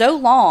for so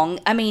long.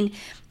 I mean,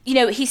 you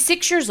know, he's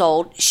 6 years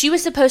old. She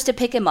was supposed to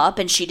pick him up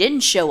and she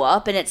didn't show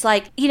up. And it's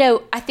like, you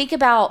know, I think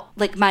about,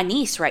 like, my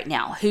niece right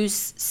now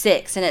who's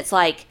 6. And it's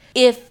like,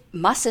 if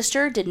my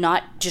sister did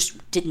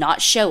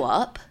not show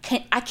up,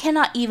 I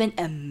cannot even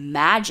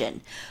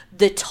imagine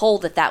the toll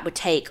that would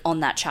take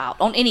on that child,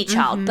 on any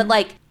child. But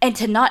like, and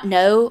to not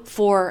know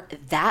for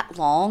that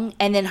long,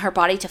 and then her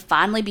body to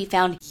finally be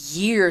found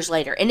years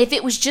later. And if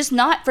it was just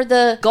not for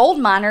the gold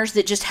miners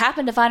that just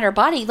happened to find her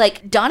body,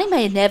 like, Donnie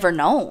may have never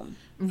known.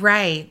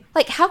 Right.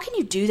 Like, how can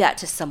you do that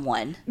to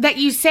someone? That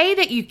you say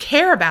that you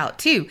care about,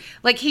 too.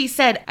 Like, he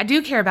said, I do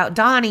care about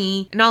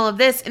Donnie and all of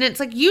this. And it's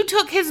like, you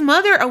took his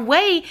mother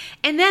away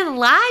and then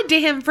lied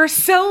to him for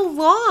so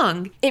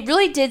long. It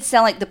really did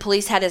sound like the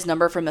police had his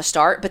number from the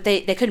start, but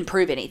they couldn't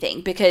prove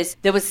anything because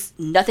there was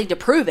nothing to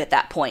prove at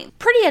that point.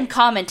 Pretty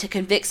uncommon to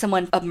convict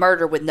someone of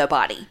murder with no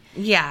body.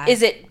 Yeah.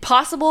 Is it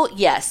possible?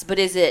 Yes. But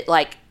is it,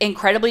 like,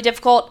 incredibly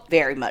difficult?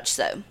 Very much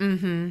so.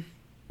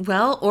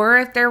 Well, or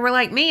if they were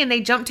like me and they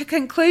jumped to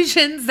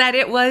conclusions that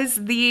it was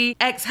the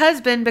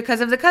ex-husband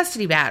because of the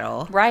custody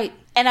battle. Right.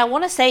 And I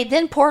want to say,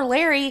 then poor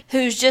Larry,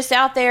 who's just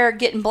out there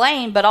getting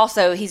blamed, but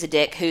also he's a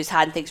dick who's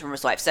hiding things from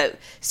his wife. So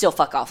still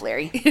fuck off,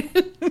 Larry.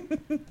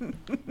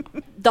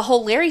 The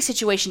whole Larry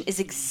situation is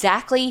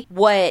exactly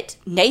what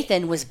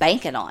Nathan was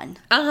banking on.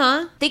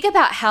 Think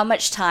about how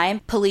much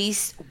time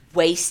police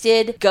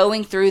wasted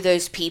going through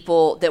those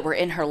people that were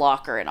in her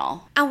locker and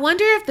all. I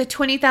wonder if the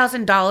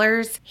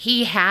 $20,000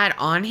 he had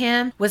on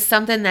him was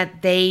something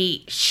that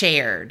they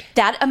shared.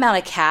 That amount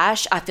of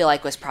cash, I feel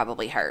like, was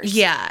probably hers.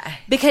 Yeah.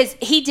 Because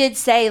he did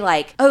say,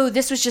 like, oh,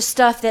 this was just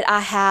stuff that I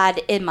had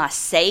in my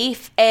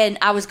safe and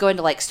I was going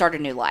to, like, start a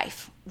new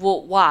life.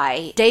 Well,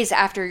 why? Days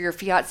after your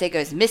fiance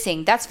goes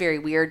missing, that's very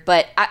weird,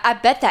 but I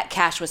bet that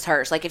cash was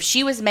hers. Like, if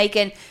she was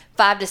making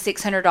 $500 to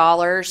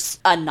 $600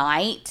 a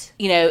night,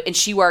 you know, and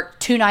she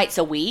worked 2 nights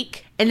a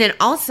week. And then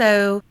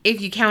also,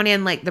 if you count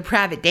in, like, the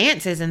private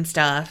dances and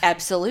stuff.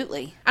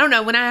 Absolutely. I don't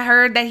know. When I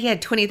heard that he had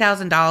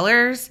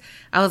 $20,000,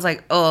 I was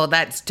like, oh,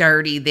 that's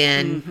dirty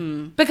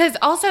then. Because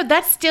also,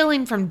 that's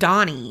stealing from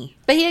Donnie.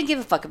 But he didn't give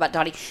a fuck about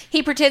Donnie.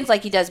 He pretends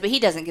like he does, but he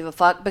doesn't give a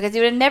fuck because he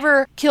would have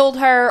never killed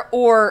her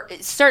or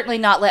certainly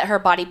not let her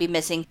body be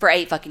missing for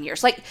 8 fucking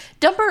years. Like,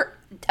 dump her.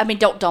 I mean,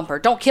 don't dump her.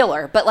 Don't kill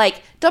her. But,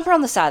 like, dump her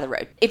on the side of the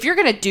road. If you're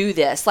going to do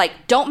this, like,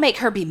 don't make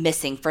her be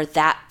missing for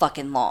that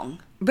fucking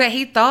long. But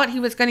he thought he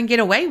was going to get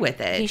away with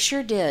it. He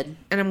sure did.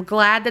 And I'm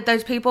glad that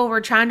those people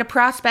were trying to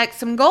prospect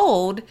some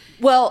gold.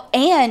 Well,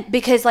 and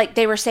because, like,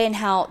 they were saying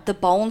how the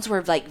bones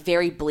were, like,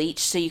 very bleached,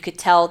 so you could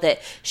tell that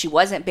she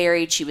wasn't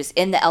buried, she was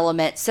in the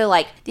element. So,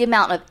 like, the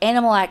amount of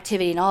animal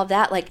activity and all of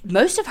that, like,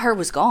 most of her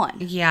was gone.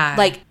 Yeah.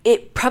 Like,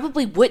 it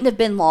probably wouldn't have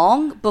been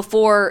long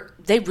before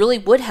they really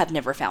would have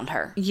never found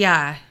her.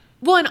 Yeah.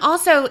 Well, and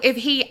also, if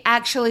he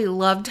actually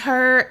loved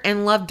her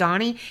and loved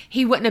Donnie,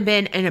 he wouldn't have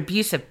been an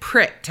abusive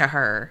prick to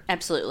her.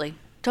 Absolutely.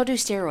 Don't do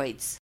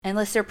steroids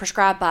unless they're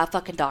prescribed by a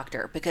fucking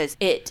doctor because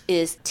it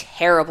is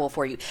terrible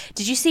for you.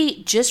 Did you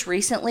see just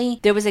recently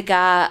there was a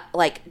guy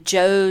like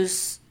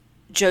Joe's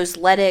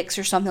Ledix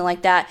or something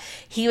like that?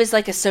 He was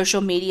like a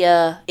social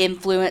media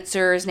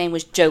influencer. His name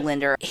was Joe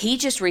Linder. He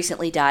just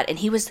recently died and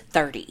he was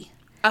 30.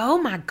 Oh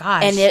my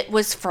gosh. And it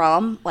was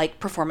from,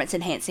 like, performance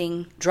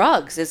enhancing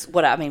drugs is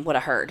what I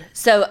heard.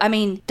 So, I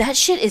mean, that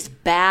shit is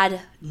bad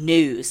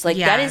news. Like,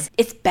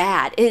 it's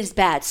bad. It is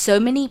bad. So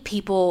many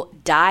people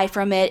die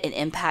from it. It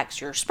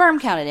impacts your sperm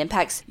count. It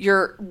impacts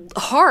your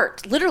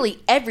heart. Literally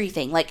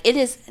everything. Like, it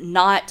is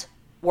not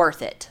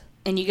worth it.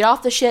 and you get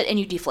off the shit and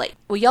you deflate.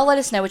 Well, y'all let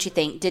us know what you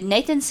think. Did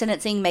Nathan's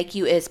sentencing make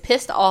you as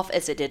pissed off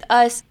as it did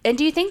us? And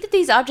do you think that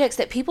these objects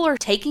that people are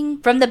taking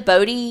from the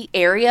Bodie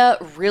area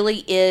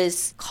really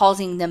is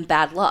causing them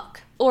bad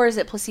luck? Or is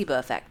it placebo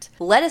effect?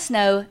 Let us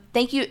know.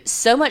 Thank you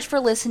so much for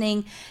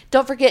listening.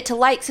 Don't forget to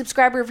like,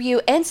 subscribe, review,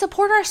 and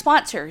support our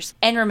sponsors.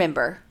 And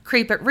remember,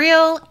 creep it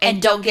real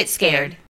and don't get scared.